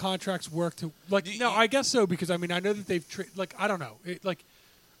 how the contracts work. No, I guess so because I mean I know that they've I don't know.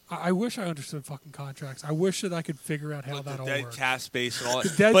 I wish I understood fucking contracts. I wish that I could figure out how Like that the all dead works. cap space and all that.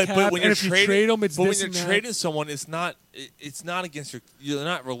 The dead but cap, when and you're if you trading, trade 'em, it's but when this you're and that. trading someone, it's not against you're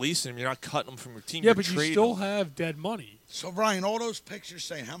not releasing them. You're not cutting them from your team. Yeah, you're but you trading still them. have dead money. So Brian, all those picks you're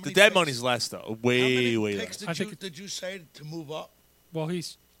saying, how many? The dead picks- money's less though. How Way many way picks less. did you say to move up? Well,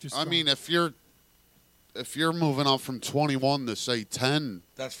 he's just. I mean, if you're moving up from 21 to say 10,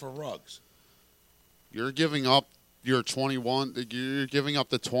 That's for Ruggs. you're giving up your 21. You're giving up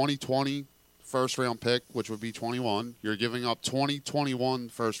the 2020 first round pick, which would be 21. You're giving up 2021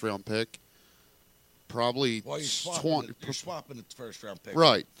 first round pick, probably Well, you're 20. swapping the first round pick.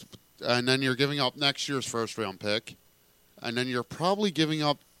 Right. And then you're giving up next year's first round pick. And then you're probably giving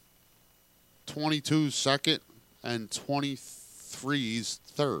up 22's second and 23's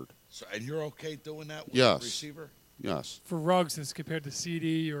third. So, and you're okay doing that with Yes. the receiver? Yes. For Ruggs as compared to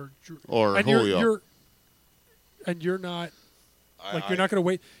CD or Or and Julio. you're not I- you're not going to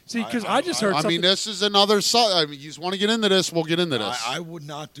wait. See, because I just heard I something. mean, this is another side. I mean, you just want to get into this, we'll get into this. I would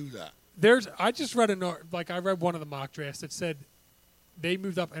not do that. I just read I read one of the mock drafts that said they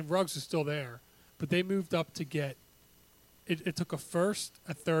moved up, and Ruggs is still there, but they moved up to get. It took a first,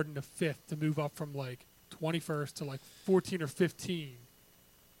 a third, and a fifth to move up from like 21st to like 14 or 15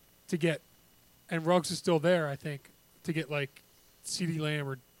 to get, and Ruggs is still there, I think, to get like CeeDee Lamb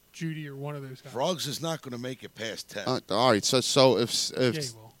or Judy or one of those guys. Ruggs is not going to make it past 10. All right, so if Yeah, he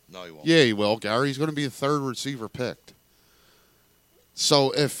will. No, he won't. Yeah, he will. Gary's going to be the third receiver picked.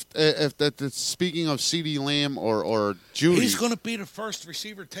 So if speaking of CeeDee Lamb or Judy, He's going to be the first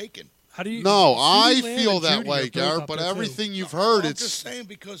receiver taken. How do you? No, I CeeDee Lamb feel and that Judy way, are both Garrett. up But there, too. everything you've heard, I'm it's just saying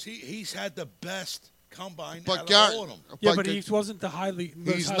because he's had the best combine But out Garrett- of all of them. Yeah, but he wasn't the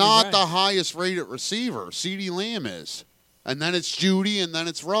most he's highly not ranked. the highest rated receiver. CeeDee Lamb is, and then it's Judy, and then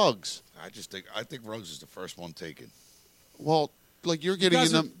it's Ruggs. I think Ruggs is the first one taken. Well, like you're getting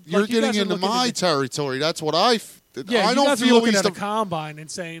guys into are- you're like you getting guys are into looking my at the- territory. That's what I. Yeah, I you don't guys are feel looking he's at the a combine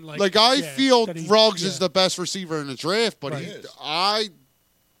and saying like I yeah, feel that he- Ruggs yeah. is the best receiver in the draft, but Right.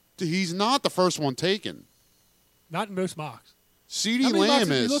 he's not the first one taken. Not in most mocks. CeeDee How many mocks Lamb have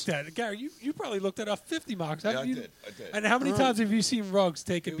you is. looked at? Gary, you probably looked at 50 mocks, haven't I you? did. And how many Uh, times have you seen Ruggs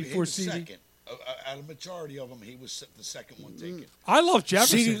taken He before was CD? second. Out of the majority of them, he was the second one taken. I love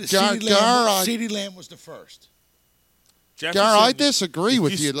Jefferson. CeeDee Lamb was the first. Gar, I disagree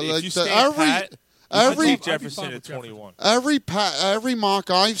with you. Like every Jefferson at 21. Every mock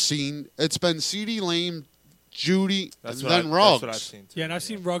I've seen, it's been CeeDee Lamb, Judy, That's and what then I- Ruggs. that's what I've seen, Yeah, and I've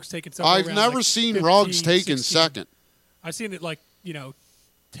seen Ruggs taken several I've rounds, never like seen 15, Ruggs taken 16. second. I've seen it like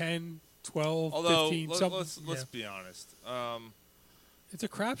 10, 12, Although 15. let's yeah. be honest. It's a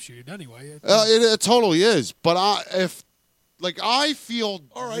crapshoot anyway. It totally is. But I feel.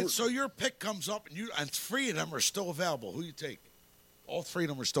 All right, so your pick comes up, and 3 of them are still available. Who you take? All 3 of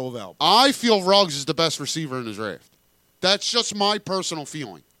them are still available. I feel Ruggs is the best receiver in the draft. That's just my personal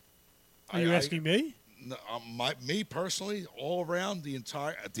feeling. Are you asking me? No, me personally, all around the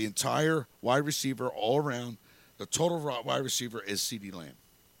entire wide receiver, all around the total wide receiver is CeeDee Lamb.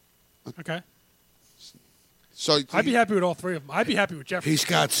 Okay. So I'd be happy with all 3 of them. I'd be happy with Jefferson. He's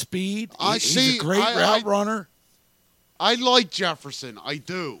got speed. He's a great route runner. I like Jefferson. I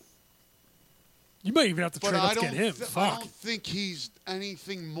do. You might even have to But trade I up to don't, get him. I Fuck. don't think he's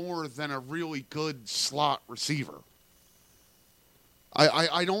anything more than a really good slot receiver.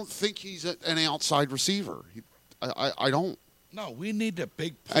 I don't think he's an outside receiver. I don't. No, we need a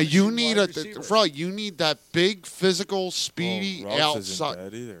big. You need wide receiver. You need that big, physical, speedy Ruggs isn't outside.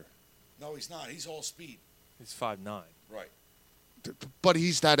 bad either. No, he's not. He's all speed. He's 5'9". Right. But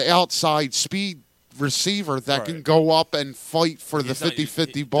he's that outside speed receiver that can Right. go up and fight for the He's not-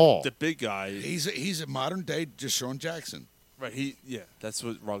 50-50 ball. The big guy. He's a modern day Deshaun Jackson. Right. That's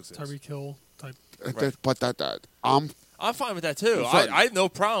what Ruggs is. Tyreek Hill type. But I'm fine with that too. Right. I have no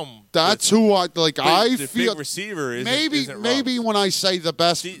problem. That's who I like. I the feel big receiver isn't, maybe isn't maybe Ruggs. when I say the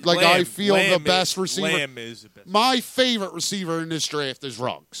best, See, like I feel the Lamb best is, receiver. Lamb is the best. My favorite receiver in this draft is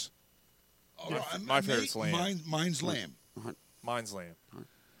Ruggs. My favorite's Lamb. Mine's Lamb. Mine's Lamb.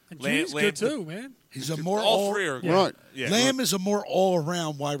 And Lamb- Judy's Lamb- good too, man. He's a more all 3 are good. Right. Yeah. Lamb is a more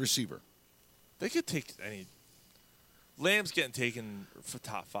all-around wide receiver. They could take any. Lamb's getting taken for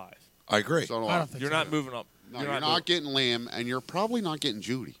top 5. I agree. So do I I. don't think You're so. not moving up. No, you're not getting Lamb, and you're probably not getting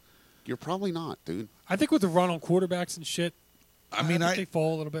Judy. You're probably not, dude. I think with the run on quarterbacks and shit, I mean, think they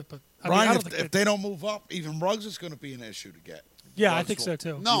fall a little bit, but I mean, Brian, I don't think if they don't move up, even Ruggs is going to be an issue to get. yeah, I Ruggs think will- so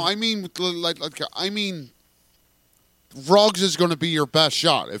too. No, I mean, Ruggs is going to be your best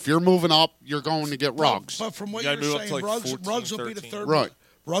shot. If you're moving up, you're going to get Ruggs. But from what You you're gotta move up saying, to, like, Ruggs, 14, Ruggs will be the 13. third. Right.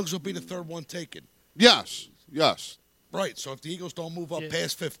 Ruggs will be the third one taken. Yes. Right. So if the Eagles don't move up Yeah.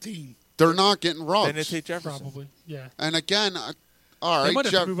 past 15, They're not getting Then Ruggs. they take Jefferson. Probably, yeah. And again, all They right, might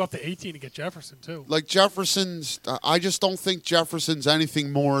have to move up to 18 to get Jefferson too. like Jefferson's. I just don't think Jefferson's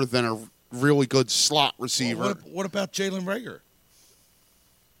anything more than a really good slot receiver. well, what about Jalen Reagor?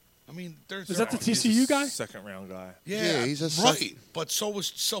 I mean, there's Is that the He's TCU a guy? Second round guy. Yeah, he's a right. second- But so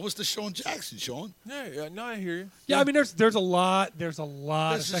was Deshaun Jackson, Sean. Yeah, no, I hear you. Yeah, I mean, there's a lot of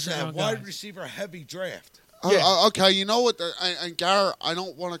This is second a round wide guys. receiver heavy draft. Okay, you know what? And Garrett, I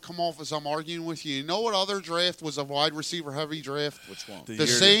don't want to come off as I'm arguing with you. You know what other draft was a wide receiver heavy draft? Which one? The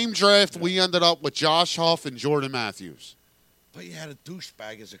same draft we ended up with Josh Huff and Jordan Matthews. But you had a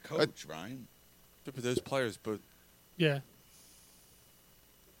douchebag as a coach, Ryan. But those players, but Yeah.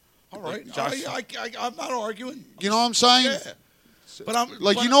 All right. Josh- I'm not arguing. You know what I'm saying? Yeah. But I'm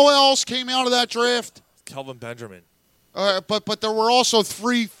You know what else came out of that draft? Kelvin Benjamin. But there were also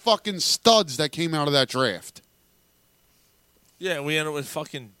 3 fucking studs that came out of that draft. Yeah, and we ended up with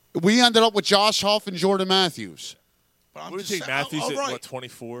fucking. We ended up with Josh Huff and Jordan Matthews. But I'm What did you just take saying- Matthews all at right. what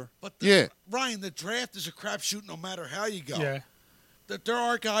 24? But Yeah. Ryan, the draft is a crapshoot no matter how you go. Yeah. That there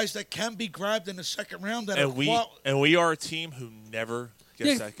are guys that can be grabbed in the second round that And are we are a team who never gets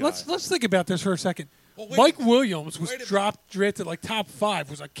Yeah, that guy. let's think about this for a second. Well, wait Mike a minute. Williams was Wait a minute. drafted like top 5.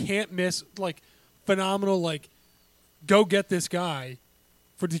 Was a can't miss, like phenomenal, like go get this guy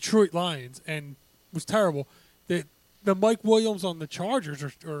for Detroit Lions, and was terrible. The Mike Williams on the Chargers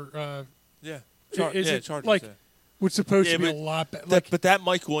yeah, is it Chargers, like yeah. was supposed Yeah, to be a but lot better. But that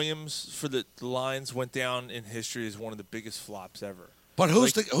Mike Williams for the Lions went down in history as one of the biggest flops ever. But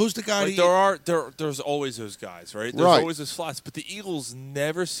who's the guy? Like there's always those guys, right? There's Right. always those flops, but the Eagles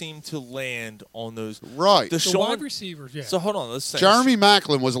never seem to land on those. Right. the wide receivers, yeah. So hold on, let's say Jeremy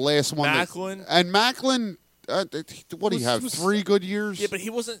Maclin was the last one. Maclin? And Maclin, what do you have? Was- 3 good years? Yeah, but he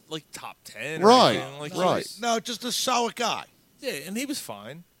wasn't like top 10. Right, Or anything. Like, right. No, just a solid guy. Yeah, and he was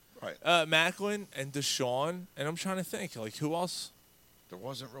fine. Right. Maclin and Deshaun, and I'm trying to think like who else. There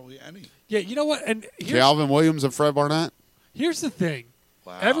wasn't really any. Yeah, you know what? And Calvin Williams and Fred Barnett? here's the thing.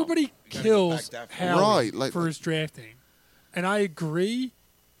 Wow. Everybody You gotta kills go back that far. Howie Right, like- for his drafting. And I agree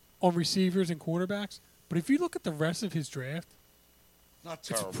on receivers and cornerbacks, but if you look at the rest of his draft, Not it's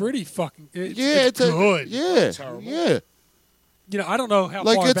terrible. pretty fucking it's good. good. Yeah, terrible. yeah. You know, I don't know how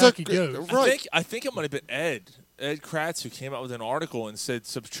Like, far it's back a he good- goes. Right. I think it might have been Ed Kratz who came out with an article and said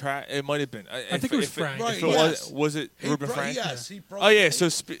subtract. It might have been. I think it was Frank. Right, If it yes. was it He Ruben bro- Frank? yes, he broke Oh yeah. it. So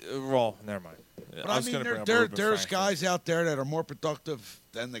well, never mind. But I I was mean, gonna bring up there's Ruben Frank. guys out there that are more productive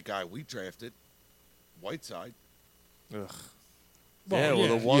than the guy we drafted, Whiteside. Ugh. Well, the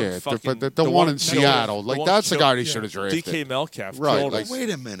yeah. one Yeah, fucking the one in killed- Seattle. Like, the one that's the killed- guy they should have drafted. DK Metcalf. Right, killed like- us. Wait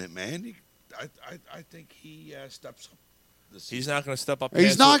a minute, man. I think he steps up. This He's not going to step up. He's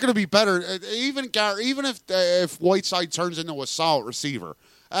past not it. going to be better. Even if Whiteside turns into a solid receiver,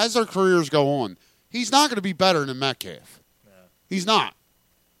 as their careers go on, he's not going to be better than Metcalf. He's not.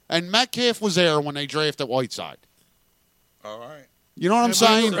 And Metcalf was there when they drafted Whiteside. All right. You know what I'm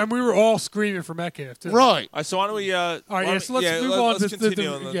saying? And we were all screaming for Metcalf, too. Right. All right, so why don't we? All right, yeah, so let's move on to Let's the-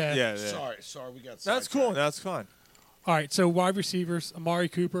 continue on the. yeah. Yeah. Sorry, we got. That's cool. That's fine. All right, so wide receivers, Amari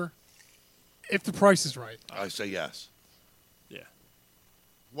Cooper, if the price is right. I say yes. Yeah.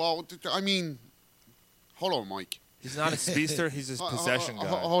 Well, I mean, hold on, Mike. He's not a speedster. He's his possession guy.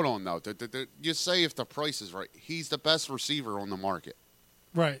 Hold on, though. You say if the price is right. He's the best receiver on the market.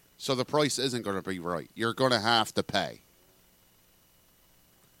 Right. So the price isn't going to be right. You're going to have to pay.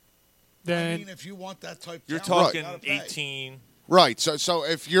 Then I mean, if you want that type, You're talent, talking you gotta pay. 18. Right. So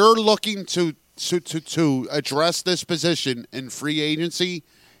if you're looking to address this position in free agency,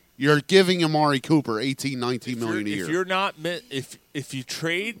 you're giving Amari Cooper $18-19 million a year. If you're not, if you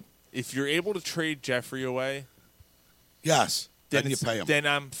trade, if you're able to trade Jeffrey away, Yes, then then you it's- pay him. Then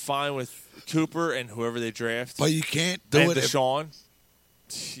I'm fine with Cooper and whoever they draft. But you can't do and it. If, Deshaun.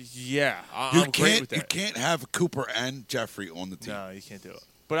 Yeah, you I'm great can't. with that. You can't have Cooper and Jeffrey on the team. No, you can't do it.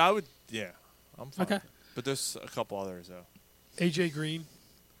 But I would. Yeah, I'm fine. Okay. But there's a couple others though. AJ Green,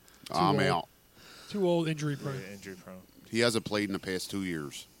 I'm old. out. too old, injury prone. Yeah, injury prone. He hasn't played in the past 2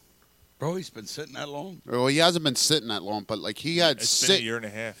 years. Bro, he's been sitting that long. Well, he hasn't been sitting that long, but like he had It's been six. a year and a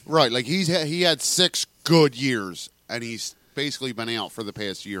half. Right, like he had 6 good years, and he's basically been out for the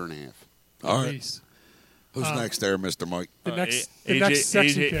past year and a half. All right. Beast. Who's next there, Mr. Mike? The next AJ,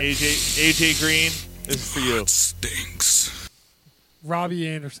 sexy AJ, pick. AJ Green. This is for you. Stinks. Robbie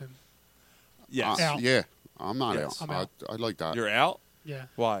Anderson. Yes. Out. Yeah, I'm not Yes. out. I'm out. I like that. You're out. Yeah.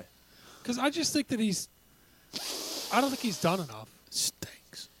 Why? Because I just think that I don't think he's done enough.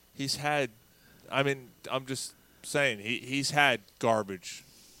 Stinks. He's had. I mean, I'm just saying he's had garbage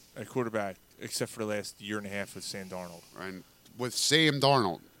at quarterback, except for the last year and a half with Sam Darnold. And with Sam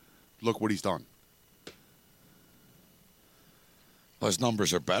Darnold, look what he's done. Well, his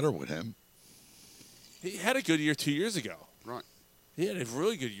numbers are better with him. He had a good year 2 years ago. Right. He had a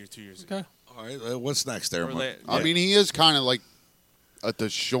really good year 2 years ago. Okay. All right. What's next there, Or Mike? la- I yeah. mean, he is kind of like a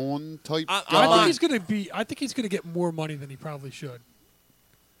Deshaun type I- guy. I think he's gonna be. I think he's gonna get more money than he probably should.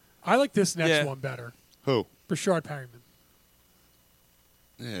 I like this next Yeah. one better. Who? Rashard Perryman.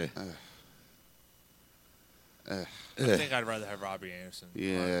 Yeah. I think I'd rather have Robbie Anderson.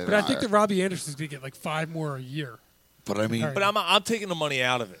 Yeah, But I think that Robbie Anderson's going to get like 5 more a year. But I mean, But I'm taking the money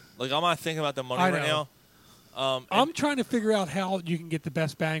out of it. Like I'm not thinking about the money I right know. now. I'm trying to figure out how you can get the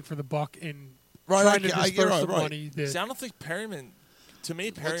best bang for the buck in Right, trying to I disperse get it, the right. money. That, See, I don't think Perryman. To me,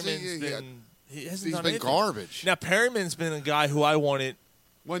 What's he- Perryman's been. He hasn't He's done been anything. garbage. Now Perryman's been a guy who I wanted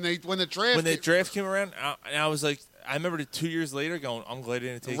When the draft when the draft came around, and I was like, I remember it 2 years later going, I'm glad he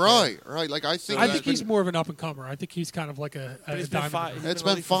didn't take him. right. Like I I think he's more of an up and comer. I think he's kind of like a But he's been diamond. five- in the It's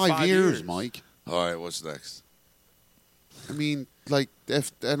been been in the league for 5 5 years, years. Mike. all right, what's next? I mean, like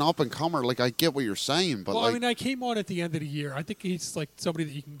if an up and comer, like I get what you're saying, but Well, like I mean, I came on at the end of the year. I think he's like somebody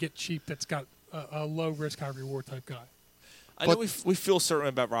that you can get cheap that's got a low risk, high reward type guy. I know we feel certain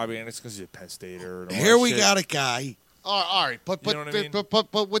about Robbie Anderson because he's at Penn State or Here we got a guy. all right, but You know what I mean?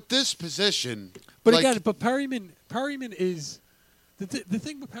 but with this position, But like, again, Perryman is the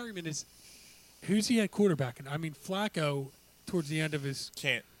thing with Perryman is who's he at quarterback? And I mean, Flacco towards the end of his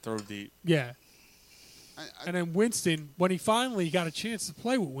can't throw deep. yeah, and then Winston when he finally got a chance to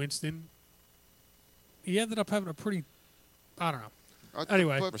play with Winston, he ended up having a pretty I don't know.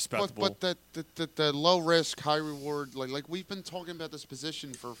 Anyway. Respectable. But the low risk, high reward, like we've been talking about this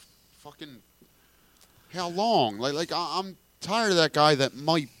position for fucking how long? Like I'm tired of that guy that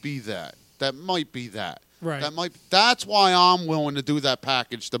might be that. That might be that. Right. That's why I'm willing to do that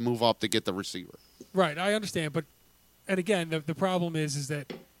package to move up to get the receiver. Right, I understand, but and again, the problem is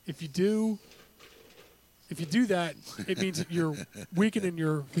that if you do that, it means that you're weakening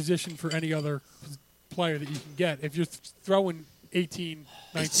your position for any other player that you can get. If you're throwing 18,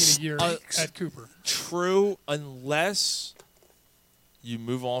 19 a year at Cooper. True, unless you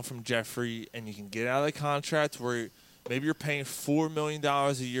move on from Jeffrey and you can get out of the contract where maybe you're paying $4 million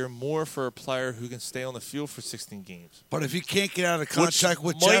a year more for a player who can stay on the field for 16 games. But if you can't get out of contract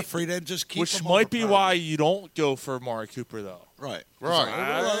with might- Jeffrey, then just keep Which him might over be Perry. why you don't go for Amari Cooper, though. Right.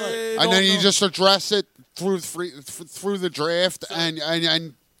 I And then don't you know. just address it through the draft,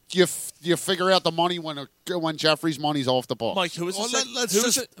 and you figure out the money when Jeffrey's money's off the ball. Mike, who's Well, the second? let's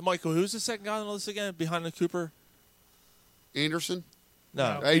Who's just- the, Michael, who's the second guy on the list again behind the Cooper? Anderson,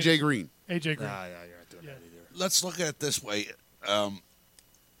 No. AJ Green. AJ Green. Nah, you're not doing that either. Let's look at it this way.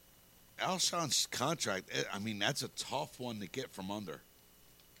 Alshon's contract, I mean, that's a tough one to get from under.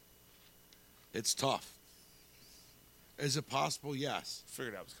 It's tough. Is it possible? Yes.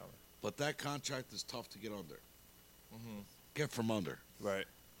 Figured that was coming. But that contract is tough to get under. Get from under. Right.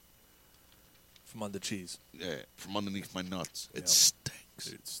 From under cheese. Yeah, from underneath my nuts. It Yep. stinks.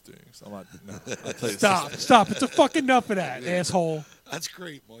 It stinks. I'm not. No. I'll tell you Stop. It's a fucking enough of that, asshole. That's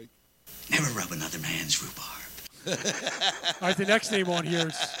great, Mike. Never rub another man's rhubarb. All right, the next name on here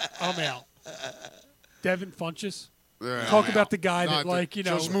is I'm out. Devin Funchess. Yeah, Talk I'm about out. the guy that, No, like, you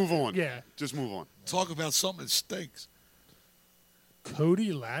know. just move on. Yeah. Just move on. Talk about something that stinks.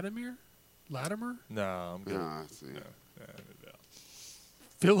 Cody Latimer? No, I'm good. Nah, No.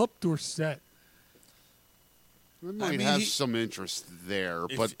 Philip Dorsett. We might mean, have he- some interest there,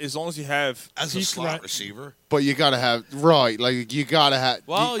 If- but as long as you have. As a He's slot not- receiver. you got to have right. Like you got to have.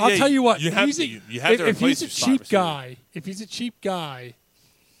 Well, I'll yeah, tell you what. You have he's to. a- You have to if replace he's a your slot cheap receiver. guy, if he's a cheap guy,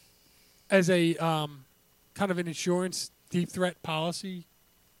 as a kind of an insurance deep threat policy,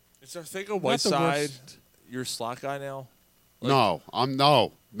 Is there think of not the Whiteside worst. your slot guy now? no.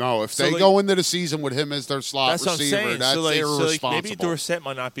 If So, they like- go into the season with him as their slot That's what I'm receiver, saying. that's so, like, irresponsible. maybe Dorsett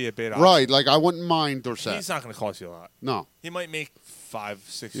might not be a bad option. Right, like I wouldn't mind Dorsett. He's not going to cost you a lot. No, He might make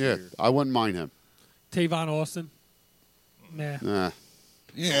 5-6 yeah, years. I wouldn't mind him. Tavon Austin. Nah. Nah.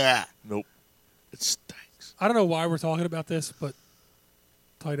 Yeah. Nope. It stinks. I don't know why we're talking about this, but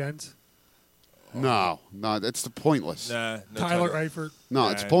tight ends. No, it's pointless. Nah. No Tyler tight end. Eifert, No,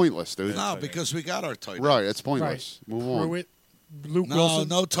 it's Nah. pointless, dude. No, because we got our tight end. Right, it's pointless. Move on. Pruitt, Luke No, Wilson,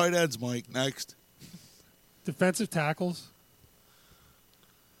 no tight ends, Mike. Next. defensive tackles.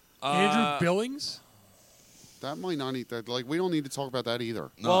 Andrew Billings. That might not need that. Like we don't need to talk about that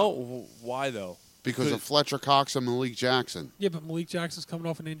either Well, why though? because of Fletcher Cox and Malik Jackson. Yeah, but Malik Jackson's coming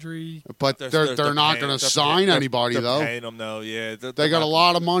off an injury. But they're not going to sign anybody they're though. Paying them though. Yeah. They got a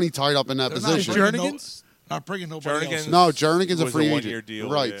lot of money tied up in that They're not position. bringing Jernigan's? Not bringing nobody Jernigan- else. No, Jernigan's a was free a agent. one-year deal,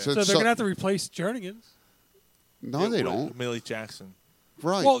 Right. yeah. So they're going to have to replace Jernigan's. No, they don't. Malik Jackson.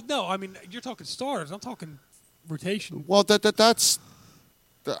 Right. Well, no, I mean, you're talking starters. I'm talking rotation. Well, that's.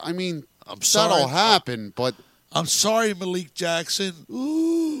 I mean, I'm sorry. that'll happen, but I'm sorry, Malik Jackson.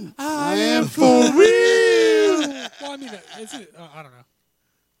 Ooh. I am for real. Well, I mean, I don't know.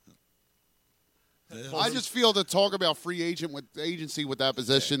 I just feel to talk about free agency with that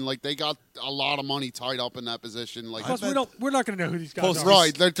position, like they got a lot of money tied up in that position. Like, Plus, we're not going to know who these guys are.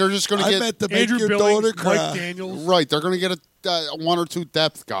 Right, they're just going to get. I meant to make Andrew your Billings, daughter cry. Mike Daniels. Right, they're going to get one or two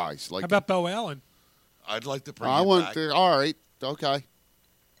depth guys. Like, How about Bo Allen? I'd like to bring I him want. back. All right, okay.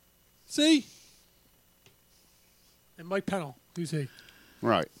 See? And Mike Pennell. Who's he?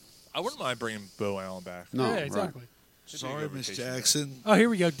 Right. I wouldn't mind bringing Bo Allen back. No, yeah, right. exactly. Sorry, Miss Jackson. Oh, here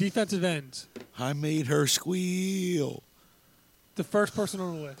we go. Defensive ends. I made her squeal. The first person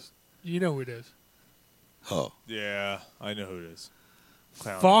on the list. You know who it is. Oh. Yeah, I know who it is.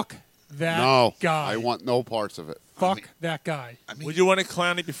 Clowney. Fuck that No, guy. I want no parts of it. Fuck that guy. Would you want to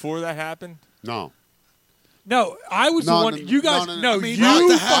Clowney before that happened? No. No, I was No, the one. no, you guys, no, no, no, I mean, you not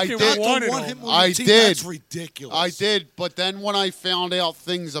to fucking have- wanted want him. him on I the team? did. That's ridiculous. I did, but then when I found out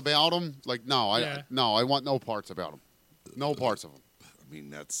things about him, like Yeah. I want no parts about him. No parts of him. I mean,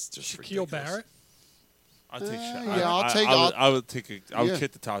 that's just Shaquille ridiculous. Barrett. I'll take Shaq. yeah, I'll take- I would take. I would Yeah.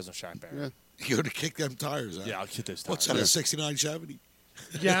 kick the tires on Shaq Barrett. Yeah. You're going to kick them tires, huh? Yeah, I'll kick those tires. What's that, a 69 Chevy?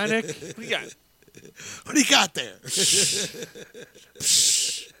 Yannick. What do you got? What do you got there?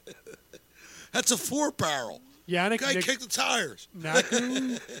 That's a 4-barrel. Yannick. Guy kicked the tires.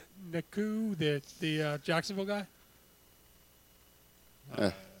 Naku, the Jacksonville guy.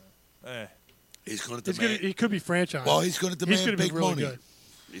 Eh. He's going to He's gonna, demand. he could be franchised. Well, he's going to demand gonna be big really money. good.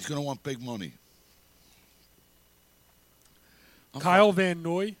 He's going to want big money. Kyle Van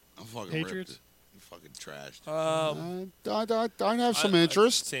Noy. I'm fucking Patriots. ripped. You fucking trashed. I'd have some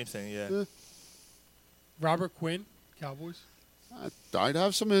interest. Same thing. Yeah. Robert Quinn, Cowboys. I'd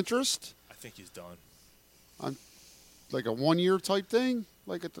have some interest. I think he's done. Like a 1-year type thing.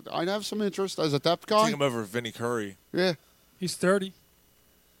 Like I'd have some interest as a depth guy. Take him over Vinny Curry. Yeah. He's 30.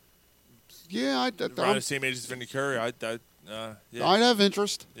 Yeah, Around the same age as Vinny Curry. Yeah. I'd have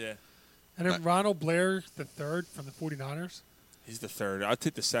interest. Yeah. And then Ronald Blair, the third from the 49ers. He's the third. I'd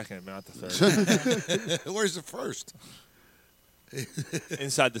take the second, but not the third. Where's the first?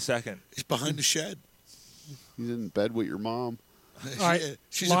 Inside the second. He's behind the shed. He's in bed with your mom. All right, Yeah,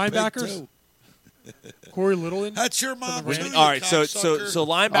 she's a pig, linebackers. too. Corey Littleton. That's your mom. Which, too, you all right, so cocksucker.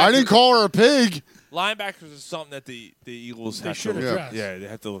 linebackers. I didn't call her a pig. Linebackers is something that the Eagles They have to should look address. at. Yeah, they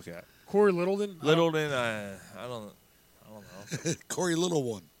have to look at. Corey Littleton. Littleton, I don't know. Corey Little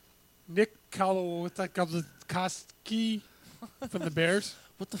one. Nick Kolokoski from the Bears.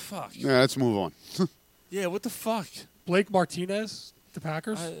 What the fuck? Yeah, let's move on. Yeah, what the fuck? Blake Martinez, the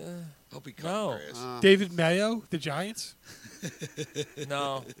Packers. Hope he No. David Mayo, the Giants.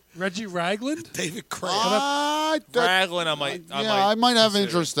 No. Reggie Ragland. David Kraft. Ragland, I might have consider.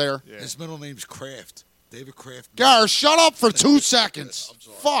 interest there. Yeah. His middle name's Kraft. David Kraft. Gar, shut up for 2 seconds.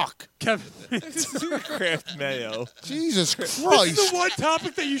 Fuck. Kevin Kraft Mayo. Jesus This is Christ. the one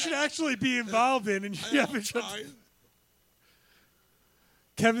topic that you should actually be involved in, and you haven't.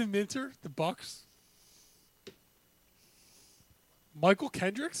 Kevin Minter, the Bucks. Michael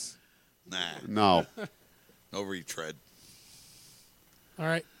Kendricks. Nah. No. No retread. All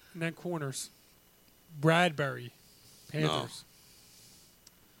right, and then corners. Bradbury, Panthers.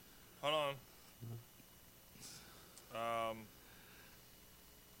 Hold on.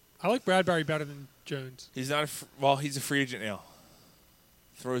 I like Bradbury better than Jones. He's not he's a free agent now.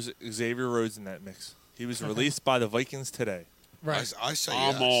 Throws Xavier Rhodes in that mix. He was released by the Vikings today. Right. I say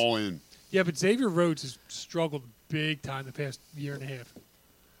I'm yes. all in. Yeah, but Xavier Rhodes has struggled big time the past year and a half.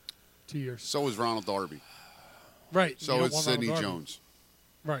 2 years. So is Ronald Darby. Right. So you don't is want Sidney Ronald Darby. Jones.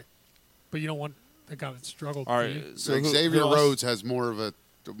 Right. But you don't want a guy that struggled. All do right. you? So Like who Xavier else? Rhodes has more of a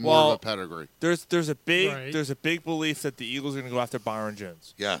pedigree. There's a big Right. there's a big belief that the Eagles are going to go after Byron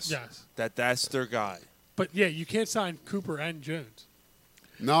Jones. Yes. Yes. That's their guy. But yeah, you can't sign Cooper and Jones.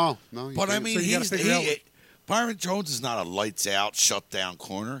 No. You But I can't. mean, So you gotta figure out Byron Jones is not a lights out, shut down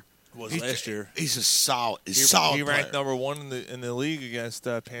corner. Was He's last year. He's a solid. He's He solid. ranked player. number 1 in the league against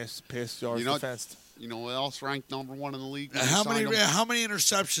pass yards You know- defense. You know what else ranked number 1 in the league? when How they many signed him?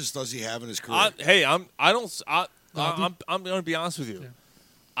 interceptions does he have in his career? I'm going to be honest with you. Yeah.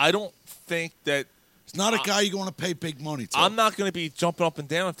 I don't think that It's not a guy you're going to pay big money to. I'm not going to be jumping up and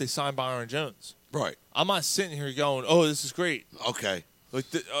down if they sign Byron Jones. Right. I'm not sitting here going, "Oh, this is great." Okay. Like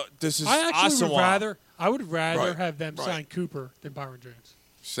this is I actually awesome. would rather Right. have them Right. sign Cooper than Byron Jones.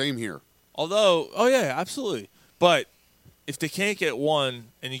 Same here. Although, oh yeah, absolutely. But if they can't get one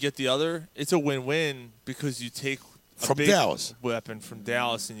and you get the other, it's a win-win because you take a From big Dallas. weapon from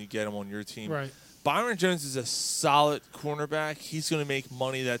Dallas and you get him on your team. Right. Byron Jones is a solid cornerback. He's going to make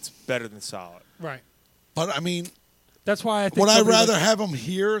money that's better than solid. Right. But I mean, That's why I think. would I somebody rather like- have him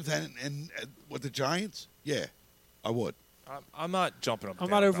here than with the Giants? Yeah, I would. I'm not jumping up. I'm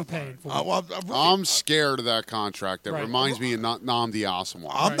down not about overpaying for it. I'm scared of that contract. It Right. reminds me of Nnamdi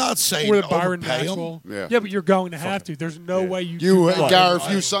Asomugha. I'm not saying Or the Byron overpay him. Maxwell. Yeah. Yeah, but you're going to have to. There's no way you. You, do not. Gareth,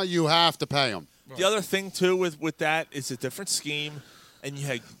 if you sign, you have to pay him. The other thing too with that is a different scheme, and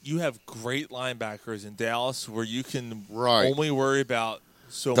you have great linebackers in Dallas where you can only worry about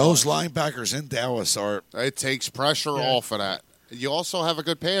Those much. linebackers in Dallas are. It takes pressure off of that. You also have a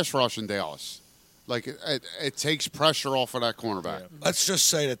good pass rush in Dallas. Like it takes pressure off of that cornerback. Let's just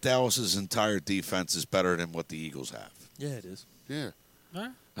say that Dallas's entire defense is better than what the Eagles have. Yeah, it is. Yeah. All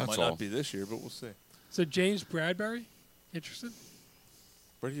right. That's Might all. not be this year, but we'll see. So James Bradbury, interested?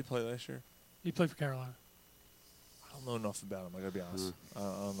 Where did he play last year? He played for Carolina. I don't know enough about him. I gotta be honest. I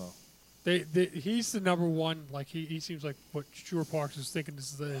don't know. He's the number one. Like he seems like what Stuart Parks is thinking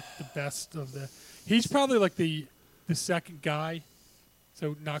is the best of the. He's probably like the second guy,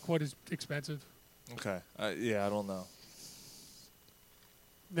 so not quite as expensive. Okay. Yeah, I don't know.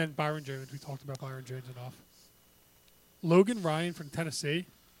 And then Byron Jones. We talked about Byron Jones enough. Logan Ryan from Tennessee.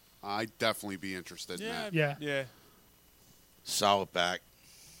 I'd definitely be interested in that. Yeah. Yeah. Solid back.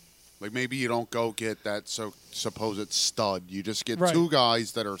 Like maybe you don't go get that supposed stud. You just get Right. two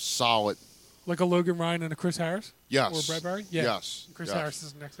guys that are solid. Like a Logan Ryan and a Chris Harris? Yes. Or Bradbury? Yeah. Yes. Chris Yes. Harris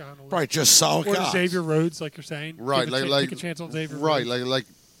is the next guy on the list. Right, just solid or guys. Xavier Rhodes, like you're saying. Right, Take a chance on Xavier right, Rhodes. like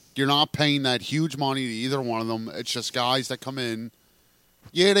you're not paying that huge money to either one of them. It's just guys that come in.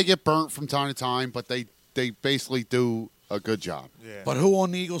 Yeah, they get burnt from time to time, but they basically do a good job. Yeah. But who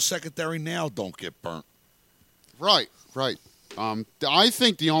on the Eagles secondary now don't get burnt? Right. I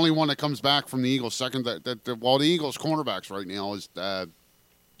think the only one that comes back from the Eagles second the Eagles cornerbacks right now is Jalen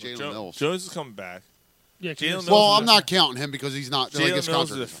Mills. Jones is coming back. Yeah, Jalen Mills. Well, is I'm not counting him because he's not. Jalen his Mills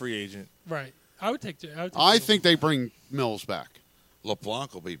is contract. a free agent. Right. I would take I think they bring Mills back.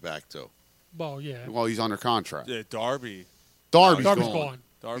 LeBlanc will be back too. Well, yeah. Well, he's under contract. Yeah, Darby's Darby's gone.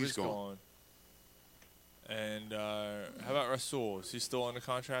 Darby's He's gone. And how about Rasul? Is he still under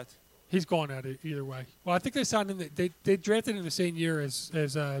contract? He's gone at it either way. Well, I think they signed him. They drafted him the same year as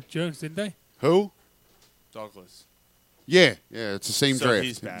Jones, didn't they? Who? Douglas. Yeah, it's the same So draft.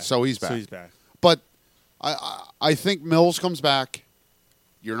 he's back. So he's back. So he's back. But I think Mills comes back.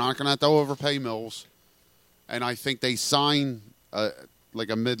 You're not going to have to overpay Mills, and I think they sign like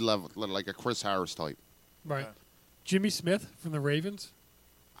a mid-level, like a Chris Harris type. Right. Jimmy Smith from the Ravens.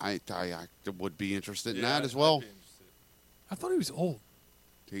 I would be interested in Yeah, that as I'd well. be interested. I thought he was old.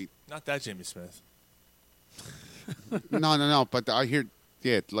 Not that Jimmy Smith. No. But I hear,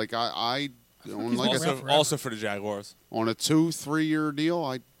 like I on like Also for the Jaguars. on a 2-3 year deal,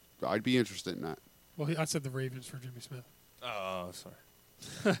 I'd be interested in that. Well, I said the Ravens for Jimmy Smith. Oh,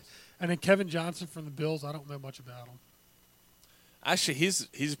 sorry. And then Kevin Johnson from the Bills. I don't know much about him. Actually, he's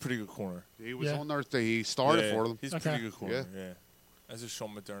a pretty good corner. He was Yeah. on there. He started Yeah, for them. He's a Okay. pretty good corner. Yeah. As a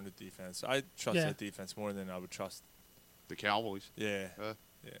Sean McDermott defense, I trust Yeah. that defense more than I would trust. The Cowboys. Yeah. Yeah.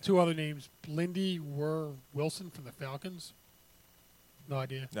 Two other names: Lindy Wilson from the Falcons. No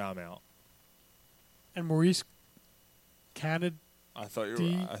idea. Now I'm out. And Maurice Canad. I thought you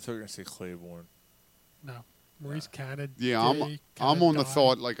D- were gonna say Claiborne. No, Maurice Canad. Yeah, I'm on the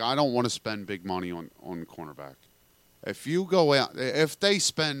thought like I don't want to spend big money on cornerback. If you go out, if they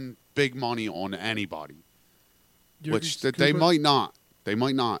spend big money on anybody, which that they might not,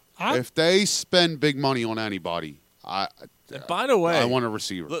 if they spend big money on anybody, And by the way, I want a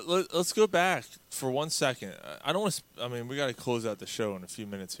receiver. Let's go back for 1 second. I don't want to. I mean, we got to close out the show in a few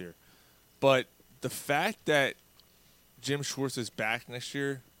minutes here, but the fact that Jim Schwartz is back next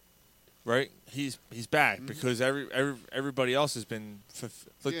year, right? He's back because everybody else has been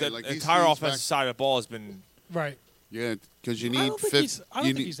the like entire he's offensive back. side of the ball has been right. Yeah, because you I need don't think fifth. I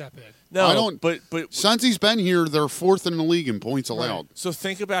don't think he's that bad. No, I don't. But Since he's been here, they're fourth in the league in points allowed. So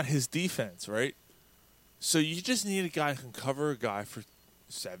think about his defense, right? So you just need a guy who can cover a guy for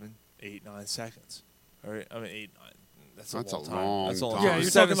 7, 8, 9 seconds. All right, I mean 8, 9. That's a long time. long That's a long time. Yeah, time. you're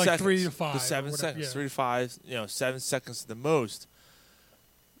 7 talking like seconds. 3 to 5 The or 7 whatever, seconds, yeah. 3 to 5. 7 seconds at the most.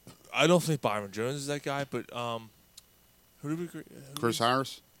 I don't think Byron Jones is that guy, but who do we? Chris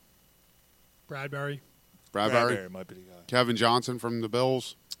Harris, Bradbury. Bradbury, might be the guy. Kevin Johnson from the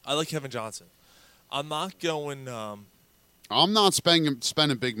Bills. I like Kevin Johnson. I'm not going I'm not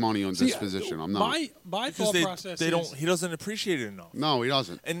spending big money on this position. I'm not. My because thought process they is don't. He doesn't appreciate it enough. No, he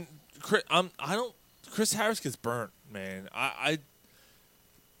doesn't. And Chris Harris gets burnt, man.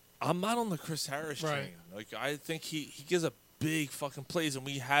 I'm not on the Chris Harris train. Right. Like I think he gives a big fucking plays, and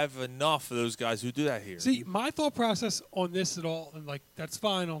we have enough of those guys who do that here. See, my thought process on this at all, and like that's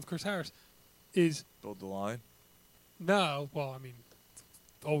fine on Chris Harris, is Build the line. no. Well, I mean,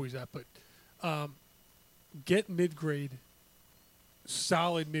 always that, but get mid-grade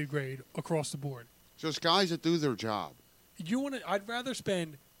solid mid-grade across the board. Just guys that do their job. I'd rather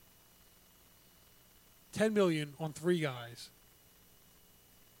spend $10 million on 3 guys.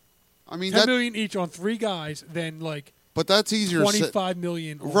 I mean, $10 million each on 3 guys than like. But that's easier. $25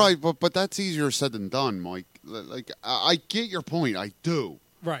 million. Right, but that's easier said than done, Mike. Like I get your point. I do.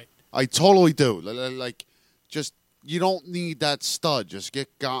 Right. I totally do. Like, just you don't need that stud. Just get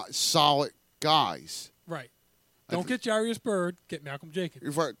solid guys. Right. Don't get Jarius Byrd. Get Malcolm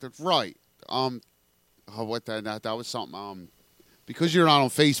Jenkins. Right. Right. What that was something. Because you're not on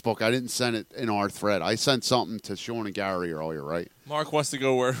Facebook, I didn't send it in our thread. I sent something to Sean and Gary earlier, right? Mark wants to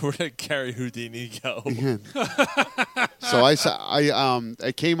go where did Gary Houdini go? So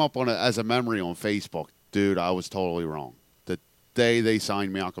it came up as a memory on Facebook. Dude, I was totally wrong. The day they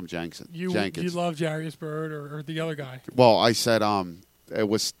signed Malcolm Jenkins. You love Jarius Byrd or the other guy? Well, I said it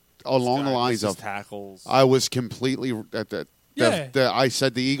was along the lines of tackles. I was completely I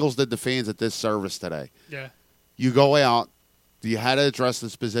said the Eagles did the fans a disservice today. Yeah. You go out, you had to address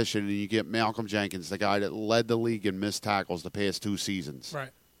this position, and you get Malcolm Jenkins, the guy that led the league in missed tackles the past 2 seasons. Right.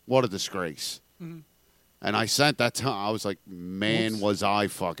 What a disgrace. Mm-hmm. And I sent that to I was like, man, was I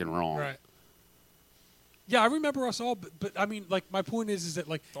fucking wrong. Right. Yeah, I remember us all, but I mean, like, my point is that,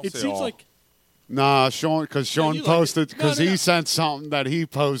 like, Don't it say seems all. like. Nah, Sean, because Sean you posted, like it. No, because no, he no. sent something that he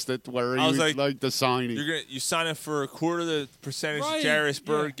posted where he I was was like, the signing. You sign up for a quarter of the percentage Right, Jarius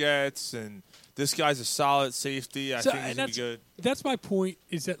Byrd gets, and this guy's a solid safety. I think he's going to be good. That's my point,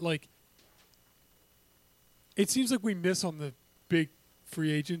 is that, like, it seems like we miss on the big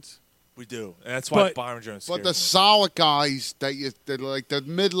free agents. We do. And that's why Byron Jones But scares the me. solid guys like the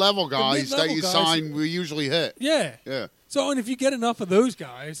mid-level guys that you sign, we usually hit. Yeah. Yeah. So, and if you get enough of those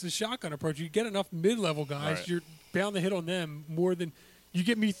guys, the shotgun approach, you get enough mid-level guys, Right. you're bound to hit on them more than you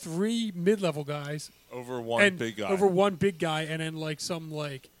get me 3 mid-level guys Over one big guy. over one big guy, and then like some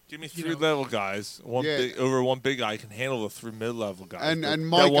like. Give me 3 level guys. Over one big guy can handle the 3 mid-level guys. And But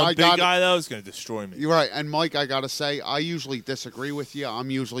Mike, that one I big got guy though is going to destroy me. You're right. And Mike, I gotta say, I usually disagree with you.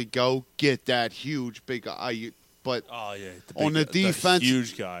 I'm usually go get that huge big guy. But Oh yeah, on the defense,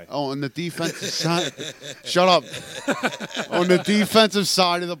 huge guy. Oh, on the defensive side, shut up. On the defensive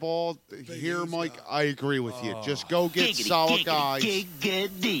side of the ball, here, Mike, I agree with you. Just go get solid guys.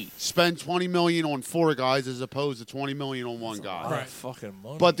 Spend $20 million on 4 guys as opposed to $20 million on 1 guy. Right. Fucking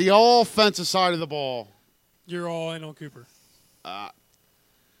money. But the offensive side of the ball, You're all in on Cooper.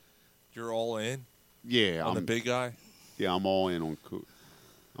 You're all in yeah, on the big guy. Yeah, I'm all in on Cooper.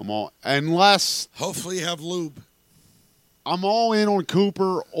 Unless Hopefully you have lube. I'm all in on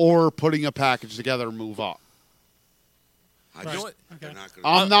Cooper or putting a package together and move up. I You know just, what? they're not gonna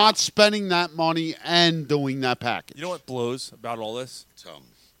I'm not spending that money and doing that package. You know what blows about all this? tell 'em.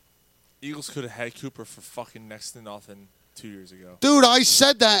 Eagles could have had Cooper for fucking next to nothing 2 years ago. Dude, I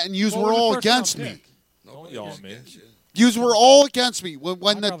said that, and yous What were was the all first round against me. pick? Don't yell at me. Yous were all against me when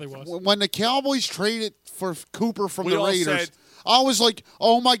probably was. when the Cowboys traded for Cooper from We the all Raiders. said- I was like,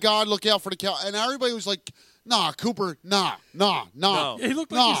 "Oh my God, look out for the Cow!" And everybody was like, "Nah, Cooper, nah." No. Yeah, he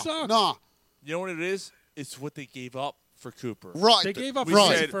looked like he sucked. Nah. You know what it is? It's what they gave up for Cooper. Right. They gave up We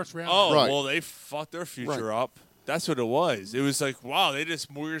right. said, first round. oh, Right. well, they fucked their future Right. up. That's what it was. It was like, wow, they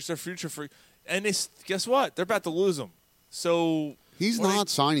just mortgaged their future for. And guess what? They're about to lose him. So He's what not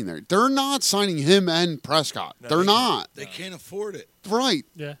signing there. They're not signing him and Prescott. No, They're they not. They can't afford it. Right.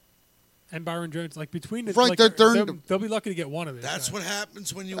 Yeah. And Byron Jones, like between the Right, like, they're- they'll be lucky to get one of these. That's guys. what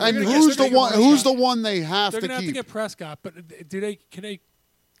happens when you. And win. who's the get one? Prescott. Who's the one they have They're to gonna have to keep? get Prescott, but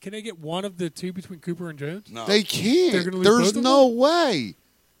can they get one of the 2 between Cooper and Jones? No. They They're can't. gonna lose There's both of no way.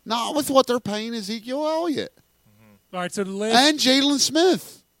 Not with what they're paying Ezekiel Elliott All right, so the last and Jalen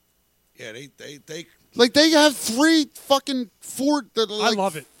Smith. Yeah, they Like they have 3 fucking 4. Like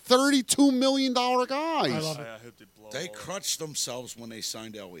love it. $32 million guys. I love it. I hope they blow. they all crutched themselves when they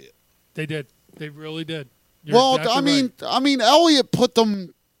signed Elliott. They did. They really did. You're Well, exactly I mean, Elliott put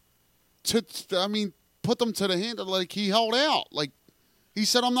them to the handle. Like he held out. Like he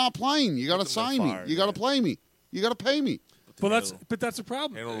said, "I'm not playing. You got to Put them on sign me. fire, You got to yeah. play me. You got to pay me." Well, Handle- that's a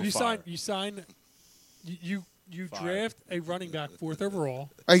problem. handle You fire. sign. You Fire. draft a running back 4th overall.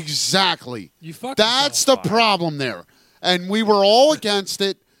 Exactly. You fuck. That's the yourself. problem there. And we were all against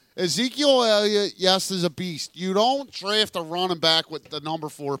it. Ezekiel Elliott, yes, is a beast. You don't draft a running back with the number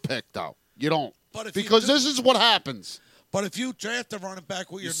 4 pick, though. You don't. But if you because do- this is what happens. But if you draft a running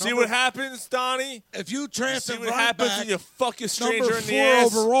back with You your see number, what happens, Donnie? if you You draft see a what running happens back when you fuck a stranger number in 4 the ass?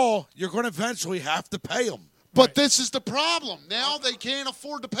 overall, you're going to eventually have to pay him. But this is the problem. Now they can't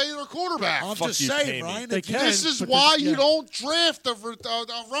afford to pay their quarterback. I'm Fuck just you, pay saying, me. Ryan. They if you- can. This is but why this- you yeah. don't draft a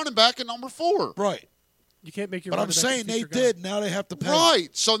running back at number 4. Right. You can't make your. But I'm running back saying a they feature guy. did. Now they have to pay. Right.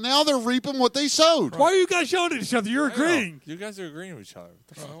 So now they're reaping what they sowed. Why are you guys yelling at each other? You're I don't know. agreeing. You guys are agreeing with each other.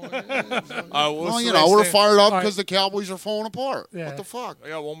 Well, you know, we're fired up because the Cowboys are falling apart. Yeah. What the fuck? I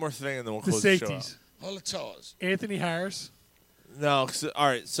got one more thing, and then we'll The close the show out. safeties. Well, it's ours. Anthony Harris. No, all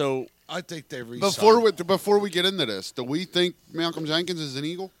right. So I think they Before we get into this, do we think Malcolm Jenkins is an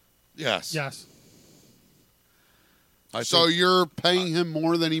Eagle? Yes. Yes. So you're paying him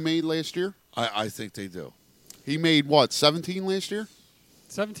more than he made last year? I think they do. He made what, 17 last year?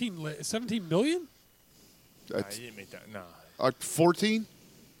 17 million? nah, you didn't make that. Nah. 14?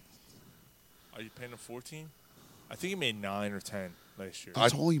 Are you paying him 14? I think he made 9 or 10 last year.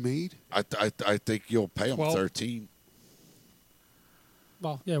 That's all he made? I think you'll pay him 12. 13.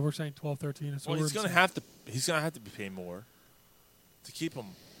 Well, yeah, we're saying 12, 13. Well, he's gonna have to. He's gonna have to be paid more to keep him.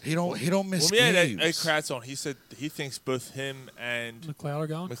 He don't miss when we had games. Ed Kratz on, he said he thinks both him and McLeod are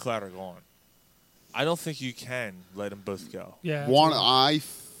gone. McLeod are gone. I don't think you can let them both go. Yeah. One, I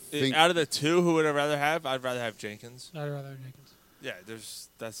think. Out of the two, who would I rather have? I'd rather have Jenkins. I'd rather have Jenkins. Yeah,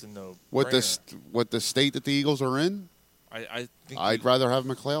 that's a no. With the state that the Eagles are in, I think I'd rather have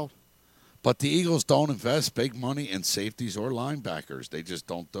McLeod. But the Eagles don't invest big money in safeties or linebackers. They just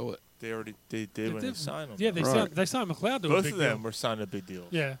don't do it. They did when they signed him. Yeah, they signed McLeod to a Both big of them deal. were signed a big deal.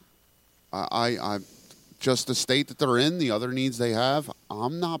 Yeah. I just the state that they're in, the other needs they have.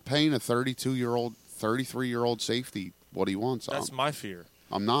 I'm not paying a 32-year-old, 33-year-old safety what he wants. That's my fear.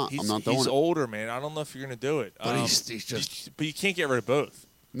 I'm not doing it. He's older, man. I don't know if you're going to do it. But he's just. But you can't get rid of both.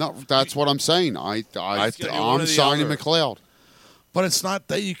 No, that's what I'm saying. I'm signing McLeod. But it's not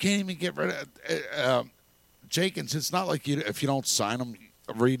that you can't even get rid of Jenkins. It's not like if you don't sign him,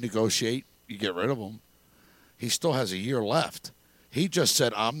 renegotiate, you get rid of him. He still has a year left. He just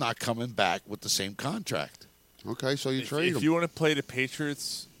said, "I'm not coming back with the same contract." Okay, so you trade him. If you want to play the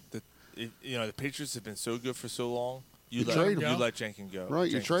Patriots, the Patriots have been so good for so long. You let Jenkins go. Right,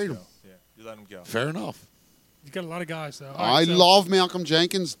 you trade him. Yeah, you let him go. Fair enough. You got a lot of guys, though. I love Malcolm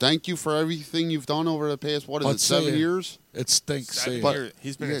Jenkins. Thank you for everything you've done over the past. What is it? 7 years? It stinks. 7 years.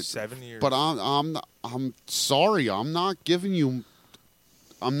 He's been here 7 years. But I'm sorry. I'm not giving you.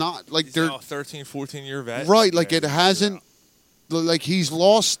 I'm not like he's they're now a 13, 14-year vet. right. Like it hasn't. Like he's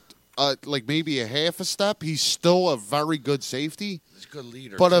lost. Like maybe a half a step. He's still a very good safety. He's a good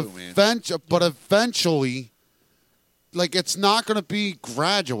leader. But too, man. But eventually, like it's not going to be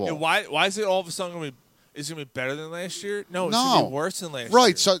gradual. Yeah, why is it all of a sudden going to be? Is it going to be better than last year? No, it's going to be worse than last year.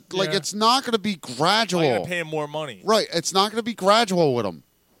 Right. So like it's not going to be gradual. You're going to pay him more money. Right. It's not going to be gradual with him.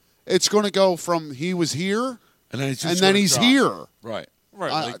 It's going to go from he was here and then he's here. Right.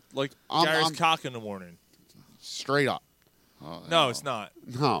 Right. Like Gary's cock in the morning. Straight up. No, it's not.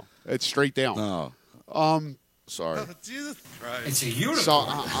 No, it's straight down. No. Sorry. Jesus Christ. It's a unicorn. So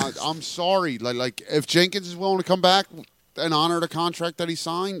I'm sorry. Like if Jenkins is willing to come back and honor the contract that he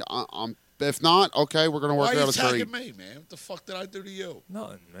signed, I'm. If not, okay, we're going to work out a trade. Why are you attacking me, man? What the fuck did I do to you?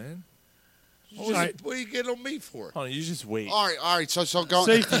 Nothing, man. What are you getting on me for? Hold on, you just wait. All right. So go.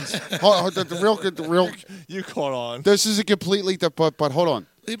 Safeties. the real. You caught on. This is a completely. But hold on.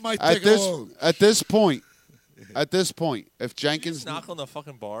 It might take long. At this point, if Jenkins knock on the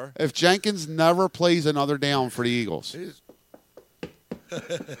fucking bar. If Jenkins never plays another down for the Eagles,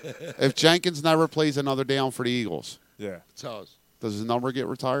 if Jenkins never plays another down for the Eagles, tell us. Does his number get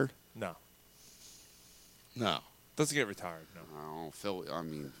retired? No. Doesn't get retired. No.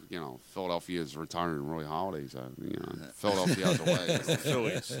 Philadelphia is retiring Roy Holidays. Philadelphia has a way. That's the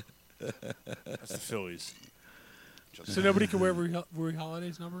Phillies. That's the Phillies. So nobody can wear Roy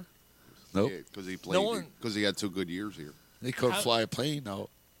Holiday's number? Nope. Because he played. Because he had 2 good years here. He couldn't fly a plane, though.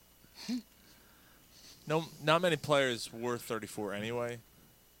 No, not many players were 34 anyway.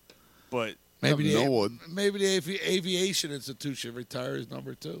 But maybe the aviation institution retire his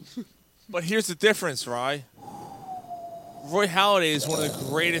number too. But here's the difference, Rye. Roy Halladay is one of the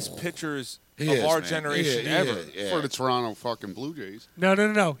greatest pitchers of our generation ever. For the Toronto fucking Blue Jays.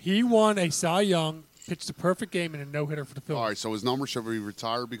 No. He won a Cy Young, pitched a perfect game, and a no-hitter for the Phillies. All right, so his number should be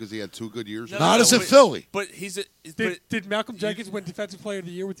retired because he had 2 good years? Not as a Philly. But he's a... Did Malcolm Jenkins win Defensive Player of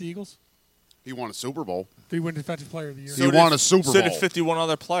the Year with the Eagles? He won a Super Bowl. Did he win Defensive Player of the Year? He won a Super Bowl. So did 51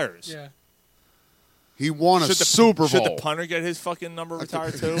 other players. Yeah. He won a Super Bowl. Should the punter get his fucking number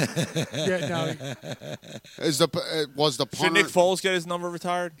retired too? Yeah, no. Was the punter? Should Nick Foles get his number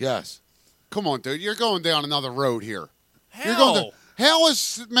retired? Yes. Come on, dude. You're going down another road here. Hell. How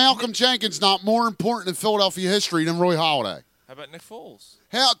is Malcolm Jenkins not more important in Philadelphia history than Roy Halladay? How about Nick Foles?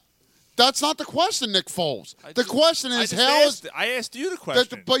 That's not the question, Nick Foles. The question is I asked you the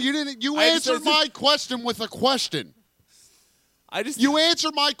question. But you didn't. You answered my question with a question. You answer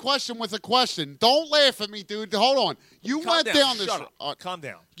my question with a question. Don't laugh at me, dude. Hold on. You Calm went down. down this. Shut up. Calm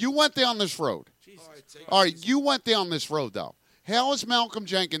down. You went down this road. All right, you went down this road though. How is Malcolm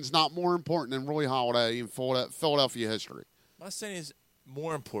Jenkins not more important than Roy Halladay in Philadelphia history? I'm not saying he's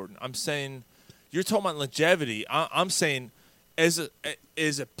more important. I'm saying you're talking about longevity. I'm saying as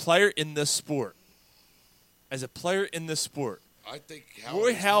a player in this sport, I think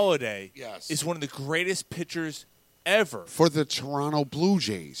Roy Halladay is one of the greatest pitchers ever for the Toronto Blue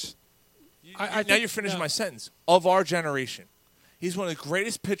Jays. Now you're finishing my sentence. Of our generation, he's one of the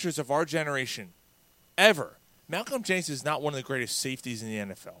greatest pitchers of our generation ever. Malcolm Jenkins is not one of the greatest safeties in the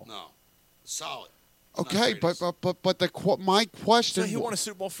NFL. No, solid. Okay, but my question. So he won a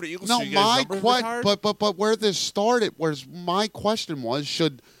Super Bowl for the Eagles. No, so you guys but where this started, my question was,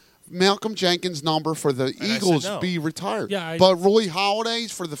 should Malcolm Jenkins' number for the Eagles be retired? Yeah, but Roy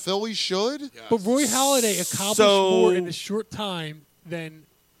Halladay's for the Phillies should. Yes. But Roy Halladay accomplished more in a short time than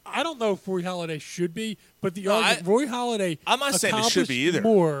I don't know if Roy Halladay should be, but Roy Halladay. I'm not saying it should be either.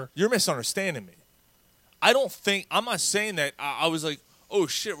 More. You're misunderstanding me. I'm not saying that. I was like, oh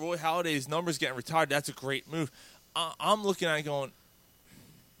shit, Roy Halladay's number's getting retired. That's a great move. I'm looking at it going,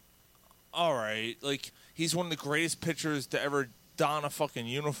 all right, like he's one of the greatest pitchers to ever don a fucking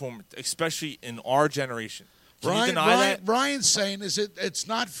uniform, especially in our generation. Can you deny that? Ryan's saying it's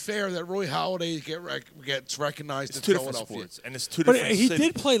not fair that Roy Halladay gets recognized in Philadelphia. Sports, and it's two different. But he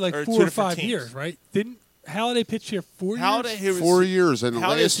did play like 4 or 5 years, right? Didn't Halladay pitch here 4 years? 4 years, and the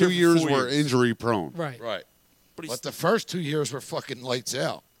last 2 years were injury prone. Right. But the first 2 years were fucking lights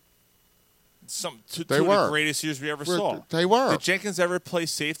out. Two of the greatest years we ever saw. They were. Did Jenkins ever play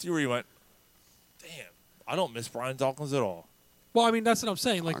safety where he went, damn, I don't miss Brian Dawkins at all? Well, I mean, that's what I'm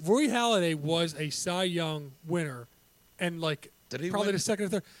saying. Like, Roy Halladay was a Cy Young winner, and, like, Did he probably win? the second or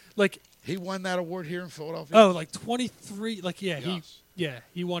third. Like, he won that award here in Philadelphia? Oh, like 23. Like, yeah, Yes.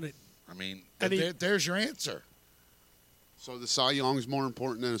 he won it. I mean, And there's your answer. So the Cy Young's more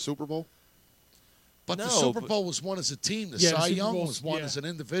important than a Super Bowl? But the Super Bowl was won as a team. The Cy Young was won as an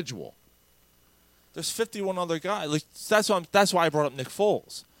individual. There's 51 other guys. Like that's why I brought up Nick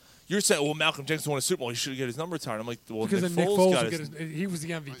Foles. You're saying, well, Malcolm Jenkins won a Super Bowl. He should get his number retired. I'm like, well, because Nick Nick Foles got he was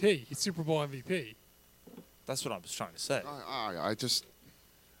the MVP. He's Super Bowl MVP. That's what I was trying to say. I just.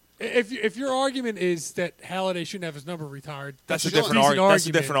 If your argument is that Halladay shouldn't have his number retired, that's a different argument. That's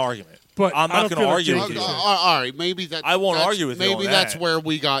a different argument. But I'm not going to argue with you. All right, maybe that. I won't argue with you. Maybe that's where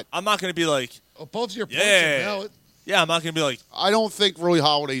we got. I'm not going to be like. Both your points are valid. Yeah, I'm not going to be like. I don't think Roy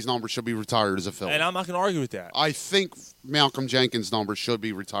Halladay's number should be retired as a Philly. And I'm not going to argue with that. I think Malcolm Jenkins' number should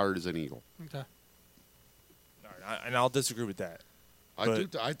be retired as an Eagle. Okay. All right, and I'll disagree with that.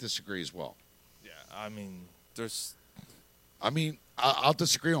 I disagree as well. Yeah, I mean, there's. I'll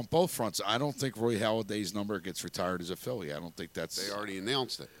disagree on both fronts. I don't think Roy Halladay's number gets retired as a Philly. I don't think that's. They already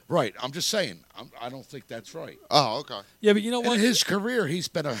announced it. Right. I'm just saying. I don't think that's right. Oh, okay. Yeah, but you know what? In his career, he's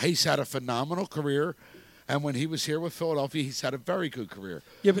had a phenomenal career, and when he was here with Philadelphia, he's had a very good career.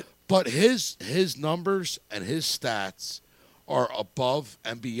 Yeah, but his numbers and his stats are above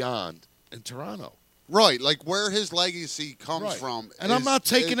and beyond in Toronto. Right, like where his legacy comes from. And I'm not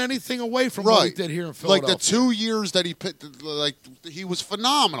taking anything away from what he did here in Philadelphia. Like the 2 years that he picked, like he was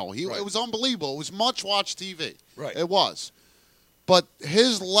phenomenal. It was unbelievable. It was much-watched TV. Right. It was. But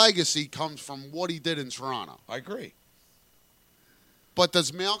his legacy comes from what he did in Toronto. I agree. But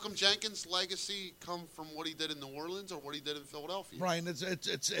does Malcolm Jenkins' legacy come from what he did in New Orleans or what he did in Philadelphia? Ryan,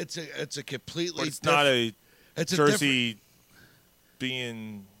 it's a completely. But it's not a Jersey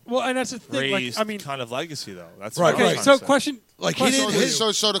being. Well, and that's the thing. Raised like, I mean, kind of legacy though. That's right. What Okay, so question. Like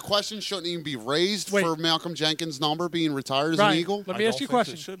so the question shouldn't even be raised for Malcolm Jenkins' number being retired as an Eagle. Let me ask you a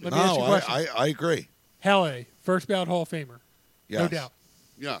question. I agree. Halladay, first ballot Hall of Famer. Yes. No doubt.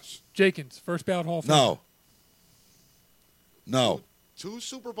 Yes. Jenkins, first ballot Hall of Famer. No. Two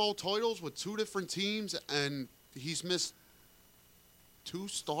Super Bowl titles with two different teams, and he's missed 2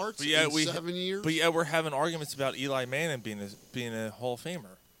 starts in 7 years. But we're having arguments about Eli Manning being a Hall of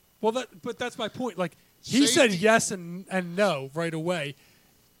Famer. Well, but that's my point. Like he said yes and no right away.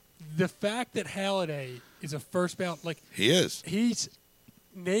 The fact that Halladay is a first ballot, like he is, he's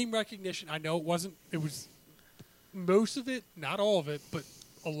name recognition. I know it wasn't. It was most of it, not all of it, but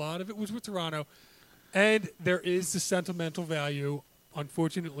a lot of it was with Toronto, and there is the sentimental value.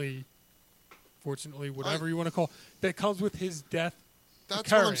 Unfortunately, whatever you want to call it, that comes with his death.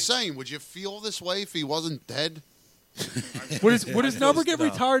 That's what I'm saying. Would you feel this way if he wasn't dead? Would his number get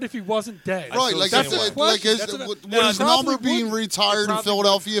retired if he wasn't dead? Right, like that's would question. his number being retired in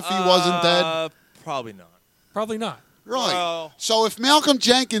Philadelphia if he wasn't dead? Probably not. Probably not. Right. So if Malcolm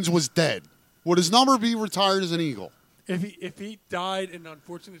Jenkins was dead, would his number be retired as an Eagle? If he died in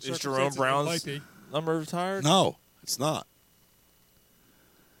unfortunate Is circumstances, Jerome it might Brown's be. number retired? No, it's not.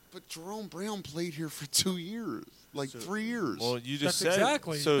 But Jerome Brown played here for 2 years, 3 years. Well, you That's just said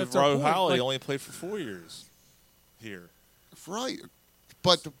exactly- so. that's our Roy point. Halladay Like- only played for 4 years here. Right.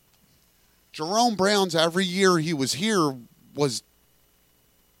 But Jerome Brown's every year he was here was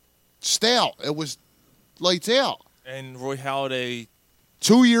stout. It was lights out. And Roy Halladay.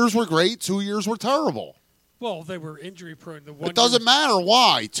 2 years were great. 2 years were terrible. Well, they were injury prone. The one It doesn't matter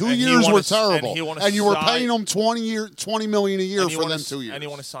why. 2 And he years won were a- terrible, and he won a and you were Cy- paying them $20 million a year and he for won them a- 2 years. And he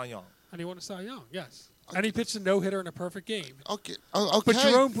won a Cy Young. And he won a Cy Young, yes. And he pitched a no-hitter in a perfect game. Okay. But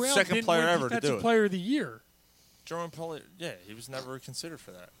Jerome Brown Second didn't player win ever to Defensive do it. Player of the Year. Jerome Pellet, yeah, he was never considered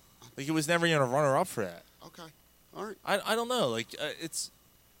for that. Like he was never even a runner-up for that. Okay, all right. I don't know. Like it's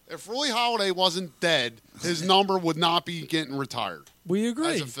If Roy Halladay wasn't dead, his number would not be getting retired. We agree.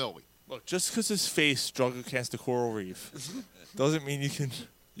 As a Philly. Look, just because his face struck against the coral reef doesn't mean you can.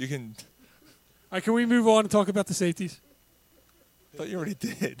 All right, can we move on and talk about the safeties? I thought you already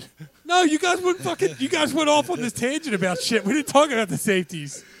did. No, you guys went off on this tangent about shit. We didn't talk about the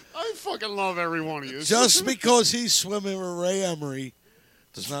safeties. I fucking love every one of you. Just because he's swimming with Ray Emery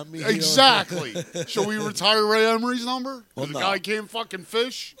does not mean Exactly. Should we retire Ray Emery's number? Well, The no. guy can't fucking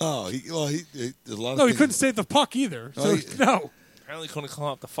fish. Oh, there's a lot of No, he things- couldn't save the puck either. So, Oh, no. Apparently, couldn't climb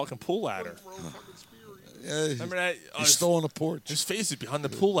up the fucking pool ladder. Yeah, Remember that? He's still on the porch. His face is behind the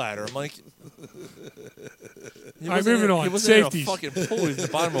pool ladder. I'm like, All right, moving on. He wasn't in a Safeties. fucking pool. He was in the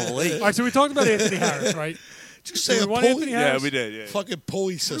bottom of a lake. All right, so we talked about Anthony Harris, right? Did you say Did a we want pulley? Anthony Yeah, Harris? we did. Yeah. Fucking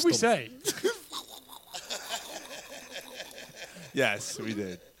pulley What system. did we say? Yes, we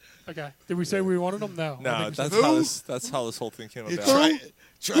did. Okay. Did we say we wanted him? No. I No, think we said- that's how this whole thing came about.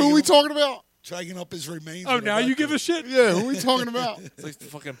 Who are we talking about? Dragging up his remains. Oh, with now a you backhoe. give a shit? Yeah, who are we talking about? It's like the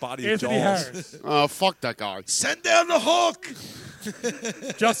fucking body of Anthony Jaws. Harris. Fuck that guy. Send down the hook.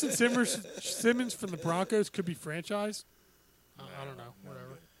 Justin Simmons from the Broncos could be franchised. I don't know.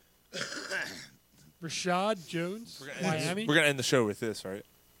 Whatever. Rashad Jones, Miami. We're gonna end the show with this, right?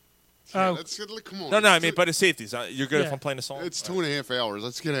 Oh, Let's get, come on. No, I mean, but it's safeties. You're good if Yeah. I'm playing a song. It's 2.5 hours.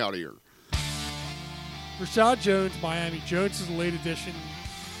 Let's get out of here. Rashad Jones, Miami. Jones is a late addition.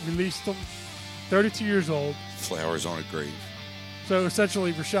 Released him. 32 years old. Flowers on a grave. So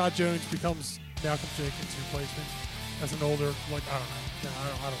essentially, Rashad Jones becomes Malcolm Jenkins' replacement as an older, like, I don't know. No,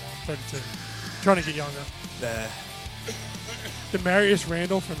 I don't know. I'm 32. Trying to get younger. Nah. Demarius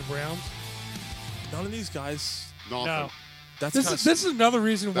Randall from the Browns. None of these guys. Nothing. No. That's This kinda is, this is another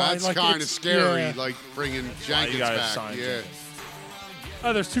reason why. That's like, kind of it's- scary, yeah. like bringing you Jenkins gotta back. sign Yeah. Jenkins.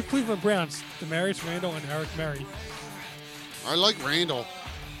 Oh, there's two Cleveland Browns, Demarius Randall and Eric Murray. I like Randall.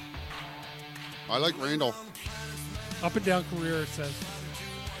 Up and down career, it says.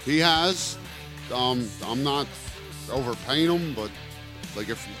 He has. I'm not overpaying him, but like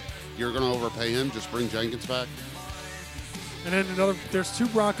if you're gonna overpay him, just bring Jenkins back. And then there's two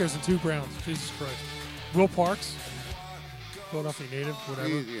Broncos and two Browns. Jesus Christ. Will Parks, Philadelphia native, whatever.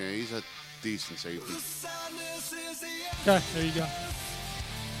 He's a decent safety. Okay, there you go.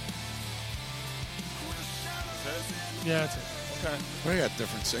 Yeah, that's it. Okay. We got a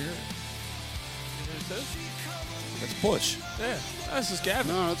different singer. That's That's Bush. Yeah, this is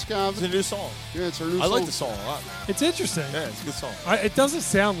Gavin. No, it's It's Gavin. a new song. Yeah, it's her new I song. like the song a lot, man. It's interesting. Yeah, it's a good song. It doesn't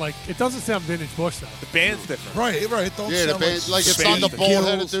sound vintage Bush though. The band's different. Right. Don't Yeah, the sound band, like it's Speed not the the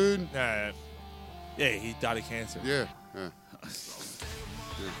bald-headed Kills. dude. Yeah, he died of cancer. Yeah.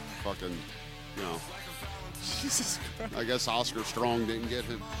 Fucking, Jesus Christ. I guess Oscar Strong didn't get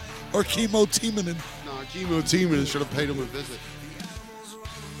him. Or Chemo Timonen. No, Chemo Tiemann should have paid him a visit.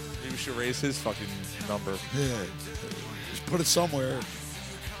 Maybe we should raise his fucking number. Yeah. Just put it somewhere.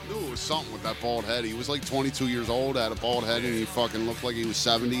 I knew it was something with that bald head. He was like 22 years old, had a bald head, and he fucking looked like he was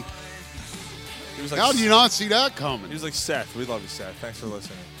 70. He was like, How do you not see that He was was like, Seth, we love you, Seth. Thanks for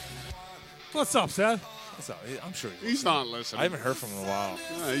listening. What's up, Seth? What's up? I'm sure He's not listening. I haven't heard from him in a while.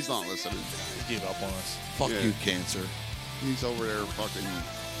 Yeah, he's not listening. He gave up on us. Fuck Yeah. you, cancer. He's over there fucking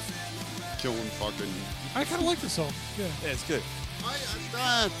killing fucking. I kind of like this song. Yeah. Yeah, it's good.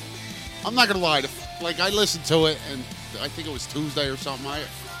 I'm not gonna lie. Like I listened to it, and I think it was Tuesday or something. I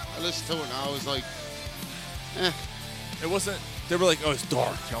listened to it, and I was like, It wasn't. They were like, oh, it's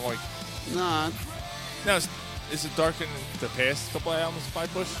dark. And I'm like, nah. no, is it dark in the past couple of albums by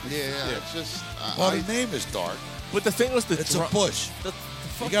Bush? Yeah. It's just. Well, the name is dark. But the thing was the It's a Bush.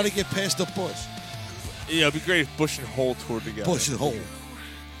 You got to get past the Bush. Yeah, it'd be great if Bush and Hole toured together. Bush and Hole.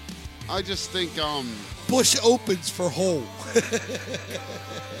 I just think Bush opens for Hole.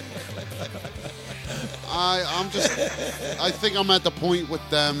 I think I'm at the point with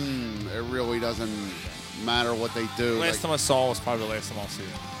them. It really doesn't matter what they do. Last time I saw was probably the last time I'll see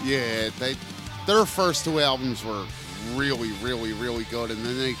them. Yeah, their first 2 albums were really, really, really good, and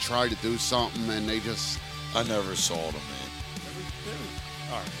then they tried to do something, and they just... I never saw them, man.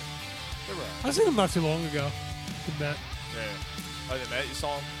 All right. I seen them not too long ago. The Met. Yeah. Oh, the Met, you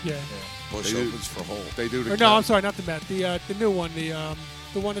saw them? Yeah. Bush opens for Hole. They do the... Or no, I'm sorry, not the Met. The new one. The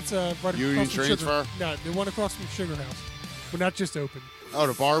one that's right Union across from Sugar. Transfer? No, the one across from Sugar House. But not just open. Oh,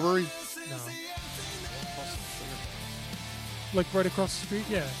 the Barbary? No. Like right across the street?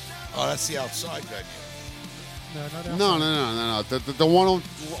 Yeah. Oh, that's the outside venue. No, not outside. No. The one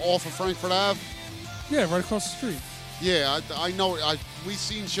off of Frankfurt Ave? Yeah, right across the street. Yeah, I know. We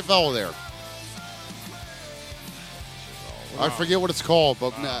seen Chevelle there. I forget what it's called,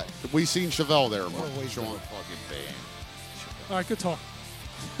 but we seen Chevelle there. Fucking band. All right, good talk.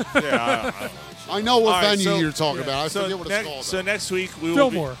 Yeah, I know what All right, venue you're talking about. I forget what it's next, called. So next week we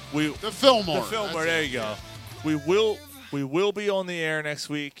Fillmore. will be, The Fillmore. The Fillmore. There you go. We will be on the air next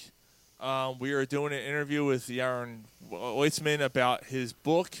week. We are doing an interview with Yaron Weitzman about his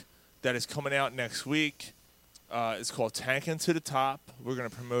book that is coming out next week. It's called Tanking to the Top. We're going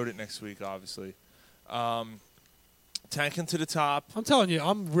to promote it next week, obviously. Tanking to the Top. I'm telling you,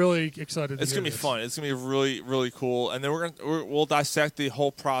 I'm really excited. It's going to be fun. It's going to be really, really cool. And then we'll dissect the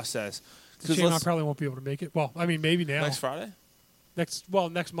whole process. Shane and I probably won't be able to make it. Well, I mean, maybe now. Next Friday? Next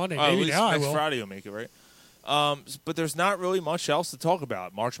Monday. Maybe now I will. Next Friday you'll make it, right? But there's not really much else to talk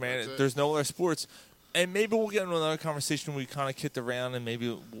about. March Madness, there's no other sports. And maybe we'll get into another conversation. We kind of kicked around, and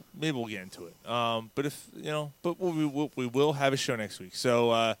maybe we'll get into it. But if we will have a show next week.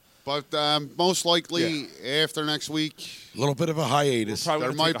 So, but most likely after next week, a little bit of a hiatus.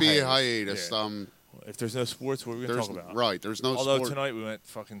 There might be a hiatus. Yeah. If there's no sports, what are we going to talk about? Right, there's no. Although sport. tonight we went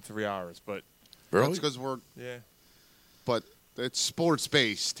fucking 3 hours, but that's because we're yeah. But it's sports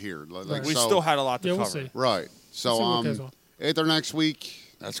based here. Like, we still had a lot to cover. We'll see. Right. So after next week.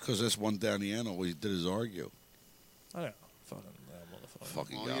 That's because this one down the end always did is argue. I know.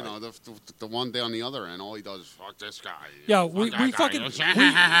 Fucking guy. You know, the one down the other end, all he does is fuck this guy. Yeah, we beat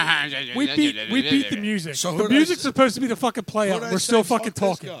the music. So the music's supposed to be the fucking play out. We're still fucking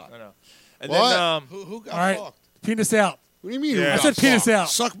talking. I know. And what? then Who got all right, fucked? penis out. What do you mean? Yeah. I said penis out.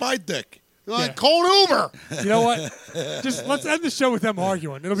 Suck my dick. Like, call an Uber. You know what? Just let's end the show with them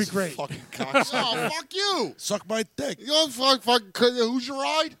arguing. It'll be great. Fucking cocksucker. Oh, fuck you. Suck my dick. You know, fuck, who's your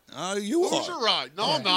ride? You Who's are. your ride? No, I'm not.